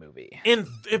 1987 movie.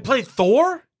 It played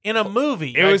Thor in a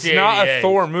movie. It was not a 1988.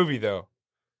 Thor movie though.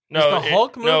 No, the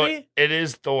Hulk No, movie? it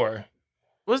is Thor.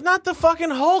 Was not the fucking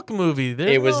Hulk movie.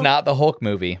 There's It was no- not the Hulk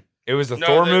movie. It was a No,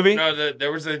 Thor the- movie. No,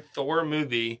 there was a Thor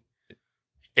movie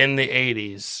in the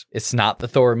 80s. It's not the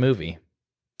Thor movie.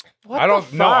 What I don't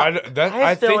the know. fuck? I I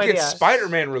have no think idea. it's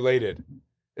Spider-Man related.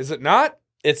 Is it not?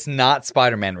 It's not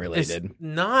Spider-Man It's related.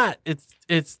 not.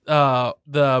 It's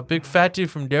the big fat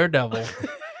dude from Daredevil.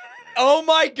 Oh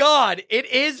my God! It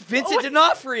is Vincent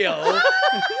D'Onofrio.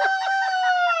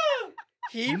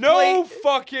 He No played,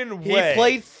 fucking he way.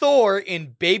 played Thor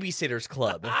in Babysitter's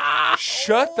Club.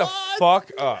 Shut the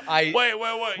fuck up. I Wait.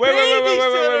 Wait.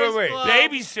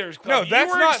 Babysitter's Club. No, that's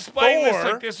you were not explaining this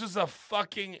Thor. like this was a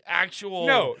fucking actual.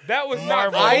 No, that was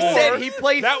Marvel. not. I Thor. said he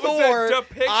played That was a Thor.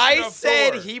 depiction I of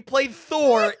said Thor. he played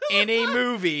Thor in a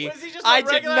movie. Was he just a I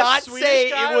did regular not Swedish say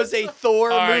guy? it was a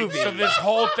Thor All right, movie. so this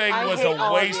whole thing I was hate all a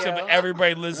of waste of you.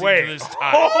 everybody listening Wait. to this time.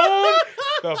 Hold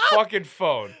the fucking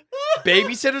phone.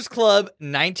 Babysitter's Club,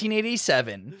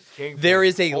 1987. King There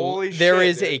is a Holy there shit,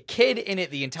 is dude. a kid in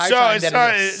it the entire So time it's that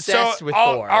not. is obsessed So with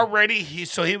al- Thor. already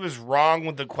he was wrong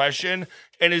with the question,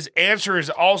 and his answer is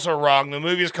also wrong. The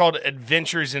movie is called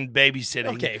Adventures in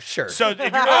Babysitting. Okay, sure. So if you're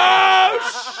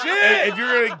Oh shit! if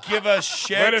you're gonna give us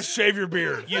shit, Let us shave your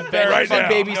beard. you Ben better right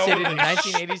fucking now. babysitted in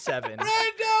 1987.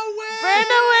 Brando wins.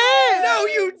 No,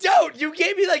 you don't. You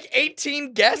gave me like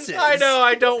 18 guesses. I know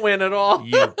I don't win at all.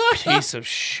 You piece of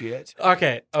shit.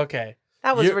 Okay.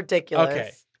 That was You- ridiculous.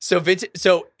 okay. So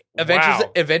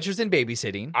Wow. Adventures in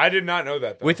Babysitting I did not know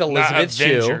that. Though. with Not Elizabeth Shue.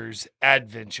 adventures,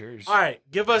 adventures. All right,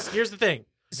 here's the thing.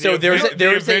 So The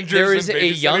Avengers there is in a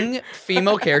Babysitting? young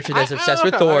female character that's obsessed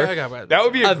with Thor. That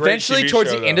would be a Eventually, great TV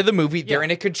towards show, the end of though. the movie, they're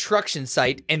in a construction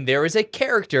site, and there is a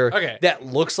character Okay. that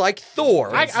looks like Thor,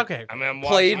 Okay. I mean, I'm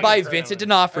played watching by it Vincent currently.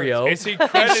 D'Onofrio. Is he And she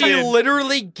credited?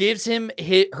 literally gives him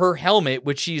her helmet,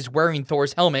 which she's wearing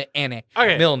Thor's helmet, and a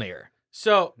Okay. Mjolnir.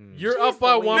 So you're up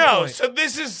by one No, point. so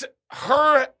this is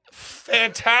her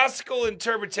fantastical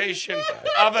interpretation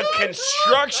of a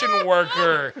construction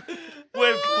worker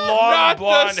with long Not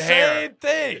blonde the hair. same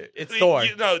thing. It's Thor.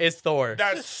 know, It's Thor.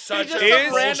 That's such just a a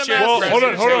Is random bullshit ass well, hold on.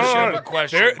 representation of a There,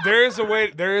 question.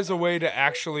 there is a way to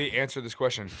actually answer this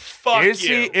question. Fuck is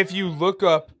you. he? If you look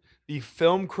up the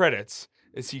film credits,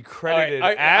 is he credited All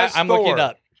right, as I'm Thor? looking it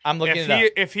up. I'm looking If it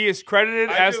up. if he is credited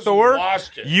I as just Thor,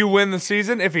 watched it. you win the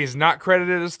season. If he's not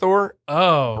credited as Thor,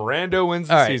 Oh. Brando wins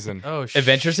the All right. season. Oh,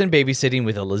 Adventures in Babysitting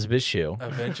with Elizabeth Shue.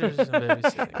 Adventures in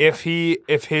Babysitting.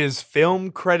 If his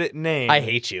film credit name, I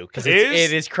hate you because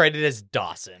Is- it is credited as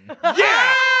Dawson.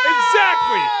 Yeah,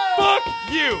 exactly. Fuck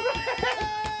you.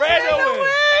 Brando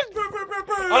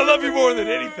wins. I love you more than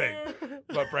anything,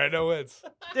 but Brando wins.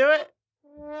 Do it.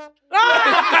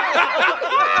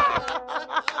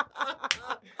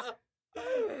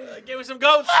 Give me some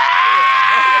goats.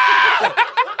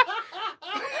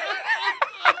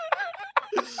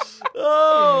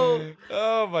 Oh.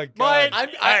 Oh my god.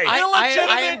 Mike,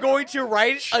 I am going to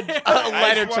write a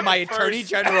letter to my attorney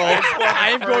general.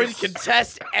 I am going to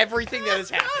contest everything that has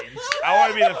happened. I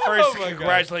want to be the first Oh to my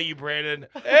congratulate you, Brandon,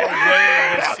 for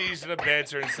winning this season of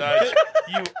Banter and such.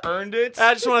 You earned it.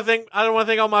 I just want to thank. I don't want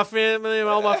to thank all my family,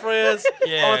 all my friends.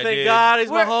 Yeah, I want to thank dude. God. He's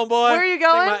my Where- homeboy. where are you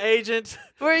going? Thank my agent.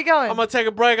 Where are you going? I'm gonna take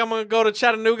a break. I'm gonna go to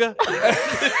Chattanooga.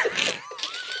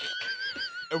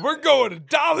 And we're going to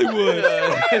Dollywood.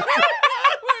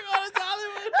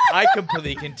 I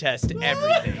completely contest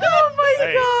everything. Oh my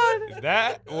Hey. god!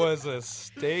 That was a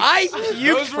steak. I Those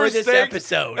puked were for this steaks.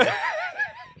 episode.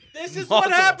 This is Multiple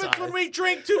what happens times. when we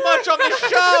drink too much on this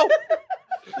show.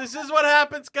 This is what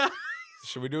happens, guys.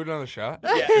 Should we do another shot?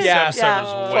 Yeah, episode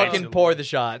was way fucking too pour long. the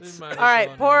shots. All right,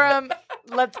 pour him.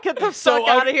 Let's get the So fuck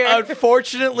out of here.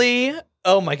 unfortunately,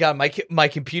 oh my god, my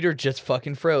computer just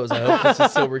fucking froze. I hope this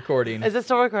is still recording. Is it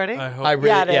still recording? I hope. I really,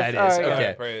 Yeah, it yeah, is. it All is. right,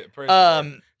 Okay. Praise the Lord.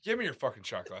 Um. Give me your fucking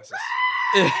shot glasses.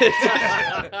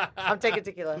 I'm taking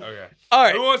tequila. Okay. All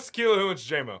Who right. wants tequila? Who wants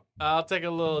JMO? I'll take a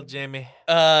little Jamie.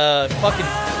 Fucking.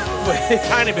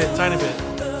 Tiny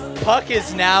bit. Puck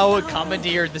is now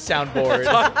commandeered the soundboard.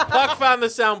 Puck found the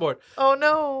soundboard. Oh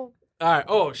no! All right.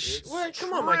 Oh, wait,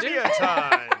 come on, my Trivia Jamie.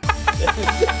 time.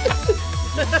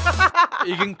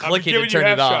 You can I've click been it giving to turn you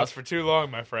half it off. shots for too long,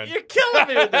 my friend. You're killing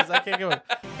me with this. I can't give it.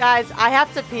 Guys, I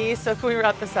have to pee, so can we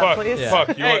wrap this up, Fuck, please? Yeah. fuck.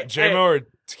 You Hey, want JMO or All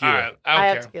tequila? right, I I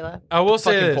have don't care. tequila. I will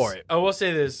say Fucking this. pour it. I will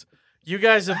say this. You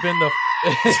guys have been the.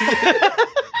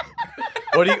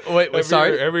 What do you? Wait,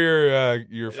 sorry. Every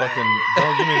your fucking.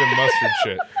 Don't give me the mustard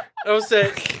shit. I will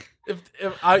say,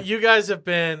 if you guys have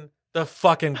been the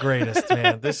fucking greatest,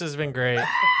 man. This has been great.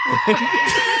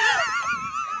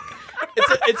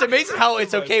 It's amazing how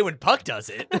it's okay when Puck does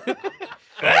it.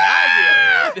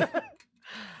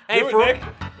 Hey, Do it, for, Nick.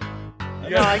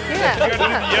 No, I can't. I You gotta do the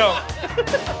can't. yell.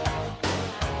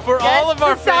 for all of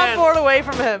our Get the fans, soundboard away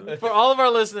from him. for all of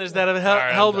our listeners that have right,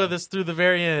 I'm held done. with us through the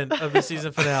very end of the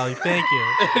season finale, thank you.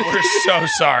 We're so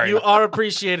sorry. You are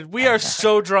appreciated. We are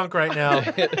so drunk right now.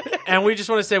 And we just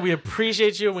want to say we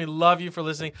appreciate you and we love you for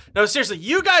listening. No, seriously,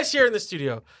 you guys here in the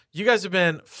studio, you guys have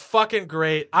been fucking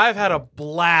great. I've had a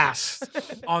blast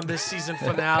on this season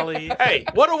finale. Hey,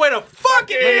 What a way to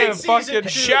fucking end season fucking two,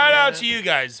 shout out man. to you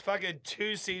guys. Fucking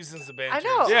 2 seasons of Banter. I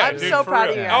know. Yeah, I'm dude, so for proud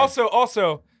real. of you guys.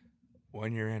 Also,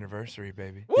 1 year anniversary,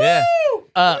 baby. Yeah.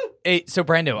 Hey, so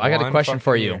Brando, I got a One question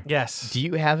for fucking you. year. Yes. Do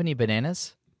you have any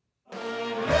bananas?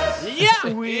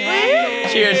 Yeah.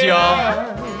 Cheers,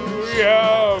 y'all.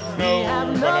 Yeah, We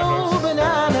have no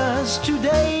bananas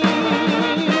today.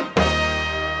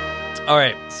 All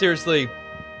right, seriously.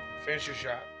 Finish your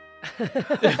shot.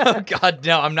 Oh God,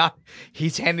 no, I'm not.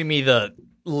 He's handing me the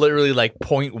literally like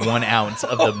 0.1 ounce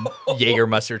of the Jaeger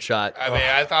mustard shot. I mean,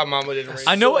 I thought Mama didn't raise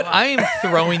I know what. I am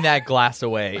throwing that glass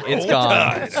away. It's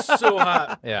gone. It's so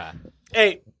hot. Yeah.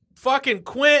 Hey, fucking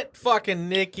Quint, fucking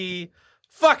Nikki,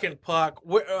 fucking Puck.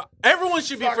 Everyone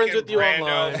should be friends with you Brando,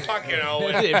 online. Fucking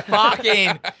Owen.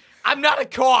 Fucking. I'm not a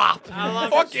co-op.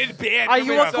 fucking band. Are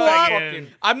you a co-op?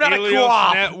 I'm not a Helios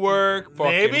co-op. Network.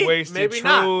 Fucking Maybe, Wasted maybe Truth.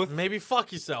 not. Maybe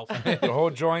fuck yourself. The whole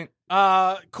joint.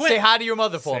 Quint. Say hi to your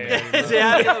mother for me. Say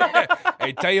hi to your mother.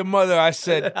 Hey, tell your mother I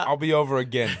said I'll be over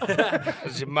again.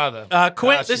 It's your mother.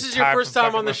 Quint, this she's is your tired first from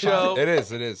time on the fucking my show.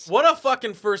 It is. What a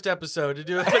fucking first episode to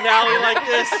do a finale like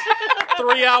this.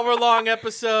 3-hour long It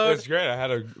episode. was great. I had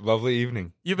a lovely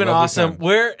evening. You've been Lovely awesome. time.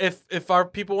 Where, if our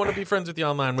people want to be friends with you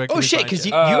online, where can Oh we shit! find Because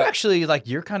you? you actually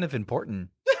you're kind of important.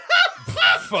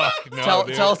 Fuck no,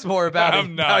 dude. Tell us more about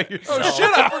I'm it. not. about yourself. Oh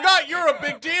shit! I forgot you're a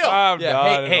big deal. I'm Yeah,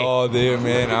 not hey. at all, dude,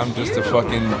 man. I'm just a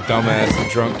fucking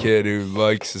dumbass drunk kid who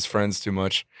likes his friends too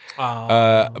much.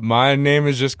 My name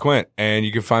is just Quint, and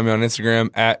you can find me on Instagram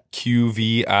at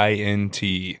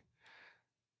QVINT.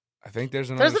 I think there's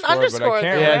an There's an underscore, but I underscore can't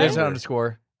there. Yeah, remember. there's an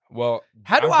underscore. Well,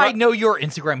 How do I'm I know your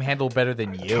Instagram handle better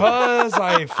than you? Because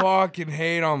I fucking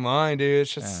hate online, dude. It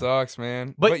just sucks,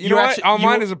 man. But you you're know what? actually-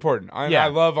 Online you- is important. Yeah. I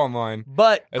love online.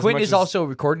 But As Quint much is as- also a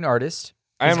recording artist.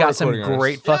 I He's am a got some recording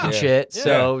great artist. fucking Yeah. shit. Yeah.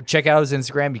 So check out his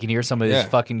Instagram. You can hear some of his Yeah.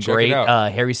 fucking Check it great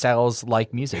out. Harry Styles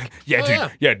like music. Yeah, Oh, dude. yeah.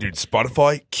 Yeah, dude.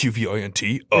 Spotify,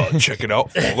 QVINT. Check it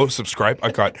out. Follow, subscribe.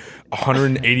 I got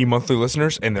 180 monthly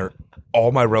listeners, and they're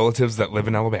all my relatives that live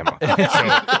in Alabama. So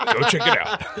go check it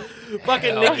out.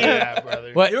 Fucking Oh, Nikki. yeah,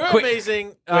 brother. What? You're Quint,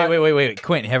 amazing. wait.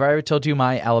 Quint, have I ever told you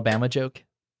my Alabama joke?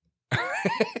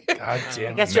 God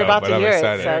damn I guess it. you're No, about but to I'm hear it,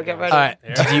 excited. so get ready. All right.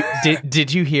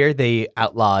 Did you hear they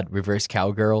outlawed reverse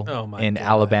cowgirl Oh my in God.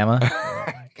 Alabama?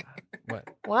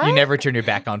 What? You never turn your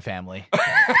back on family.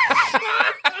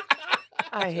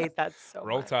 I hate that so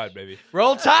Roll much. Tide, baby.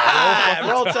 Roll Tide!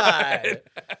 Roll Tide!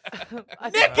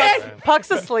 Nikki!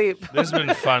 Puck's asleep. This has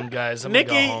been fun, guys. I'm gonna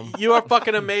Nikki, go home. you are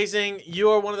fucking amazing. You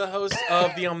are one of the hosts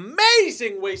of the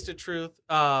amazing Wasted Truth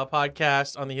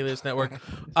podcast on the Helios Network.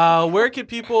 Where can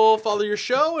people follow your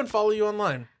show and follow you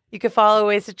online? You can follow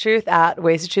Wasted Truth at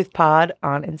Wasted Truth Pod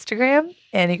on Instagram,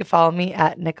 and you can follow me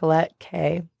at Nicolette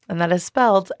K, and that is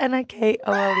spelled Nikolettt.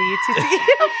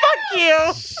 Fuck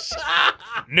you.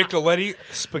 Nicoletti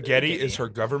Spaghetti is her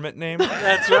government name.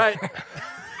 That's right.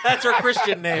 That's her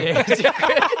Christian name.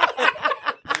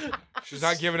 She's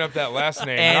not giving up that last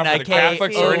name. Not for the Nicolette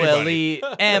Catholics or anybody.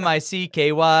 Nicolette.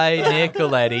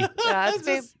 Yeah, it's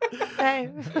me. Hey.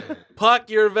 Puck,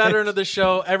 you're a veteran of the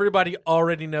show. Everybody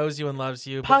already knows you and loves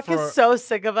you. Puck But for is so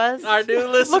sick of us. our new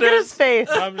listeners, Look at his face.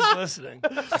 I'm just listening.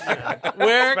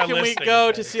 where My can we listening go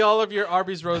thing. to see all of your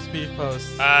Arby's roast beef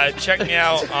posts? Check me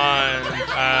out on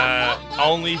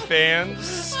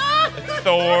OnlyFans.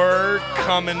 Thor,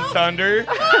 Coming Thunder.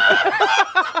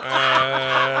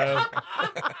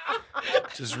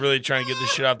 Just really trying to get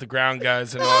this shit off the ground,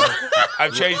 guys. And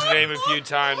I've changed the name a few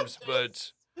times,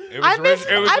 but It was, I miss-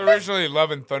 originally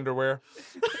Love and Thunderwear.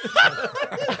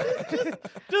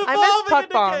 I miss Puck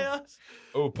into Bomb. chaos.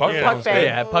 Oh, Puck Yeah. Bang's Puck good.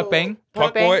 Yeah, Puck Bang.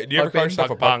 Puck Bang. Boy. Do you ever Puck call Bang. yourself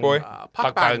a Puck Boy?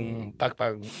 Puck bang, puck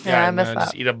bang. Yeah, I and, miss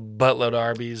just that. eat a buttload of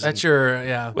Arby's. That's and, your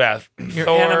your your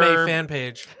Thor, anime fan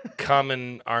page.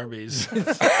 Coming Arby's.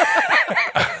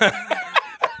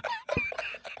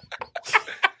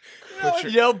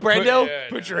 Yo, Brendo,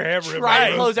 Put your hammer in try my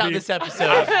to close roast out beef. this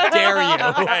episode. Dare you?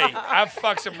 Hey, I've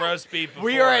fucked some roast beef before.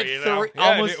 We are at you know?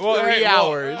 almost dude, well, 3 hey,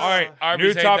 well, hours. all right, Arby's new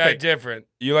ain't topic. that different.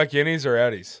 You like Yennies or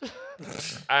Addies?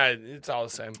 It's all the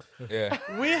same. Yeah.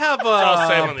 We have all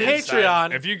same a on the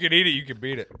Patreon. If you could eat it, you could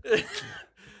beat it.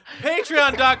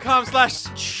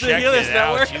 Patreon.com/The Check Helios it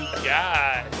out, Network. you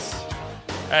guys.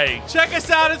 Hey, Check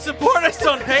us out and support us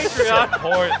on Patreon.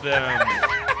 support them.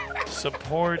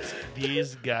 Support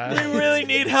these guys. We really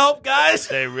need help, guys.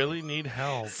 They really need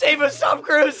help. Save us, Tom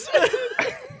Cruise.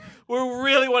 We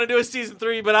really want to do a season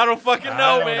 3, but I don't fucking know,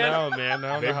 I don't man. know, man. I don't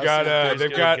know They've how got season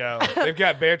three's gonna go. they've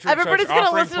got Banter Everybody's Chuck's going to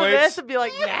offering listen to plates. this and be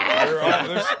like, nah.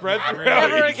 They're spread Never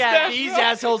throughout. again. These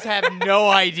assholes have no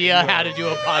idea how to do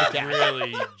a podcast.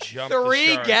 Really jumped the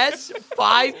 3 shark. guests,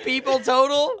 5 people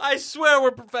total. I swear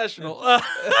we're professional.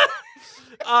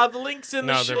 The link's in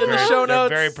the, No, sh- they're in the very, show they're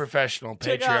notes. very professional.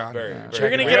 Check out- Patreon. You're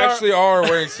gonna we get our- actually are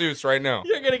wearing suits right now.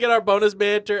 You're going to get our bonus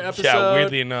banter episode. Yeah,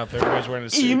 weirdly enough, everybody's wearing a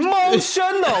suit.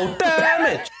 Emotional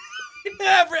damage.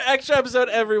 Every extra episode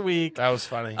every week. That was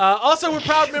funny. Also, we're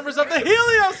proud members of the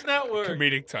Helios Network,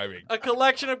 Comedic timing. a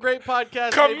collection of great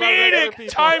podcasts. made by regular Comedic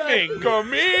people. timing.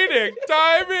 Comedic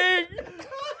timing.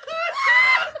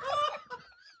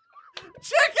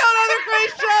 Check out other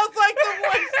great shows like The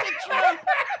Wasted Truth.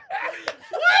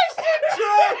 Wasted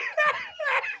Truth.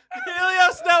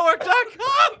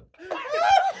 HeliosNetwork.com.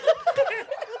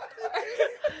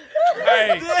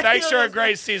 Hey, thanks for a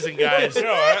great season, guys. This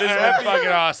has been fucking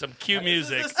awesome. Cue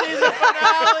music. This is the season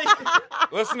finale.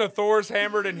 Listen to Thor's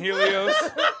Hammered and Helios.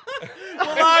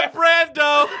 Well, I'm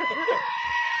Brando.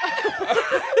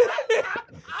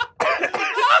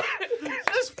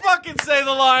 Just fucking say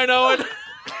the line, Owen.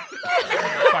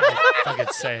 Fucking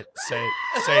say it. Say it.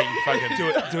 Say it. You fucking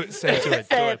Do it. Say it. do it.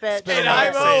 Say it, bitch. Spit on And the I'm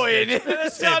mic, say Owen. it. Until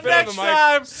Spit next on the mic.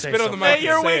 time. Spit on the May mic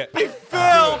your and say week it. be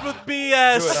filled with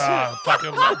BS.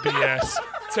 fucking BS.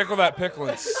 Tickle that pickle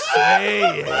and say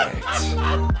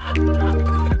it.